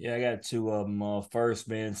 Yeah, I got two of them. First,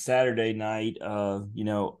 man, Saturday night,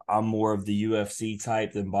 I'm more of the UFC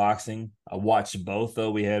type than boxing. I watched both, though.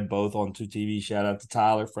 We had both on 2TV. Shout out to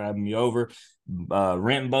Tyler for having me over.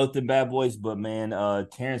 Renting both the bad boys. But, man,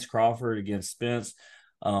 Terrence Crawford against Spence.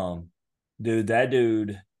 That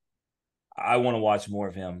dude, I want to watch more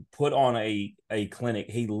of him. Put on a clinic.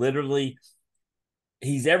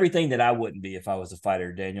 He's everything that I wouldn't be if I was a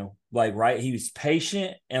fighter, Daniel. Right? He was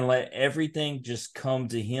patient and let everything just come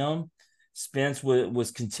to him. Spence was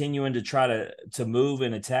continuing to try to move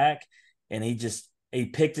and attack, and he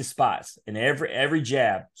picked his spots. And every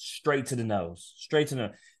jab straight to the nose,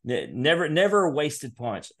 never a wasted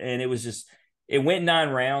punch. And it went 9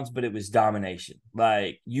 rounds, but it was domination.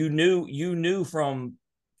 Like you knew from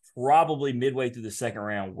probably midway through the second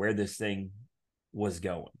round where this thing was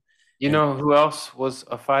going. You know who else was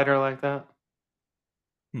a fighter like that?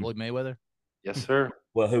 Floyd Mayweather? Yes, sir.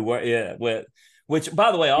 Which,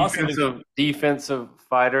 by the way, also defensive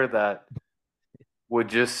fighter that would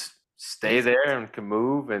just stay there and can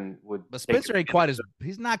move and would. But Spencer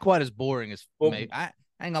he's not quite as boring as May. I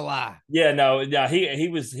ain't gonna lie. Yeah, no, he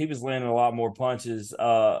was landing a lot more punches.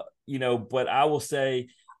 But I will say,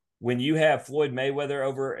 when you have Floyd Mayweather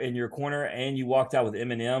over in your corner and you walked out with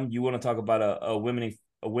Eminem, you want to talk about a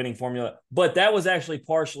winning formula. But that was actually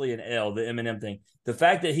partially an L, the Eminem thing. The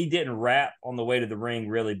fact that he didn't rap on the way to the ring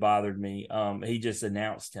really bothered me. He just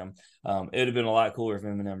announced him. It would have been a lot cooler if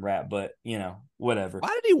Eminem rapped, but whatever. Why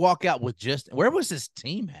did he walk out with where was his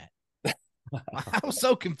team at? I was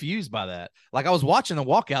so confused by that. Like, I was watching the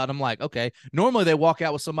walkout and I'm like, okay, normally they walk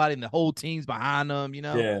out with somebody and the whole team's behind them,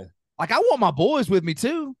 Yeah. Like, I want my boys with me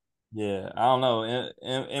too. Yeah, I don't know.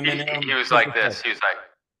 Eminem, he was like this. He was like,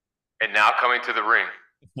 and now coming to the ring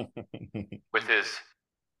with his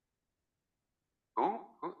who?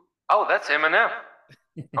 Oh, that's Eminem.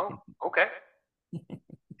 Oh, okay.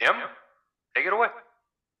 Him? Take it away.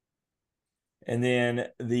 And then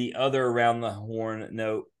the other around the horn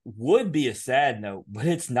note would be a sad note, but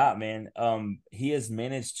it's not, man. He has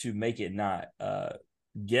managed to make it not.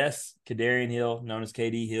 Guess Kadarian Hill, known as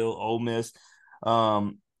KD Hill, Ole Miss.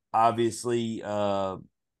 Obviously, a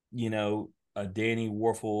Danny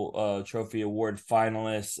Warfel Trophy Award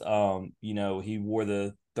finalist. He wore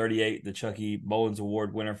the 38, the Chucky Mullins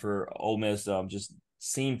Award winner for Ole Miss. Just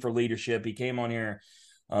seen for leadership. He came on here,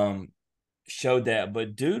 showed that.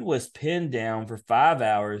 But dude was pinned down for 5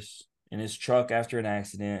 hours in his truck after an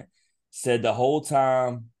accident. Said the whole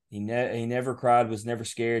time he never cried, was never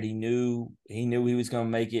scared. He knew he was going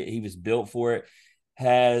to make it. He was built for it.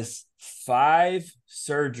 Has 5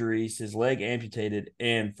 surgeries, his leg amputated,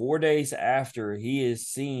 and 4 days after, he is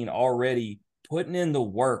seen already putting in the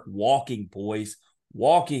work, walking,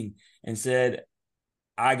 and said,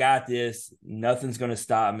 I got this. Nothing's going to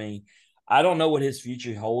stop me. I don't know what his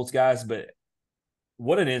future holds, guys, but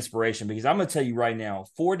what an inspiration, because I'm going to tell you right now,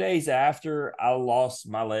 4 days after I lost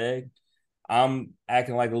my leg, I'm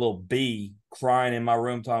acting like a little bee, crying in my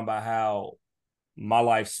room, talking about how my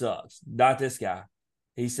life sucks. Not this guy.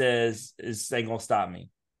 He says, this ain't going to stop me.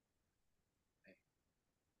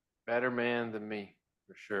 Better man than me,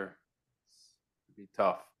 for sure. It'd be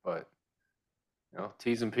tough, but,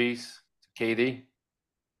 T's and P's to KD.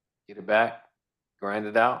 Get it back. Grind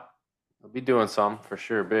it out. He'll be doing something for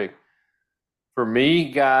sure, big. For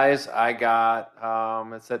me, guys, I got,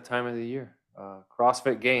 it's that time of the year.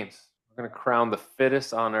 CrossFit Games. We're going to crown the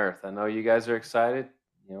fittest on earth. I know you guys are excited.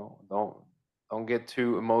 Don't get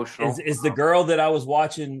too emotional. Is the girl that I was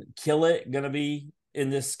watching kill it going to be in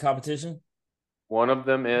this competition? One of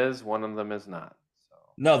them is, one of them is not. So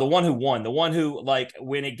No, the one who won, the one who, like,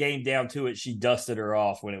 when it came down to it, she dusted her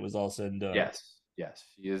off when it was all said and done. yes,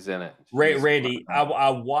 she is in it. Randy,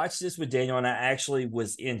 I watched this with Daniel, and I actually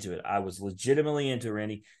was into it. I was legitimately into it,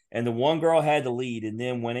 Randy. And the one girl had the lead, and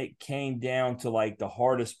then when it came down to like the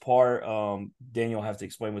hardest part, Daniel will have to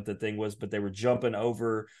explain what the thing was, but they were jumping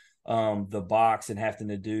over the box and having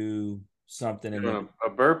to do something. And then a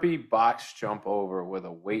burpee box jump over with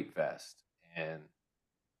a weight vest, and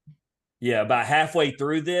yeah, about halfway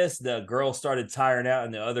through this, the girl started tiring out,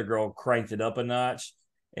 and the other girl cranked it up a notch,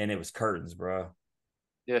 and it was curtains, bro.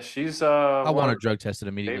 yeah, she's I want her drug tested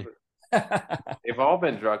immediately. They've all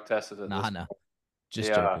been drug tested at Nah, this no. point. Just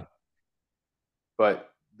joking. But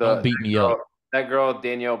Don't beat me up. That girl,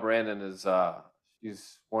 Danielle Brandon, is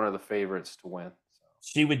she's one of the favorites to win. So.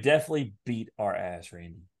 She would definitely beat our ass,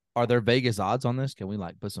 Randy. Are there Vegas odds on this? Can we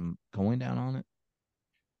like put some coin down on it?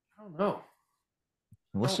 I don't know.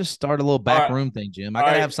 Let's just start a little back room thing, Jim. I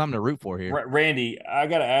gotta have something to root for here. Randy, I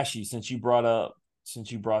gotta ask you, since you brought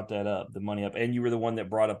that up, the money up, and you were the one that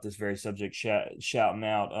brought up this very subject, shouting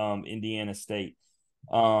out Indiana State.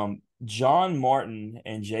 John Martin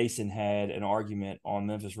and Jason had an argument on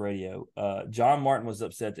Memphis radio. John Martin was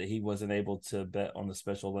upset that he wasn't able to bet on the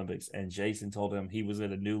Special Olympics, and Jason told him he was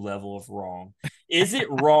at a new level of wrong. Is it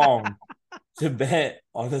wrong to bet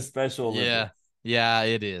on the Special Olympics? Yeah,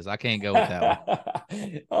 it is. I can't go with that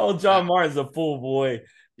one. Oh, John Martin's a fool boy.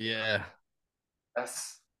 Yeah.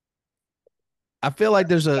 I feel like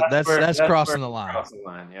there's that's crossing the line. Crossing the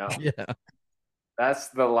line, yeah. Yeah. That's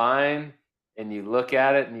the line, and you look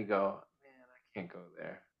at it and you go, man, I can't go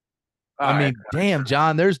there. I mean, damn,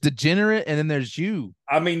 John, there's degenerate and then there's you.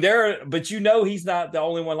 I mean, but he's not the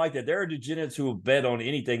only one like that. There are degenerates who will bet on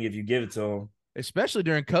anything if you give it to them. Especially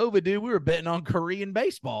during COVID, dude. We were betting on Korean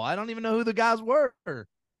baseball. I don't even know who the guys were.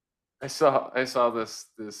 I saw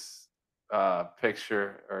this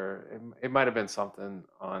picture, or it might have been something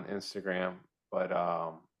on Instagram, but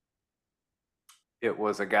it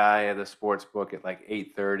was a guy at a sports book at like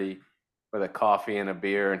 8:30 with a coffee and a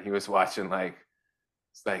beer, and he was watching like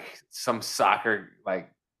some soccer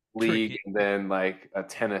league, and then like a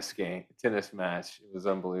tennis match. It was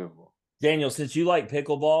unbelievable. Daniel, since you like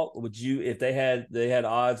pickleball, would you, if they had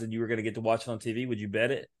odds and you were going to get to watch it on TV, would you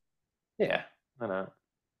bet it? Yeah, I know.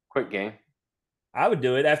 Quick game. I would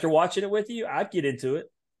do it after watching it with you. I'd get into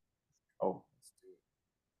it. Oh, let's do it.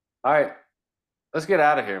 All right, let's get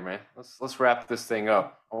out of here, man. Let's wrap this thing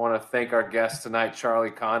up. I want to thank our guest tonight,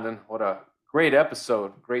 Charlie Condon. What a great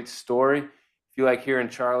episode, great story. If you like hearing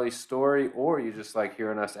Charlie's story, or you just like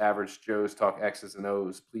hearing us average Joes talk X's and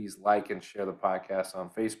O's, please like and share the podcast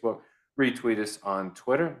on Facebook. Retweet us on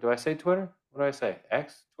Twitter. Do I say Twitter? What do I say?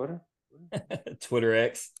 X? Twitter? Twitter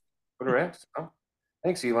X. Twitter X? Oh.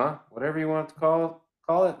 Thanks, Elon. Whatever you want to call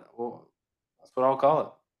it. Well, that's what I'll call it.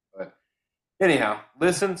 But anyhow,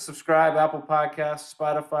 listen, subscribe, Apple Podcasts,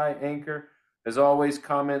 Spotify, Anchor. As always,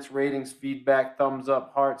 comments, ratings, feedback, thumbs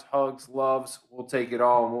up, hearts, hugs, loves. We'll take it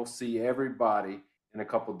all, and we'll see everybody in a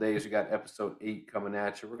couple days. We got episode 8 coming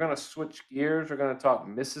at you. We're going to switch gears. We're going to talk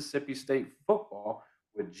Mississippi State football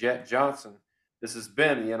with Jet Johnson. This has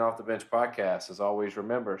been the Off the Bench podcast. As always,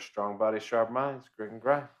 remember, strong body, sharp minds, grit and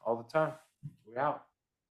grind all the time. We out.